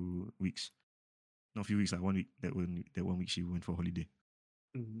few weeks. Not few weeks, like 1 week. That 1 week she went for holiday.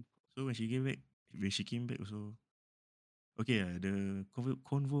 Mm-hmm. So when she came back also, okay, the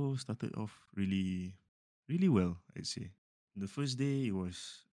convo started off really, really well, I'd say. The first day it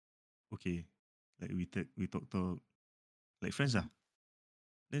was okay, like we talk like friends Mm-hmm. ah.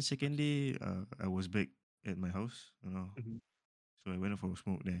 Then second day, I was back at my house, Mm-hmm. so I went out for a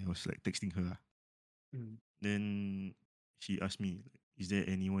smoke. Then I was like texting her. Mm-hmm. Then she asked me, like, "Is there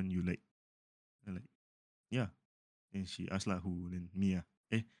anyone you like?" I'm like, "Yeah." Then she asked lah who. Then me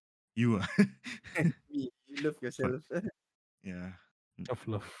you Me, you love Fuck, yourself. yeah, Tough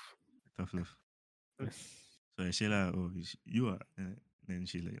love. tough love. Yes. So I say lah, oh, it's you ah. Then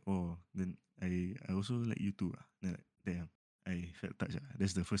she like, oh, then I also like you too ah. Then like, damn, I felt touched ah.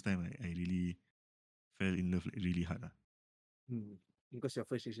 That's the first time I really fell in love like really hard ah. Mm. Because your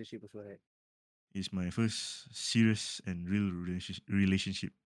first relationship also, right? It's my first serious and real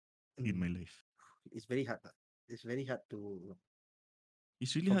relationship in Mm. my life. It's very hard. It's very hard to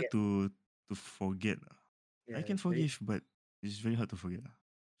It's really hard forget. to forget. Yeah, I can it's very. forgive, but it's very hard to forget.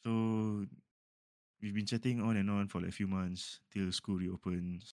 So we've been chatting on and on for like a few months till school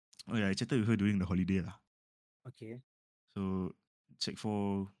reopens. Oh yeah, I chatted with her during the holiday lah. Okay. So check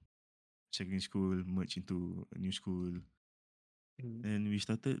four secondary school merged into a new school, Mm. and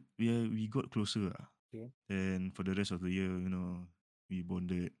we got closer lah. Okay. Then for the rest of the year, we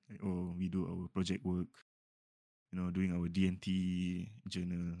bonded, like, or we do our project work, doing our DNT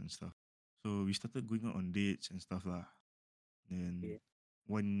journal and stuff. So we started going out on dates and stuff lah. Then Okay.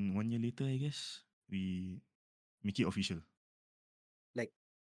 one year later, I guess we make it official. Like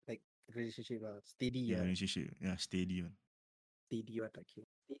relationship steady Yeah, relationship. Yeah, steady one. steady okay.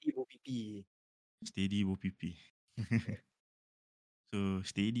 Steady OPP. Steady OPP. So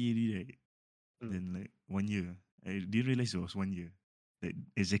steady already, right? Mm. Then like 1 year. I didn't realize it was 1 year. Like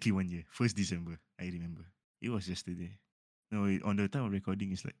exactly 1 year. 1st December, I remember. It was yesterday. No, on the time of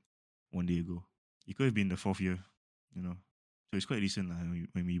recording, it's like 1 day ago. It could have been the 4th year, you know. So it's quite recent lah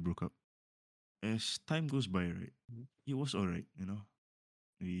when we broke up. As time goes by, right, Mhm. it was alright,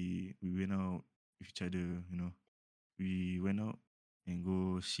 We went out with each other, We went out and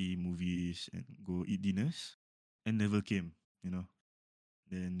go see movies and go eat dinners, and never came, you know.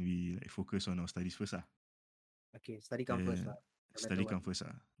 Then we like focus on our studies first, Okay, study come first Then no matter study what. come first,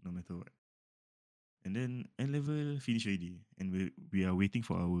 no matter what. And then N level finish already, and we are waiting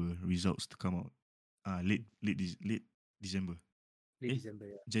for our results to come out. Late December. Late Eh, December,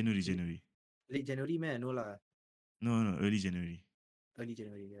 yeah. Late, January. late January, man. No lah. No, no, early January. Early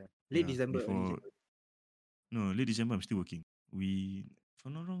January, yeah. Late Yeah, December, early before January. no late December. I'm still working. If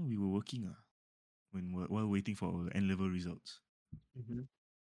I'm not wrong, we were working while waiting for our N level results. Mm-hmm.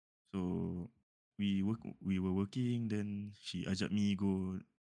 So we were working. Then she ajak me go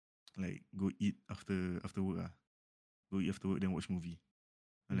eat after work Go eat after work, then watch movie.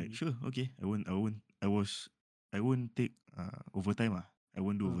 I'm like, Mm-hmm. sure, okay. I won't take overtime. I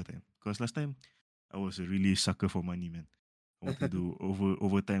won't do Mm. overtime. Because last time I was a really sucker for money, man. I want to do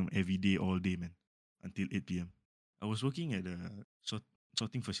overtime every day, all day, man. Until 8 p.m. I was working at a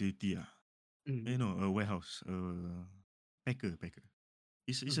sorting facility. Mm-hmm. A warehouse. Packer.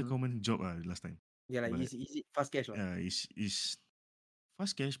 It's a Mm-hmm. common job last time. Yeah, like But easy, fast cash. it's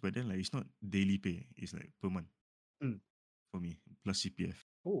fast cash, but then like it's not daily pay. It's like per month Mm. for me, plus CPF.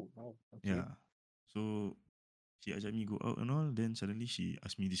 Oh, wow. Okay. Yeah. So she ajak me go out and all. Then suddenly she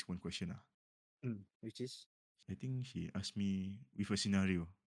asked me this one question. Which is? I think she asked me with a scenario.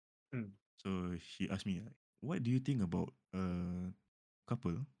 Mm. So she asked me, like, what do you think about a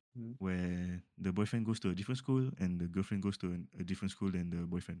couple Mm. where the boyfriend goes to a different school and the girlfriend goes to a different school than the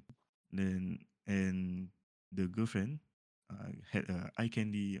boyfriend? And the girlfriend had a eye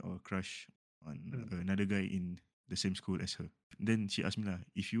candy or crush on Mm. another guy in the same school as her. Then she asked me lah,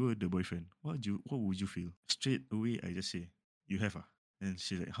 if you were the boyfriend, what would you feel? Straight away, I just say, you have Then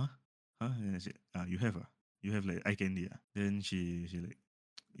she's like, huh? And I said, you have You have like eye candy Then she like,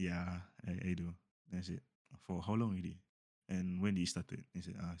 yeah, I do. Then I said, for how long already? And when did it started? He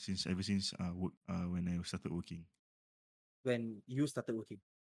said, ever since when I started working. When you started working.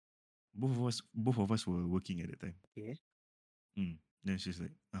 Both of us were working at that time. Okay. Then she's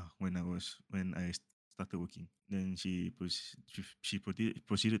like, when I started working. Then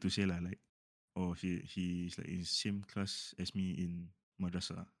proceeded to say lah, like, oh, he's like in same class as me in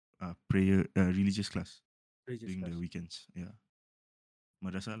madrasah, prayer, religious class Religious during the class. weekends. Yeah,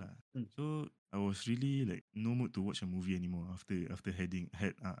 madrasah lah. Mm. So I was really like no mood to watch a movie anymore after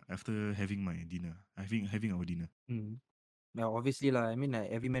having my dinner, having our dinner. Mm. Now, obviously, I mean,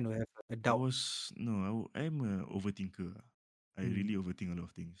 every man will have a I doubt. was no, I'm a overthinker. I Mm. really overthink a lot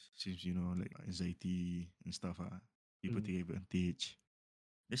of things. Since like anxiety and stuff. People Mm. take advantage.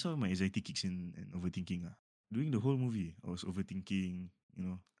 That's how my anxiety kicks in and overthinking. During the whole movie, I was overthinking.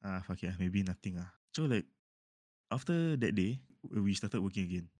 Fuck yeah, maybe nothing. So like after that day, we started working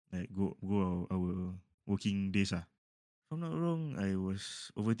again. Like go our working days. If I'm not wrong, I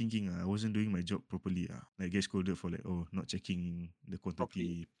was overthinking. I wasn't doing my job properly. Like get scolded for like not checking the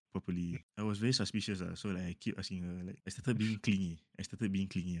Properly. quantity properly. I was very suspicious. So like I keep asking her. Like I started being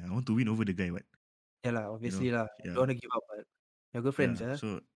clingy. I want to win over the guy. What Yeah, you know? obviously, You Yeah, don't want to give up, but your girlfriends, yeah.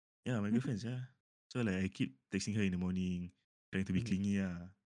 So yeah, my girlfriends. Yeah. So like I keep texting her in the morning, trying to be Mhm. clingy.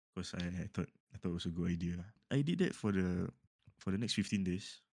 Because I thought it was a good idea. I did that for the next 15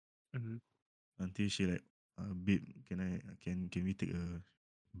 days Mhm. until she like, babe, can we take a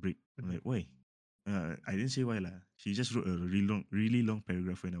break? I'm Mhm. like, why? I didn't say why lah. She just wrote a really long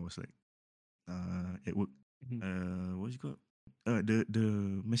paragraph when I was like, at work. Mhm. What's it called? The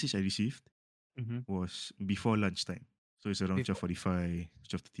message I received Mhm. was before lunchtime, so it's around Before 12:45,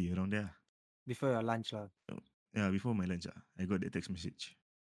 12:30 around there. before your lunch, lah. So, yeah, before my lunch, I got that text message.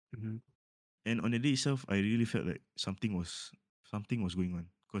 Mhm. And on the day itself, I really felt like something was going on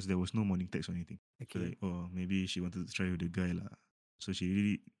because there was no morning text or anything. So Okay. like, oh, maybe she wanted to try with the guy lah. So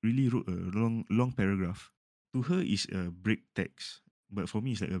she really wrote a long paragraph. To her is a break text, but for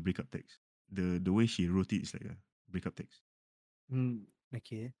me it's like a breakup text. The way she wrote it is like a breakup text. Mm,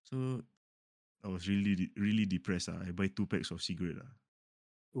 okay. So I was really depressed. I buy 2 packs of cigarette.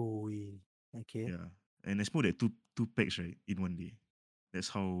 Oh, yeah. Okay. Yeah. And I smoked that two packs right in one day. That's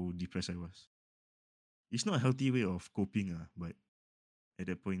how depressed I was. It's not a healthy way of coping, but at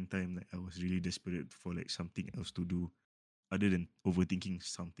that point in time, like I was really desperate for like something else to do other than overthinking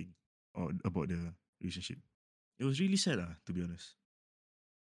something or about the relationship. It was really sad, to be honest.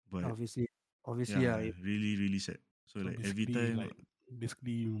 But Obviously, obviously, yeah, really sad. So So like every basically, time like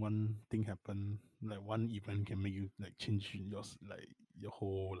basically one thing happen, like one event can make you like change like your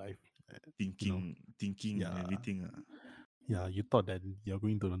whole life. You know, thinking and yeah, everything, yeah. You thought that you're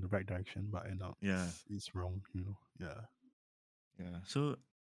going to the right direction, but end up yeah, it's wrong. You know, yeah. yeah. So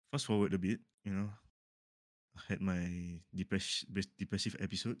fast forward a bit, I had my depressive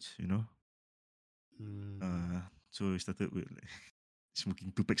episodes, Mm, So I started with like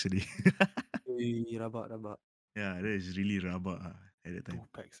smoking 2 packs a day. eh, rabak, rabak. Yeah, that is really rabak at that time. 2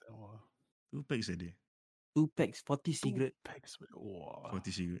 packs. Wow. 2 packs a day, 2 packs, 40 Two cigarette. packs. Wow.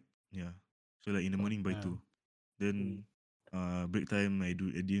 40 cigarette. Yeah. So like in the God morning buy two. damn. Mm. Then break time I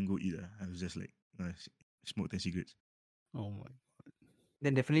didn't go eat. I was just like smoke 10 cigarettes. Oh my.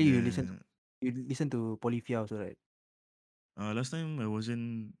 Then definitely Then you listen to Polyphia also, right? last time I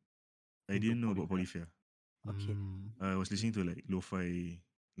Into didn't know about polygraph. Polyphia. Okay. Mm. I was listening to like lo-fi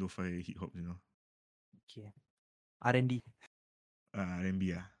hip hop. Okay. R&D.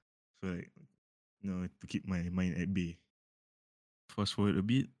 R&B. So like to keep my mind at bay. Fast forward a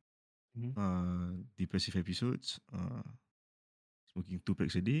bit, Mhm. depressive episodes, smoking 2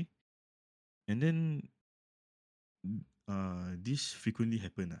 packs a day. And then this frequently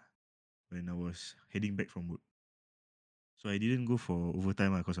happened when I was heading back from work. So I didn't go for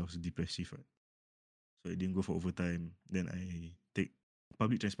overtime because I was depressive. Right? So I didn't go for overtime. Then I take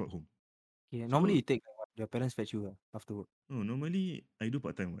public transport home. Okay. Normally So you take like what? Your parents fetch you after work. no, normally I do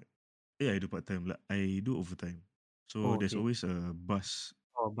part time. What? Yeah, I do part time. Like I do overtime. So Oh, there's okay. always a bus,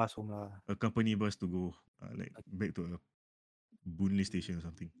 Oh, bus home lah. a company bus to go like Okay. back to a Boon Lay station or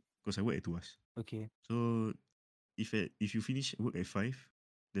something. Because I work at Tuas. Okay. So if you finish work at 5,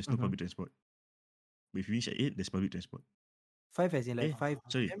 there's no Mm-hmm. public transport. But if you finish at 8, there's public transport. 5 as in like Eh, 5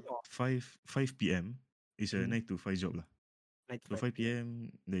 sorry, p.m. or 5 p.m. is a mm, 9 to 5 job lah. 9 to So 5 5 p.m.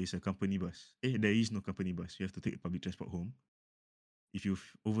 p.m. there is a company bus. There is no company bus. You have to take a public transport home. If you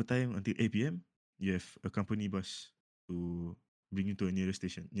overtime until 8 p.m., you have a company bus to bring you to a nearest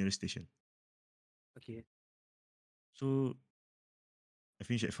station. Nearest station. Okay. So I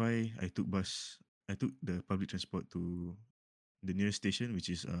finished at 5. I took bus. I took the public transport to the nearest station, which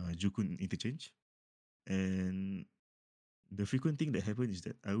is Jukun Interchange. And the frequent thing that happened is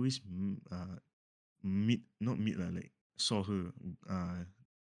that I always not meet lah, like saw her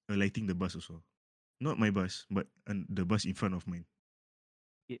alighting the bus also. Not my bus, but the bus in front of mine.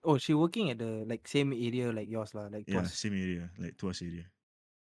 Okay. Oh, she working at the like same area like yours lah, like Yeah, Tuas. same area, like Tuas area.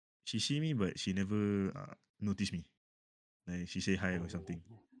 She see me, but she never notice me. Like she say hi or Oh, something.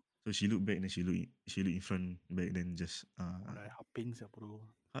 So she look back, then she look in front back, then just like heart pains, bro.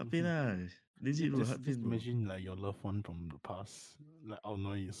 heart pain lah. Legit bro, heart Just pain bro. imagine like your loved one from the past, like out of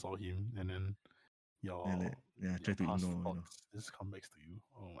nowhere you saw him, and then Then your like yeah, try your to past ignore. thoughts just come back to you.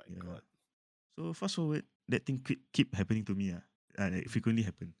 Oh my Yeah. god, So fast forward, that thing keep happening to me. Like frequently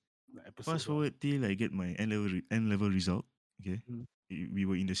happen. the Fast episodes are. forward till I get my N level result. Okay, Mm. we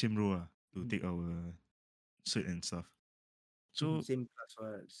were in the same row to Mm. take our cert and stuff. So Same class,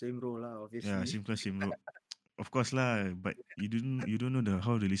 same role lah, yeah, obviously. same class, same row. Of course lah, but you don't know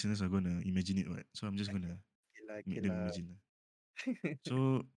how the listeners are gonna imagine it, what? So I'm just gonna Okay lah, okay make them lah. imagine.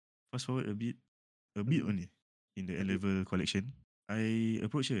 So fast forward a bit Mm, only in the a N bit. level collection. I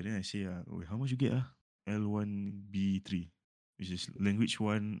approach her, then I say, "Wait, how much you get L1 B3, which is language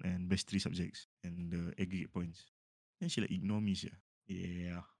one and best 3 subjects and the aggregate points." Then she like ignore me, yeah.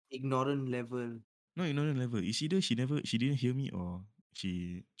 Yeah. Ignorant level. No, ignorant level. It's either she didn't hear me or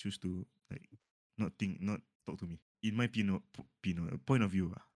she choose to like not talk to me. In my point of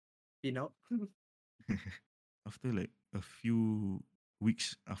view. You know? After like a few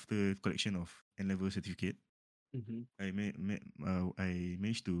weeks after collection of N level certificate, Mm-hmm. I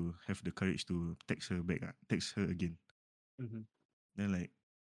managed to have the courage to text her back, text her again. Mm-hmm. Then like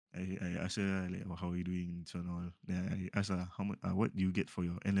I asked her like, "Oh, how are you doing?" So and all. Then I asked her how much what do you get for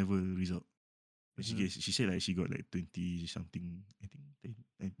your N level result. And Mhm. she said like she got like 20 something, I think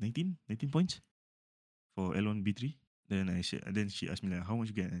 19 points for L1 B3. Then she asked me like how much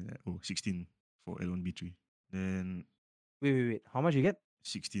you get? And I like, oh, 16 for L1 B3. Then Wait. How much you get?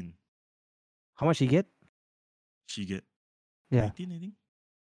 16 How much you get? she get Yeah, 19, I think.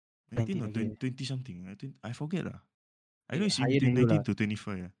 19 19. or Okay. 20 something. I forget lah. I know Okay, it's in higher between than you 19 lah. to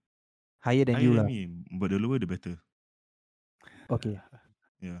 25. Yeah. Higher than Higher you than lah. me, but the lower the better. Okay.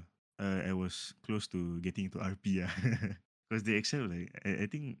 Yeah. I was close to getting into RP, yeah. Because they accept like I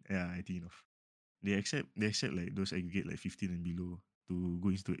think yeah, I think enough. They accept like those aggregate like 15 and below to go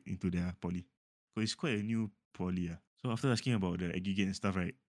into their poly. So it's quite a new poly, yeah. So after asking about the aggregate and stuff,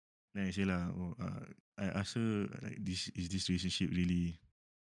 right? Then I say lah, I asked her like this relationship really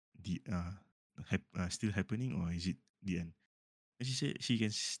still happening, or is it the end? And she said she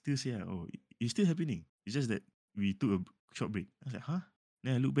can still say, it's still happening. It's just that we took a short break. I was like, huh?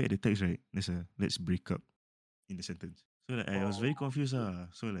 Then I look back at the text, right? There's a let's break up in the sentence. So like I was Oh, very confused.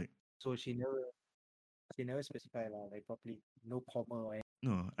 So like so she never specify lah, like properly. No comma or anything.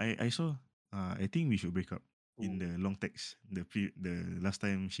 no, I saw I think we should break up in Oh, the long text. The last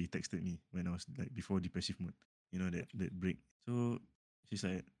time she texted me when I was like before depressive mode. You know okay. that break. So she's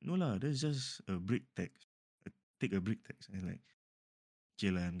like, no lah, that's just a break text. Take a break text. And like, okay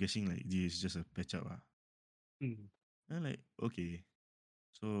lah, I'm guessing like this is just a patch up. Mm. And I'm like, okay.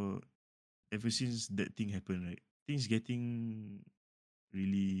 So ever since that thing happened, right, things getting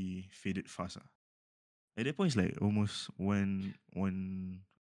really faded fast. At that point, it's like almost 1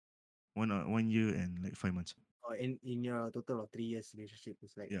 year and like 5 months. Oh, in your total of 3 years relationship,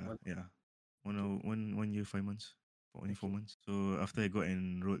 it's like Yeah, one. yeah. One, Okay. hour- one, 1 year, 5 months. Only four Okay. months. So after I got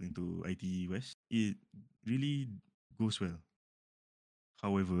enrolled into IT West, it really goes well.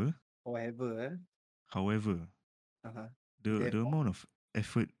 However, However, however, uh-huh. the Therefore, amount of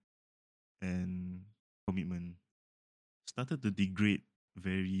effort and commitment started to degrade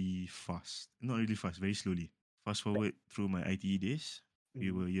very fast. Not really fast, very slowly. Fast like, forward through my ITE days, we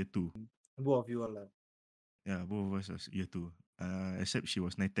mm, were year two. both of you all lah. Yeah, both of us was year two. Except she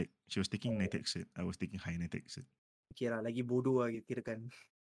was NITEC. She was taking Oh, NITEC set. I was taking high NITEC set. okay lah, lagi bodoh lah kira kan.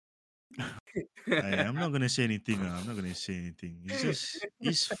 I'm not gonna say anything. I'm not gonna say anything. It's just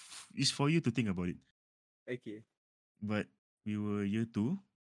it's for you to think about it. Okay. But we were year two,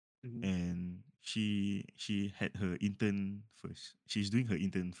 Mm-hmm. and she had her intern first. She's doing her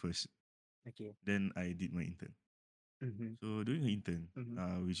intern first. Okay. Then I did my intern. Mm-hmm. So during her intern,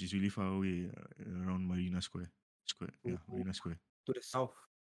 Mm-hmm. which is really far away, around Marina Square. To, Yeah, Marina Square. to the south.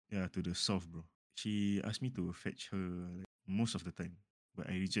 Yeah, to the south, bro. She asked me to fetch her like most of the time, but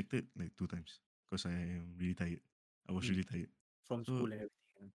I rejected like 2 times because I am really tired. I was Mm. really tired. From So school and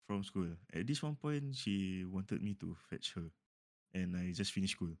everything. from school, at this one point, she wanted me to fetch her, and I just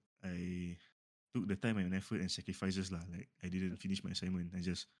finished school. I took the time and effort and sacrifices lah. Like I didn't finish my assignment. I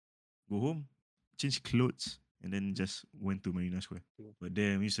just go home, change clothes, and then just went to Marina Square. Okay. But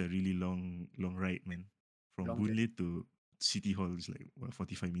damn, it's a really long ride, man. From Long Boon journey. Lay to City Hall is like what,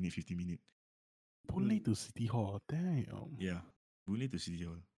 45 minutes, 50 minutes. Only Mm. to City Hall. Damn. Yeah, Boon Lay to City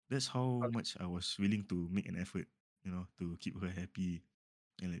Hall. That's how Okay. much I was willing to make an effort, to keep her happy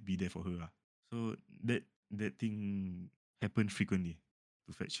and like be there for her. So that thing happened frequently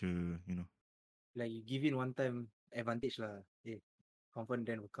to fetch her. Like you give in one time advantage lah. Eh, confirm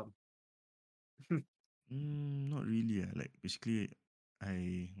then will come. Not really. Like basically,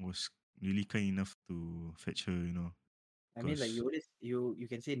 I was really kind enough to fetch her. I mean, like Because you always you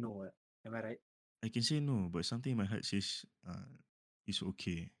can say no. What? Am I right? I can say no, but something in my heart says it's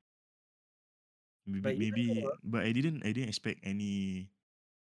okay. Maybe But even though, maybe, but I didn't expect any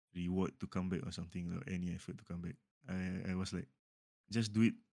reward to come back or something, or any effort to come back. I was like, just do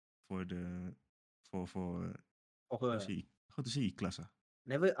it for the for for her, lah, how to say ikhlas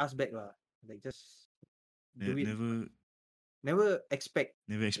never ask back lah. Like just do it. never Never expect.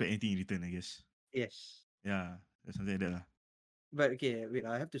 never Like, expect anything in return, I guess. yes. Yeah, something like that lah. But okay, wait.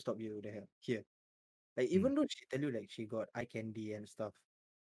 I have to stop you there. Here. Like Mm, even though she tell you like she got eye candy and stuff,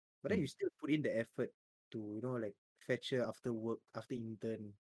 but then mm. you still put in the effort to like fetch her after work, after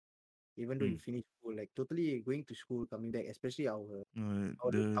intern. Even though you Mm. finish school, like totally going to school, coming back, especially No,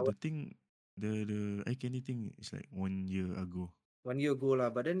 our the thing, the eye candy thing is like 1 year ago 1 year ago lah.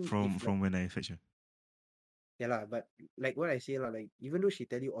 But then if like from when I fetch her. yeah lah, but like what I say lah, like even though she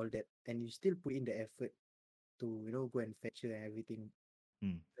tell you all that and you still put in the effort to go and fetch her and everything,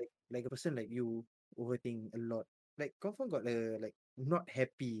 Mm. like a person like you overthink a lot. Like confirm got like not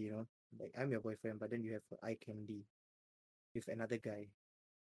happy, like I'm your boyfriend, but then you have eye candy with another guy.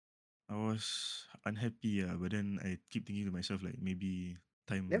 I was unhappy, but then I keep thinking to myself like maybe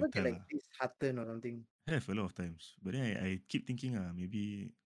time will Never get tell like lah. this heart turn or something. Have a lot of times, but then I keep thinking maybe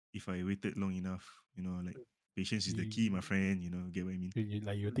if I waited long enough, like patience is the key, my You, friend. Get what I mean?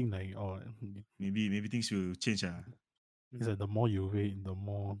 you think like Maybe things will change it's like the more you wait, the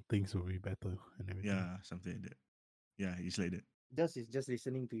more things will be better and everything. Yeah, something like that. Yeah, it's like that. Just is just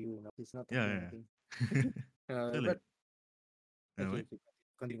listening to you. He's not Yeah, talking yeah. anything. Yeah. So like, But okay, what? okay,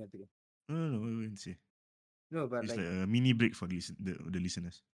 continue, continue. No, what you say? No, but It's like like a mini break for the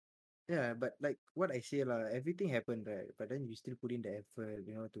listeners. yeah, but like what I say lah, everything happened right. But then you still put in the effort,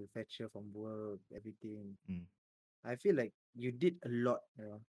 to fetch her from work, everything. Mm. I feel like you did a lot.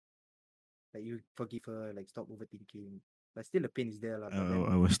 Like you forgive her, like stop overthinking. But still the pain is there lah. I, But then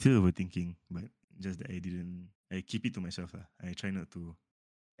I was still overthinking, but just that I didn't. I keep it to myself lah. I try not to, you know,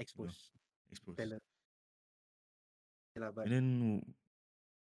 expose, tell expose. her. Yeah, lah, but And then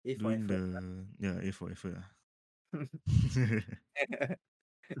A for doing effort. A for effort lah.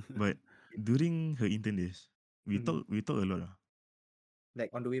 But during her intern days, we Mhm. talk a lot lah, Like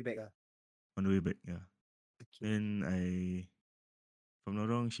on the way back. on the way back. Yeah. Okay. Then if I'm not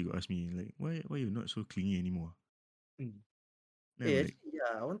wrong, she got ask me like, why you not so clingy anymore? Mm. Then I'm Hey, like, actually,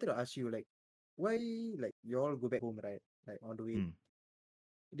 yeah, I wanted to ask you like, why like you all go back home, right? Like on the way. hmm,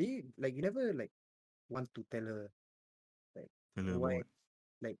 Do you like you never like want to tell her like tell her about why what?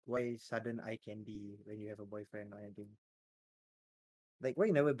 why sudden eye candy when you have a boyfriend or anything? Like why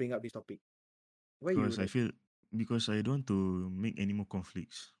you never bring up this topic? Why you Because I like feel because I don't want to make any more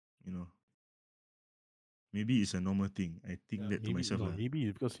conflicts. You know, maybe it's a normal thing. I think Yeah, that to myself lah. maybe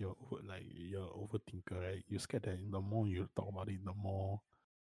it's because you're overthinker, right? You're scared that the more you talk about it, the more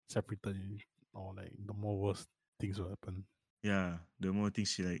separated or like the more worse things will happen. Yeah, the more things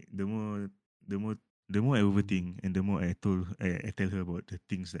she like, the more, the more I overthink, and the more I tell her about the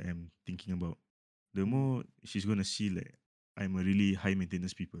things that I'm thinking about, the mm, more she's gonna see like I'm a really high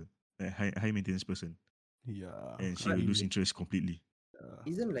maintenance people, like high maintenance person, Yeah, and I she but will mean, lose interest completely.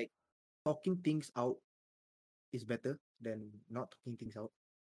 isn't like talking things out is better than not talking things out?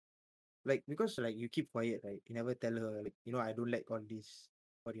 Like because like you keep quiet, right? You never tell her like, I don't like all this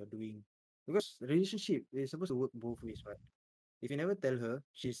what you're doing. Because relationship is supposed to work both ways, right? If you never tell her,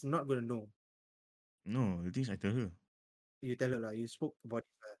 she's not gonna know. No, the things I tell her You tell her lah, you spoke about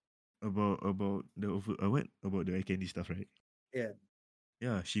it. about the what about the eye candy stuff, right? Yeah.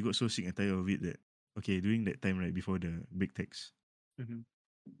 Yeah, she got so sick and tired of it that during that time right before the big text, Mm-hmm.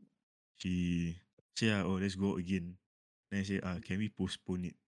 she say oh let's go out again. Then I say can we postpone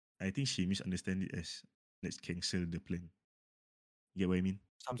it? I think she misunderstand it as let's cancel the plan. Get what I mean?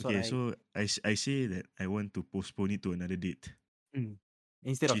 Some sort Okay, I so I say that I want to postpone it to another date. mm.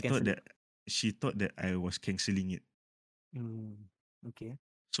 Instead of She thought canceling. that she thought that I was cancelling it. Mm. Okay.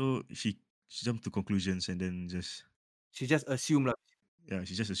 So she jumped to conclusions and then just She just assume lah. yeah,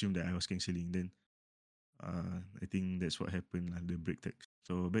 she just assumed that I was cancelling. Then I think that's what happened lah, the break text.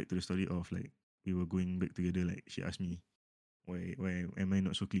 So back to the story of like we were going back together, like she asked me why am I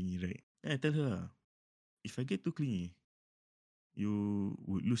not so clingy, right? Then I tell her if I get too clingy, you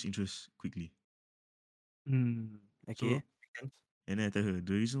would lose interest quickly. Mm. So Okay. Makes sense. and then I tell her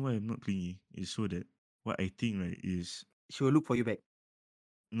the reason why I'm not clingy is so that what I think right is She will look for you back.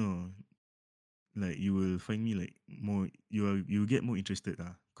 no, like you will find me like more you get more interested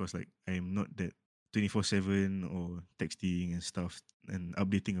cause like I'm not that 24/7 or texting and stuff and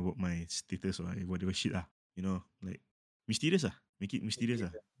updating about my status or whatever shit like mysterious make it mysterious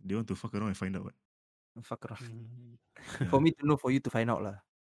Mysterious, they want to fuck around and find out what fuck around. mm, For yeah me to know, for you to find out lah.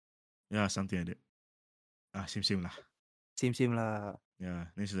 yeah something like that same lah Same lah. yeah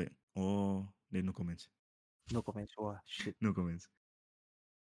then she's like oh then no comments No comments. Wah, shit. no comments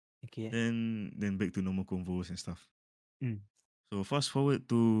Okay. then back to normal convos and stuff. Mm. So fast forward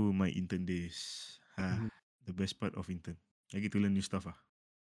to my intern days. Mhm. The best part of intern. I get to learn new stuff.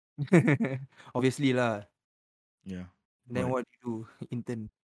 Obviously lah. Yeah. Then But what do you do? Intern.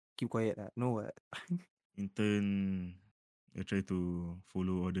 Keep quiet lah. No what? intern, I try to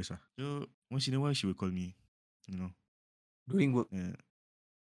follow orders. So once in a while, she will call me, you know, Doing work.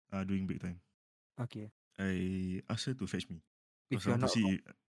 during break time. Okay. I ask her to fetch me because If I you're want to not wrong. see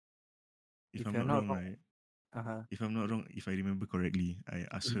if If I'm you're not not wrong, wrong. right? Uh-huh. If I'm not wrong, if I remember correctly, I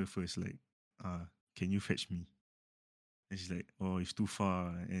asked Mm. her first, like, can you fetch me? And she's like, oh, it's too far.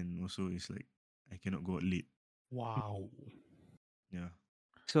 And also, it's like, I cannot go out late. wow. Yeah.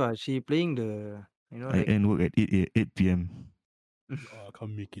 So she playing the I like end work at 8 p.m. I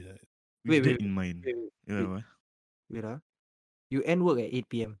can't make it. With wait, that wait, in wait, mind. wait, wait, Yeah, wait, what? wait, You end work at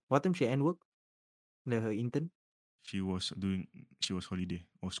 8 p.m. What time she end work? Her intern? She was holiday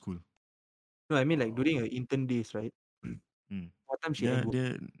or school. No, I mean like Oh, during her intern days, right? Mm. What What time she Yeah, end work?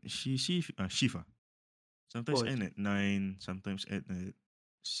 she shift ah. Sometimes Oh, end at 9, sometimes end at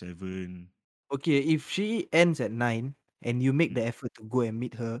 7. okay. If she ends at 9 and you make the Mm, effort to go and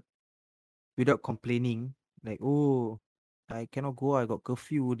meet her without complaining, like, oh, I cannot go, I got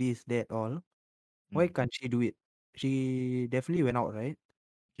curfew, this, that, all. Why mm. can't she do it? She definitely went out, right?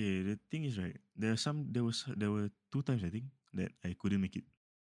 Okay, the thing is right. There were 2 times I think that I couldn't make it,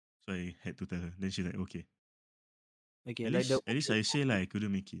 so I had to tell her. Then she's like, okay. Okay, like the At least okay, I say like I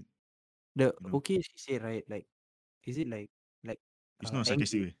couldn't make it. the You know, okay she said, right? Like, is it like it's not a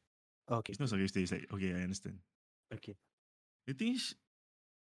sarcastic angry? way. Okay, It's not okay, sarcastic. It's like okay, I understand. okay. The thing is,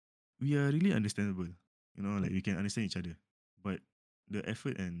 we are really understandable. You know, like we can understand each other, but the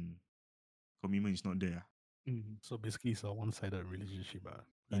effort and commitment is not there. Mm-hmm. So basically, it's a one-sided relationship.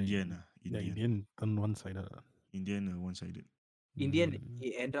 Like, Indian, yeah, in the Indian, end, turn one-sided. Indian, one-sided. In the end, Mm,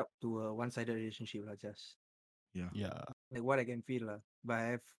 it end up to a one-sided relationship, lah. Just Yeah. yeah. like what I can feel, lah. But I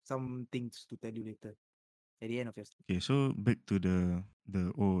have some things to tell you later at the end of your story. Okay, so back to the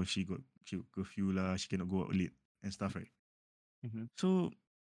she got curfew lah. She cannot go out late and stuff, right? Mm-hmm. So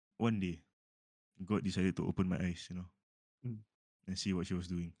one day, God decided to open my eyes, Mm. and see what she was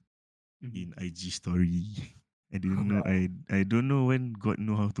doing Mm-hmm. in IG story. I didn't know. I don't know when God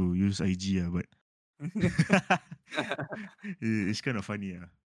know how to use IG, but it's kind of funny,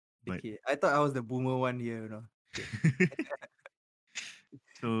 but Okay, I thought I was the boomer one here, you know. Okay.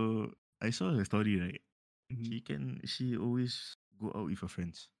 so I saw her story, right? Mm-hmm. She always go out with her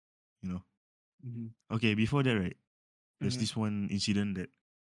friends, you know. Mm-hmm. Okay, before that, right? There's Mm-hmm. this one incident that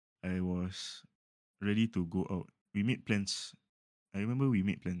I was ready to go out. We made plans. I remember we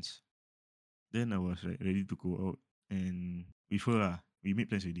made plans. Then I was like ready to go out, and with her we made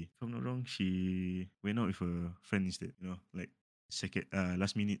plans already. If I'm not wrong, she went out with her friend instead. Like second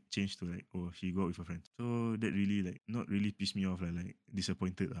last minute change to like, oh, she go out with her friend. So that really like not really pissed me off, like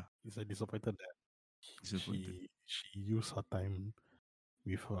disappointed He's like disappointed that disappointed. she used her time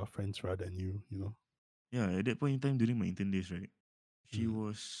with her friends rather than you. You know. Yeah, at that point in time during my intern days, right? Mm.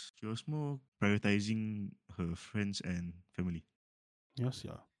 She was more prioritizing her friends and family. Yes,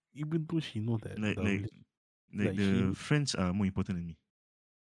 yeah. Even though she know that Like the like like like the she friends are more important than me.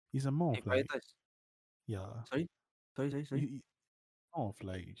 is a more Hey, of like, prioritize. yeah, Sorry, sorry. it more of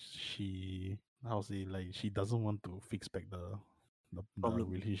like she, how to say, like she doesn't want to fix back the Problem.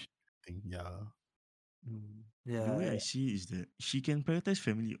 relationship thing. Yeah. Mm. The way Yeah, I see is that she can prioritize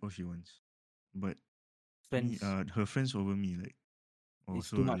family all she wants, but friends. her friends over me, like, oh, It's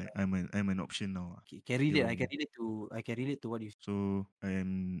so too much. like I'm an option now. Can You get relate. what I mean? I can relate to what you. So I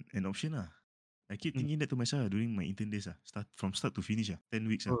am an option I keep Mm. thinking that to myself during my intern days start to finish 10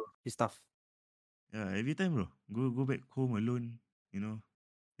 weeks Oh, it's tough. Yeah, every time bro, go back home alone, you know,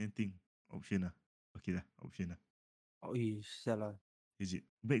 then think option okay lah, option Oh, salah. is it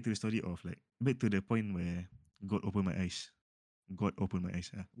back to the story of like back to the point where God opened my eyes. God opened my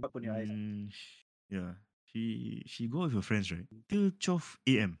eyes. What put your eyes? Yeah, she go with her friends right till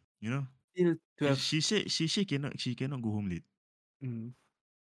 12 a.m. You know, Till 12. she cannot go home late, Mm.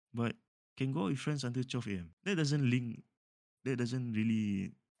 but can go with friends until 12 a.m. That doesn't link. That doesn't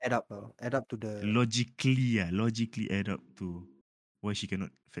really Add up to the. logically add up to why she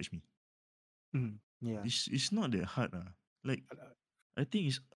cannot fetch me. Mm. Yeah. It's not that hard Like Uh, I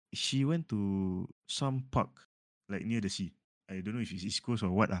think she went to some park like near the sea. I don't know if it's East Coast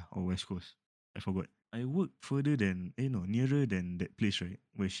or what or West Coast. I forgot. I worked further than no nearer than that place right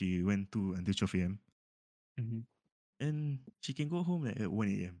where she went to until 12 a.m. Mm-hmm. and she can go home like at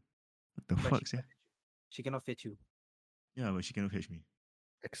 1 a.m. What the But fuck, yeah? she cannot fetch you. Yeah, but she cannot fetch me.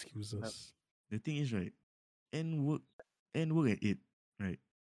 Excuses. The thing is right, end work end work at 8, right?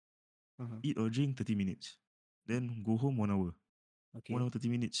 Uh-huh. Eat or drink 30 minutes. Then go home 1 hour. 1 Okay. hour 30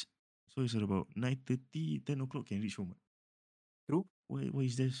 minutes. So it's at about 9:30, 10 o'clock can reach home. True. Why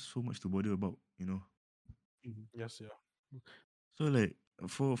is there so much to bother about, Mm-hmm. Yes, yeah. So like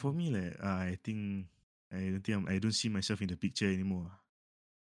for me like I think I don't see myself in the picture anymore.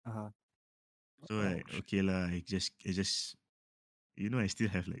 Uh-huh. So like Ouch. okay lah, I just I still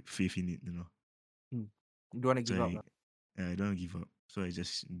have like faith in it. Mm. You don't want to So give up. I don't give up. So I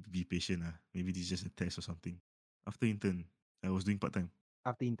just be patient Maybe this is just a test or something. After intern, I was doing part time.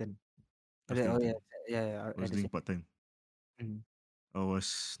 After intern. After Oh yeah, intern, yeah. I At was the doing same. part time. Mm. I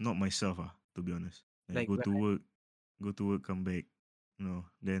was not myself to be honest. Like Like when go to work, come back.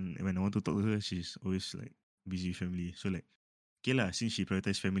 Then when I want to talk to her, she's always like busy with family. So like, okay lah, since she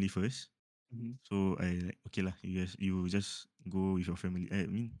prioritized family first, Mhm. so I like okay lah. You just go with your family. I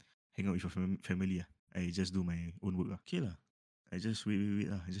mean, hang out with your family. I just do my own work. Okay lah. I just wait.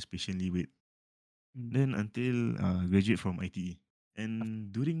 I just patiently wait. Mm. Then until graduate from ITE. And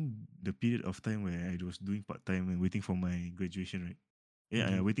during the period of time where I was doing part time and waiting for my graduation, right?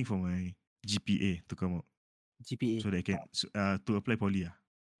 Yeah, Mhm. waiting for my GPA to come out GPA. so that I can to apply poly.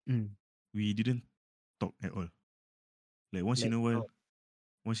 Mm. We didn't talk at all. Like Like once in a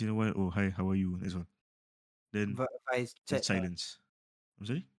while, oh hi, how are you? That's all. Then vice just chat lah. silence. I'm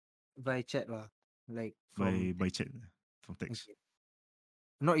sorry, Vice chat lah. Like from by chat from text. okay.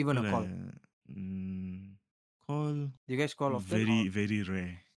 Not So even a like call. call Do you guys call often or very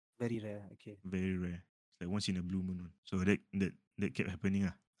rare, very rare? Okay. very rare. It's like once in a blue moon. So that kept happening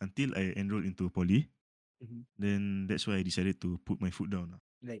until I enrolled into poly. Mhm. Then that's why I decided to put my foot down.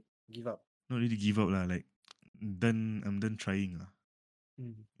 Like give up. Not really give up lah. Like I'm done trying.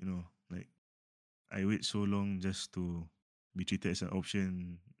 Mm. You know, like I wait so long just to be treated as an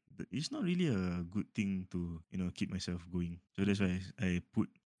option. It's not really a good thing to keep myself going. So that's why I put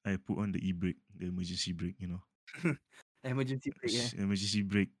on the e-brake, the emergency brake. Emergency brake, yeah. Emergency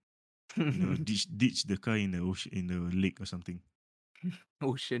brake. Ditch the car in the ocean, in the lake or something.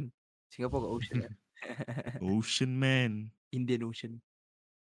 Ocean. Singapore got ocean, yeah. Ocean man, Indian Ocean.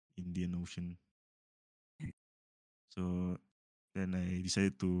 Indian Ocean. So then I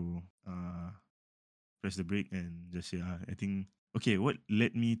decided to press the brake and just say, I think okay. What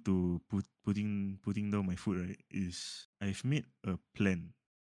led me to putting down my foot, right, is I've made a plan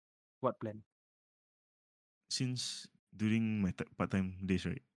What plan? since during my part time days,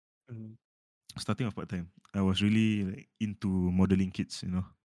 right. Mm. Starting off part time, I was really like into modeling kits,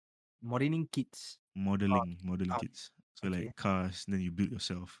 Morning kids. Oh, modeling oh, kits. So okay. like cars, then you build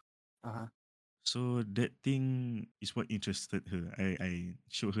yourself. Uh-huh. So that thing is what interested her. I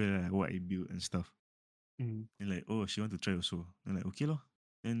showed her like, what I built and stuff. Mm. And like, oh, she want to try also. And like, okay lor.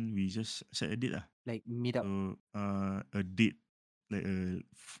 Then we just set a date lah. Like meet up. So a date, like a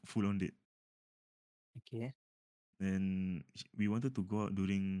full on date. Okay. Then we wanted to go out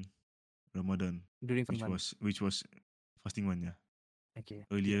during Ramadan, During fasting which month. was fasting one, yeah. Okay.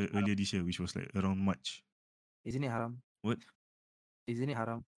 Earlier this year, which was like around March. Isn't it haram? What? Isn't it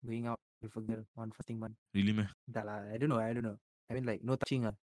haram going out with a girl on fasting month? Really meh? Dah lah. I don't know. I don't know. I mean, like no touching.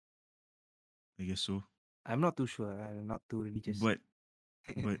 I guess so. I'm not too sure. I'm not too religious. But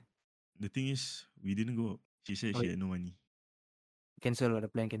but the thing is, we didn't go out. She said Oh, she had no money. cancel or the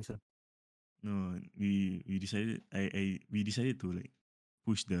plan cancel. No, we decided we decided to like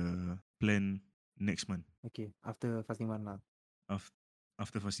push the plan next month Okay. After fasting month lah.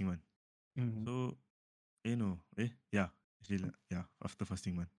 after fasting month. Mm-hmm. So yeah, actually yeah, after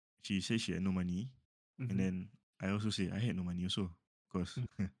fasting month. She said she had no money, and Mm-hmm. then I also say I had no money also, cause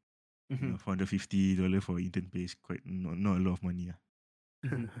Mm-hmm. $450 for intern pay is quite not a lot of money.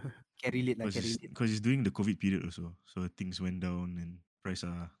 Mm-hmm. Can relate lah. Cause Can relate. it's during the COVID period also, so things went down and price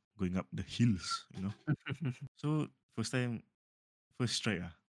are going up the hills. So first strike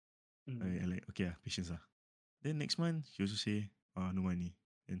Mm. I like okay patience Then next month she also say no money.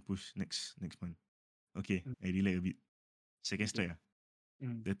 Then push next month. Okay, Mm. I relax a bit. Second Okay. strike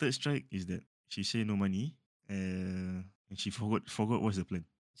Mm. The third strike is that she say no money. And she forgot what's the plan.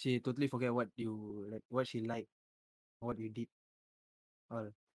 She totally forget what you like, what she like, what you did. All.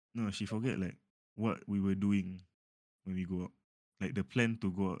 No, she forget like what we were doing when we go out. Like the plan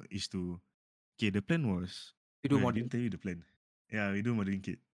to go out is to okay. The plan was You do I didn't modeling. tell you the plan. Yeah, we do modeling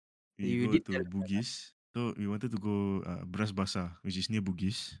kit. We You go did to tell. Bugis. So we wanted to go Bras Basah, which is near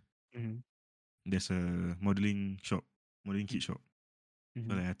Bugis. Mm-hmm. There's a modeling kit shop. So Mm-hmm.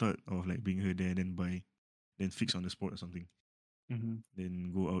 like I thought of like bring her there, then buy, then fix on the spot or something. Mm-hmm.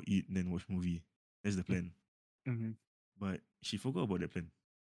 Then go out eat, then watch movie. That's the plan. Mm-hmm. But she forgot about that plan.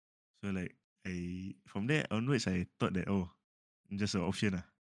 So like I from there onwards I thought that just an option So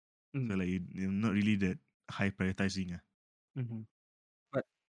Mm-hmm. like you're not really that high prioritizing Mm-hmm.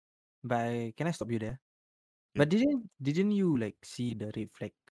 But can I stop you there? Yep. But didn't you like see the red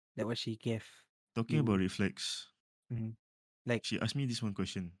flag that what she gave Talking you? about reflex, Mm-hmm. Like she asked me this one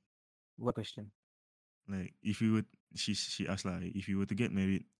question. what question? Like if you would she asked like if you were to get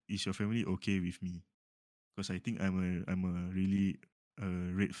married, is your family okay with me? Because I think I'm a really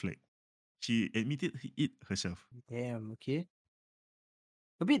red flag. She admitted it herself. Damn. Okay.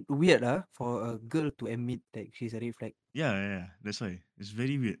 A bit weird, for a girl to admit that she's a red flag. Yeah. That's why it's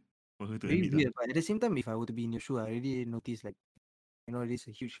very weird for her to Very admit weird. But at the same time, if I were to be in your shoe, I already noticed like this is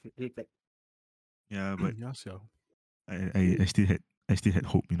a huge red flag. Yeah, but Yeah, sia. I still had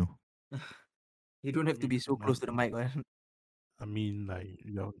hope. You don't have to be so Not, close to the mic, right? I mean, like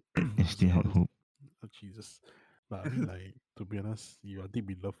you're. I I mean, still how had to? hope. Oh, Jesus. But I mean, like to be honest, you are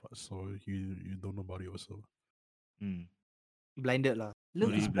deep in love, so you don't know about it also. Mm. Blinded lah. Not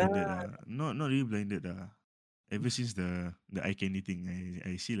Love is really blind. blinded Not really blinded ever since the eye candy thing,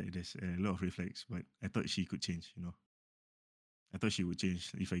 I see like there's a lot of red flags. But I thought she could change. I thought she would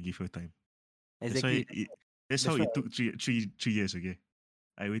change if I give her time. That's why Exactly. that's how That's why it took three years. Okay,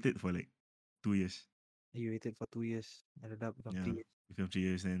 I waited for like 2 years. you waited for 2 years. Ended up become Yeah, 3 years. become 3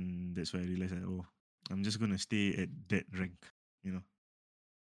 years, and that's why I realized that I'm just gonna stay at that rank. You know,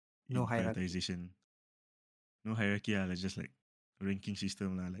 No in hierarchy. prioritization, no hierarchy. Like just like ranking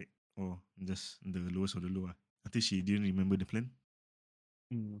system lah. Like just the lowest of the low. Until she didn't remember the plan.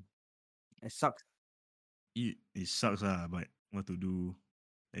 Mm. It sucks. It sucks but what to do?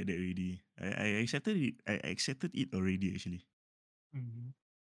 Like that already. I accepted it. I accepted it already actually. Mm-hmm.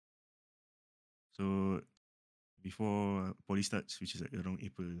 So before poly starts, which is like around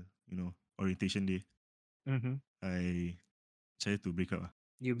April, orientation day, Mm-hmm. I decided to break up.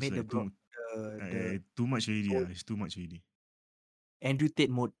 You It's made the like block the too much already. mode, It's too much already. Andrew Tate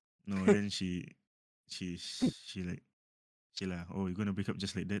mode. No, then she like she like, oh, you're gonna break up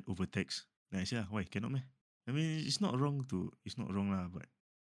just like that over text. Then I say, why cannot meh? I mean, it's not wrong lah, but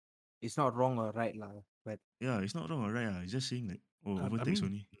It's not wrong or right lah, but yeah, it's not wrong or right. It's just saying like, over I text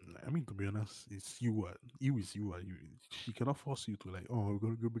mean, only. to be honest, it's you. What you is you. What you. She cannot force you to like. Oh, we're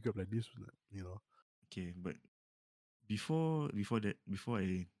gonna go break up like this. Like, you know. Okay, but before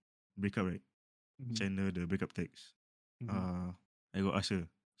I break up, right? mm-hmm. Send her the breakup text. Mm-hmm. Uh, I got ask her.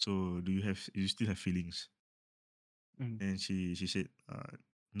 So you still have feelings? Mm-hmm. And she said,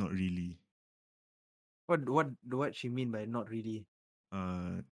 not really. What she mean by not really?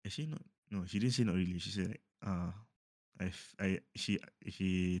 Actually not. No, she didn't say not really. She said like,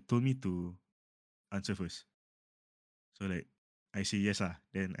 she told me to answer first. So like, I say yes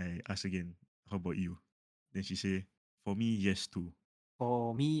Then I ask again, how about you? Then she say, for me yes too.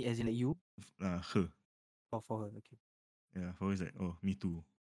 For me, as in like you, Her. or for her? Okay. Yeah, for her is like, oh, me too.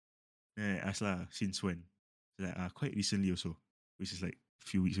 Then I asked lah, since when? She's like, quite recently also, which is like a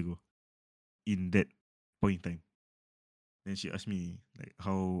few weeks ago. In that point in time. Then she asked me like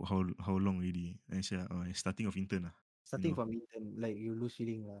how long already? And I said, starting of intern lah. You Starting know. from intern, like you lose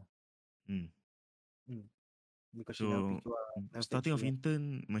feeling lah. Mm. Mm. Because she never So pick you up, never starting fetch of you up.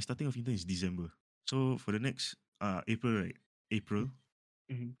 intern, my starting of intern is December. So for the next April, right? April,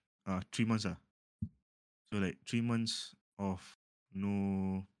 Mm-hmm. 3 months So like 3 months of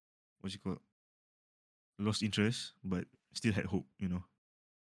no, what's it called, lost interest, but still had hope.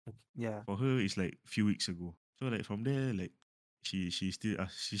 Yeah. For her, it's like few weeks ago. So like from there, like she still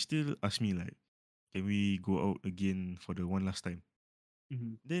asked me like, can we go out again for the one last time?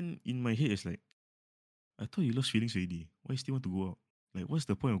 Mm-hmm. Then in my head, it's like, I thought you lost feelings already. Why you still want to go out? Like, what's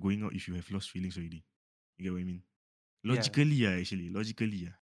the point of going out if you have lost feelings already? You get what I mean? Yeah. Logically, actually, logically,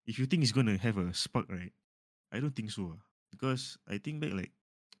 if you think it's gonna have a spark, right? I don't think so, because I think back like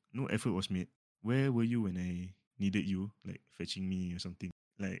no effort was made. Where were you when I needed you, like fetching me or something?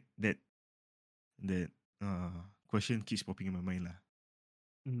 Like that question keeps popping in my mind lah.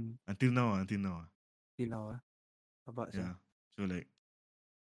 Mm-hmm. Until now. Till now, about Yeah. So like,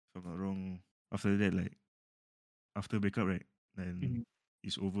 if I'm not wrong, after that, like after breakup, right, then Mm-hmm.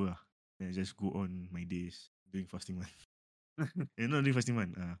 it's over. Then I just go on my days doing fasting month. Not doing fasting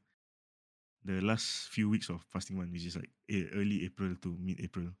month. The last few weeks of fasting month, which is like early April to mid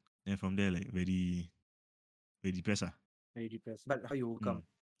April. And from there, like very very depressed. Very depressed. But how you Mm. overcome?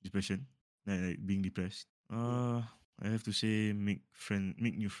 Depression. Like being depressed. Yeah. I have to say make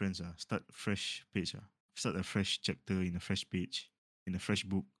new friends. Start fresh page. Start a fresh chapter in a fresh page in a fresh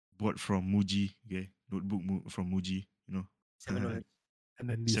book. Bought from Muji. Okay, notebook from Muji. $7. And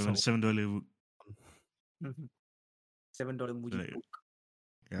then this seven all. $7 book. $7 So Muji like, book.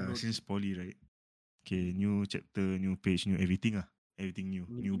 yeah, Note. since poly, right? Okay, Mm. new chapter, new page, new everything. Everything new.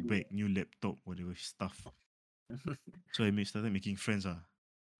 New New you. bag, new laptop, whatever stuff. So started making friends.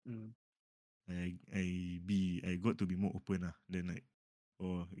 Mm. I got to be more open. Then like,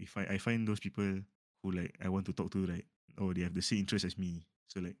 or if I find those people who like I want to talk to, like, oh, they have the same interest as me.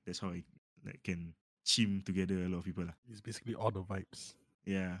 So like that's how I like can chim together a lot of people. It's basically all the vibes.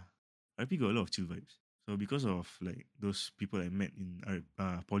 Yeah. RP got a lot of chill vibes. So because of like those people I met in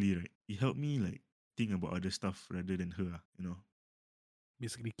poly, right, it helped me like think about other stuff rather than her.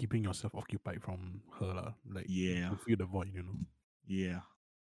 Basically keeping yourself occupied from her lah. Like Yeah. to fill the void. Yeah.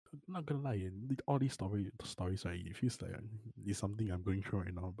 Not gonna lie, all these stories, right? It feels like it's something I'm going through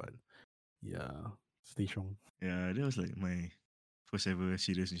right now. But yeah, stay strong. Yeah. That was like my first ever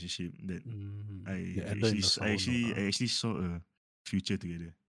serious relationship that They ended in a sour note. I actually saw a future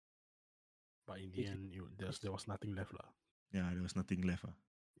together. But in the end, there was nothing left lah. Yeah, there was nothing left.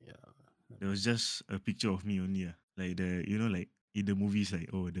 Yeah. There was just a picture of me only. Like the like in the movies, like,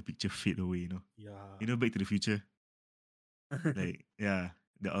 oh, the picture fade away, Yeah. Back to the Future, like, yeah,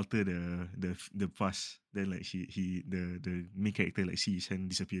 they alter the past, then like the main character like see his hand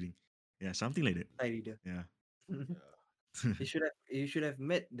disappearing, yeah, something like that, Tie reader. yeah. Yeah. You should have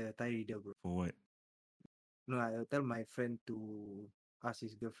met the tie reader, bro. For what? No, I'll tell my friend to ask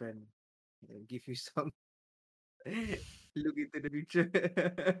his girlfriend, give you some look into the future.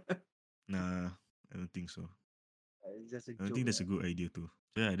 Nah, I don't think so. It's just a I don't joke, think that's lah. a good idea too.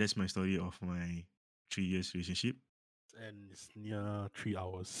 So yeah, that's my story of my 3 years relationship. And it's near 3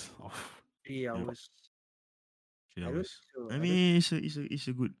 hours of 3 hours. Three I don't hours. think so. I I don't. mean,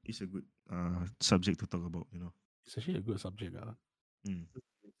 it's a good subject to talk about. it's actually a good subject. Mm.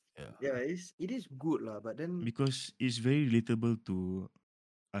 Yeah. Yeah, it is good lah. But then, Because it's very relatable to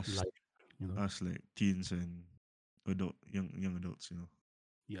us, Like, like teens and young adults.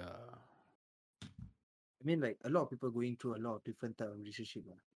 Yeah. I mean, like a lot of people going through a lot of different type of relationship,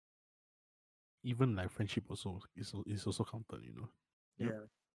 lah. Even like friendship also is also counted. Yep. Yeah.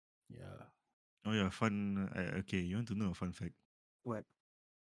 Yeah. Oh yeah, fun. Okay, you want to know a fun fact? What?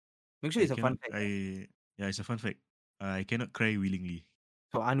 Make sure I it's a fun cannot. fact. Yeah, it's a fun fact. I cannot cry willingly.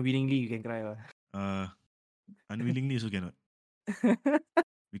 So unwillingly you can cry, lah. Uh, Unwillingly also cannot.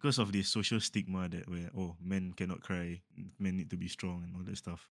 Because of the social stigma that where men cannot cry, men need to be strong and all that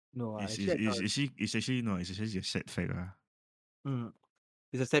stuff. No, It's actually, it's, I it's, cannot. it's actually no, it's actually a sad fact. Mm,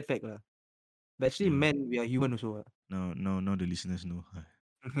 it's a sad fact, lah. But actually, Yeah. men, we are human also. Now the listeners know.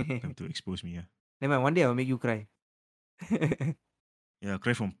 Time to expose me. Never mind, one day I'll make you cry. Yeah,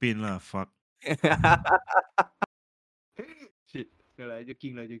 cry from pain lah. Fuck. Shit. No lah,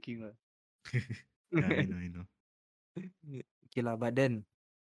 joking lah. Yeah, I know. Okay lah, but then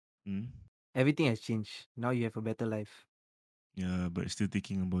Mm? everything has changed. Now you have a better life. Yeah, but still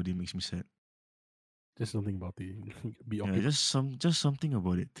thinking about it makes me sad. Just something about it. Be Yeah, occupied. just something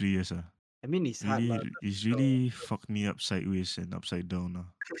about it. 3 years. I mean, it's hard lah. It's really fucked me up sideways and upside down.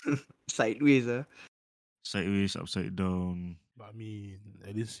 Sideways, ah. Sideways, upside down. But I mean,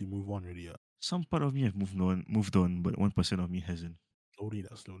 at least you move on already. Some part of me have moved on, but 1% of me hasn't. Slowly.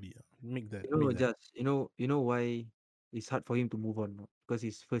 Make that. You know, Make that. just you know why it's hard for him to move on? No? Because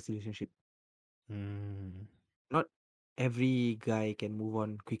his first relationship. Mm, Not every guy can move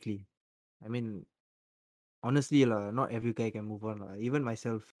on quickly. I mean, honestly lah, not every guy can move on lah. Even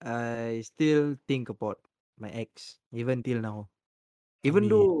myself, I still think about my ex even till now. I Even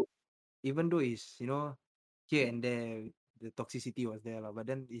mean, though it's here and there the toxicity was there lah, but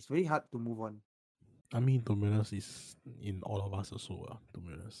then it's very hard to move on. to be honest, is in all of us also. To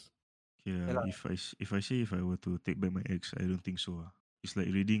be honest. Yeah Yeah, lah. if I were to take back my ex, I don't think so. It's like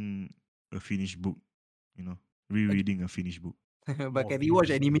reading a finished book, rereading a finished book. But More can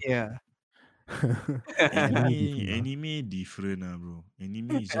rewatch views. anime yeah. Anime different, Anime different, bro.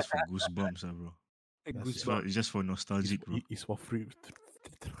 Anime is just for goosebumps, bro. Goosebumps. It's just for nostalgic, bro. It's for free.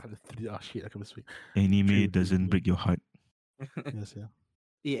 Shit, I can't speak. Anime Free doesn't break your heart. Yes,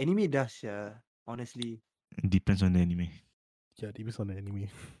 yeah. Anime does, honestly. It depends on the anime. Yeah, depends on the anime.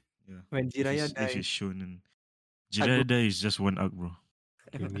 Yeah. When Jiraiya If dies, it's shonen, I go- Jiraiya is just one arc, bro.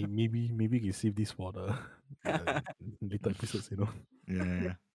 Okay, maybe we can save this for the later episodes.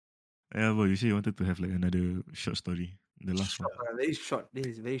 Yeah. Yeah, bro. You say you wanted to have like another short story, the last one. short, very short. This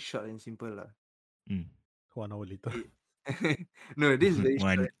is very short and simple lah. Mm. 1 hour later. No, this is very short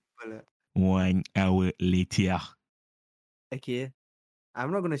One and simple lah. 1 hour later. Okay,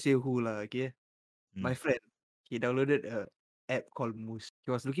 I'm not gonna say who lah. Okay, my Mm. friend, he downloaded a app called Moose.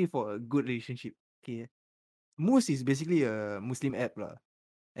 He was looking for a good relationship. Okay, Moose is basically a Muslim app lah.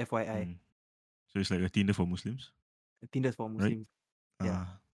 FYI, Mm. So it's like a Tinder for Muslims, Tinder's for right? Muslims.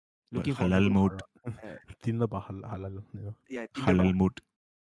 Yeah. But Looking for halal good- mode. uh, Tinder but halal. yeah, Tinder. Halal mode.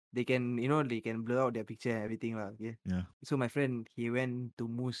 They can blur out their picture and everything lah. Okay. Yeah. So my friend, he went to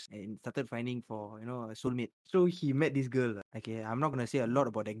Moose and started finding for a soulmate. So he met this girl. Okay, I'm not gonna say a lot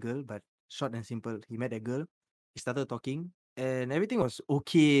about that girl, but short and simple, he met that girl. He started talking, and everything was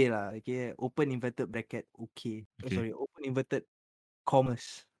okay lah. Okay, open inverted bracket, okay. Okay. Sorry, open inverted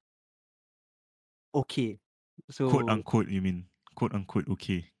commas, okay. So Quote unquote, you mean? Quote unquote,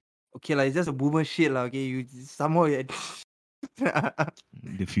 okay. okay lah, it's just a boomer shit lah. Okay, you somehow.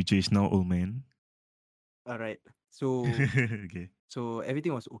 The future is now, old man. All right. So Okay. So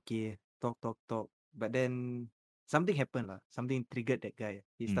everything was okay. Talk. But then something happened lah. Something triggered that guy.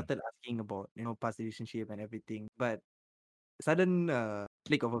 He Mm. started asking about past relationship and everything. But sudden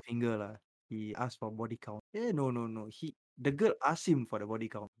click of a finger lah. He asked for body count. No. The girl asked him for the body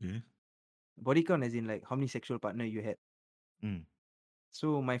count. Yeah. Body count as in like how many sexual partner you had. Mm.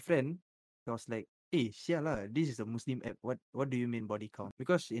 So my friend was like, sial lah, this is a Muslim app. What do you mean body count?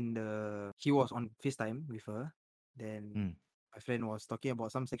 Because he was on FaceTime with her, then Mm. my friend was talking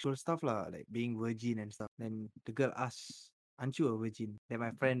about some sexual stuff lah, like being virgin and stuff. Then the girl asked, "Aren't you a virgin?" Then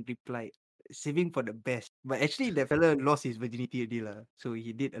my friend replied, "Saving for the best." But actually, that fella lost his virginity already lah. So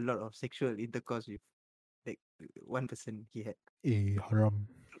he did a lot of sexual intercourse with like one person he had.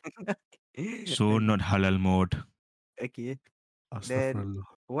 Haram. So And not halal mode. okay, then Astaghfirullah.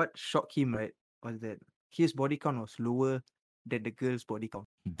 what shocked him, right, was that his body count was lower than the girl's body count.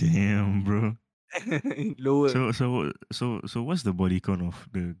 Damn, bro. Lower. So what's the body count of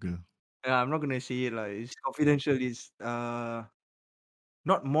the girl? I'm not gonna say it like it's confidential. It's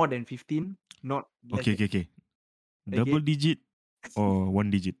not more than 15, not less Okay, than okay, okay. okay, Double digit or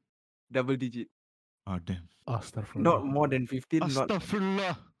one digit? double digit. Ah, damn. Not Astaghfirullah. more than 15,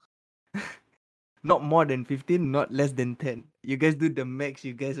 Astaghfirullah. not more than 15, not less than 10. You guys do the max,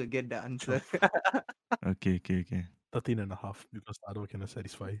 you guys will get the answer. 12. Okay, okay, okay. 13 and a half because the other one cannot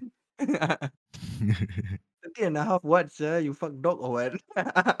satisfy. 30 and a half what, sir? You fuck dog or what?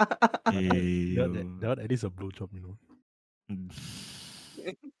 Hey, That, yo. that at least a blowjob, you know.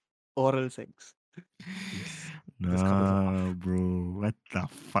 Oral sex. Yes. This covers enough. Nah, bro. What the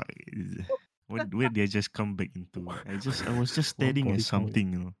fuck? Where did I just come back into? I was just One staring at body count. something,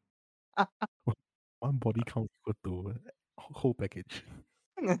 you know. One body count equal to whole package.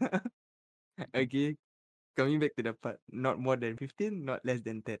 Okay, coming back to the part. Not more than 15, not less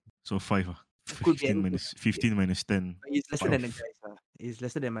than 10. So 5 ah. It could be anything. 15 minus 10. But it's lesser than the 5. guys. It's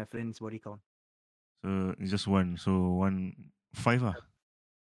lesser than my friend's body count. So it's just one. So 5 ah.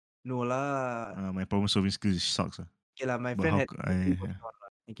 No lah. My problem solving skills sucks ah. Okay lah, my But friend how had could three I? body count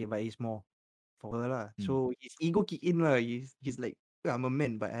lah. Okay, but it's more for her lah. Hmm. So his ego kick in lah. He's like, "Yeah, I'm a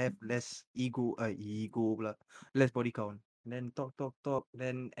man, but I have less ego blah, less body count." Then talk.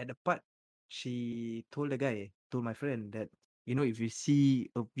 Then at the part, she told told my friend that, if you see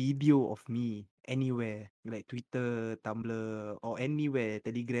a video of me anywhere, like Twitter, Tumblr, or anywhere,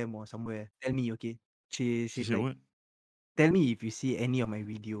 Telegram or somewhere, tell me, okay? She She's said like, what? tell me if you see any of my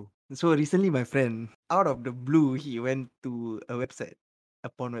video. So recently, my friend, out of the blue, he went to a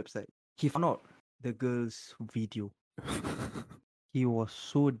porn website. He found out the girl's video. He was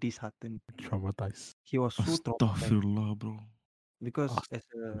so disheartened. Traumatized. He was so traumatized Astaghfirullah, bro. because as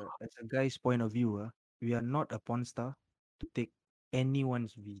a guy's point of view, we are not a porn star to take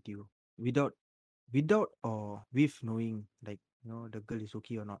anyone's video without or with knowing, like, the girl is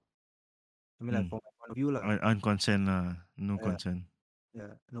okay or not. I mean, like, Hmm. from my point of view, lah, Unconsent lah. No yeah, consent.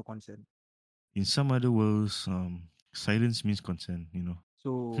 yeah, no consent. In some other worlds, silence means consent, you know.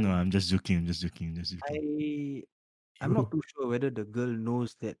 No, So I'm just joking. I'm just joking. I'm just joking. I'm not You. too sure whether the girl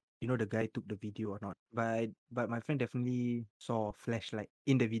knows that the guy took the video or not. But my friend definitely saw flashlight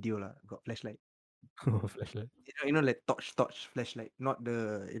in the video lah. Got flashlight. Flashlight. Like torch flashlight, not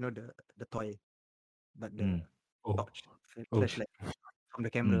the toy, but the Hmm. Oh. torch Oh, flashlight from the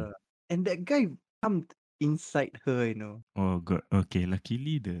Hmm. camera. And that guy pumped inside her. Oh god. Okay.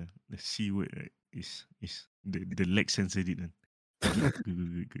 Luckily, the C word right, is the leg censored it. Then. Okay.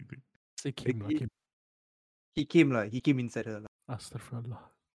 Good. say Kim lah, Okay, Kim. he came lah. He came inside her lah. Astaghfirullah.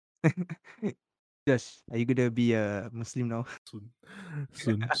 Just, are you gonna be a Muslim now? Soon.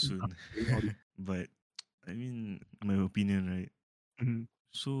 Soon. Soon. All the- But I mean, my opinion, right? Mhm.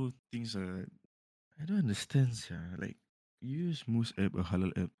 So things are. I don't understand, sir. Like you use Moose app, a halal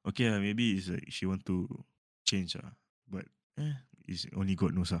app. Okay, maybe it's like she want to change, but it's only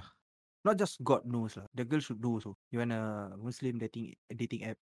God knows, Not just God knows lah. The girl should know also. You want a Muslim dating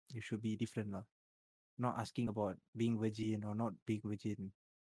app, you should be different lah. Not asking about being virgin or not being virgin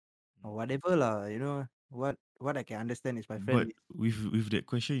or whatever lah. What I can understand is my friend. But with that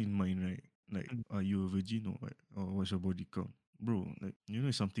question in mind, right? Like, Mm, are you a virgin or what? Or what's your body count, bro? Like,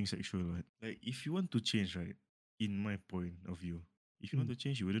 it's something sexual, right? Like, if you want to change, right? In my point of view, if you want mm, to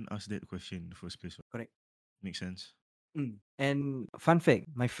change, you wouldn't ask that question in the first place. What? correct. Makes sense. And fun fact,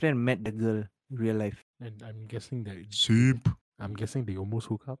 my friend met the girl in real life. And I'm guessing that Simp. I'm guessing they almost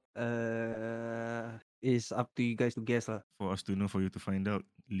hook up It's up to you guys to guess lah. For us to know, for you to find out,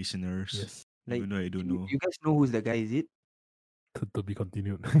 listeners. Yes. Like, Even though I don't you, know. you guys know who's the guy, is it? To be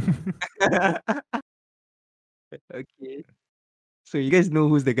continued. Okay. So you guys know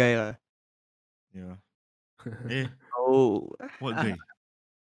who's the guy lah. Yeah. Eh, Oh, what guy? Your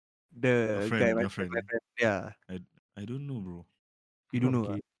the guy, friend. my Your friend, friend. Yeah, I don't know, bro. you don't Not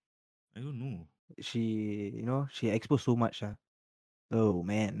know. gay. I don't know. She exposed so much. Oh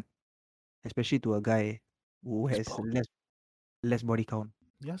man, especially to a guy who has Explode. less body count.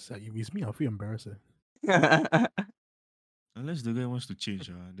 Yes, if it's me, I'll feel embarrassed. Unless the guy wants to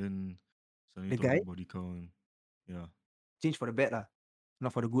change, then Suddenly The talk guy about body count. Yeah. changed for the bad lah,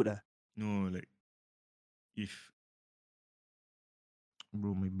 not for the good lah. No, like if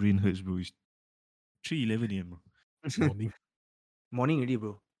bro, my brain hurts, bro. It's 3:11 a.m. bro. Morning. Morning already,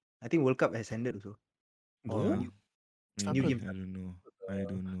 bro. I think World Cup has ended also. Or Yeah. Yeah. new Maybe game. I don't know. I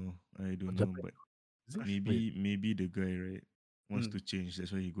don't know. I don't know. Japan. But Is it? maybe the guy right wants Mm. to change.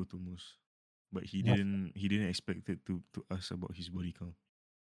 That's why he go to Moose. But he Yeah. didn't expect it to ask about his body count.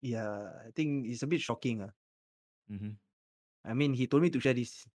 Yeah, I think it's a bit shocking. Mm-hmm. I mean, he told me to share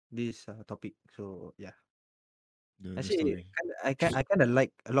this topic. So yeah, The actually, story. I kind of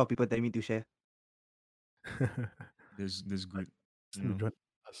like a lot of people telling me to share. That's good. You Still know, join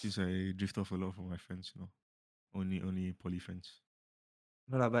us. since I drift off a lot from my friends, you know. Only poly friends.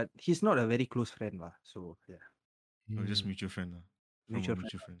 No lah, but he's not a very close friend lah. So yeah, Oh, just Hmm. mutual friend lah. From a mutual friend.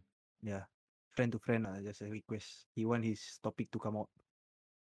 mutual friend. Yeah, friend to friend lah. Just a request. He want his topic to come out.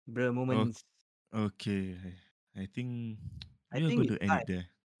 Bruh Oh, moments. okay. I think I we are think going it's to end time. it there.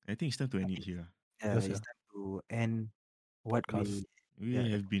 I think it's time to I end it think here. yeah, Yes, it's yeah. time to end what Podcast. We yeah.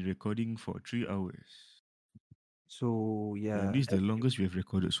 have been recording for 3 hours. So Yeah, yeah, this is the longest we have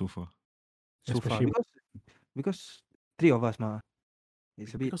recorded so far. so far Especially because three of us ma.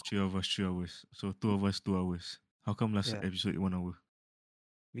 It's a bit because 3 hours, 3 hours. So two of us, 2 hours. How come last yeah. episode 1 hour?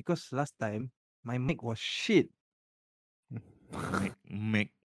 Because last time my mic was shit. Mac, Mac,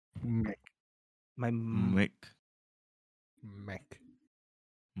 Mac. My Mac, Mac.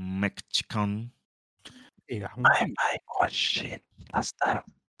 Mac chicken. Hey, hungry. mic was shit last time.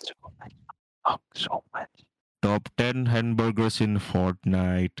 So I talk so much. Top 10 hamburgers in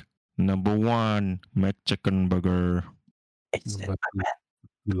Fortnite. Number 1, Mac chicken burger. It's in But my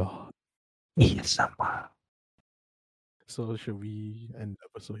Lord. ASMR. So should we end the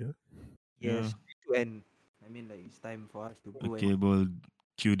episode here? Yeah. Yes, to end. I mean, like it's time for us to go Okay, and. well,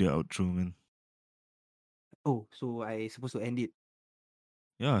 cue the outro, man. Oh, so I supposed to end it.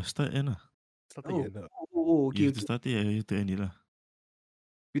 Yeah, start end lah. Started Oh, end up. You okay, have to okay. start it, you have to end it lah.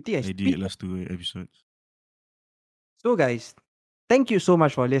 You think I I did speak? it last 2 episodes. So, guys, thank you so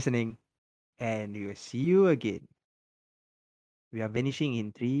much for listening, and we will see you again. We are vanishing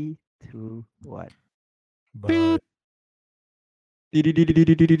in 3, 2, 1. But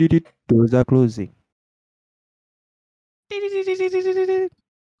Doors are closing.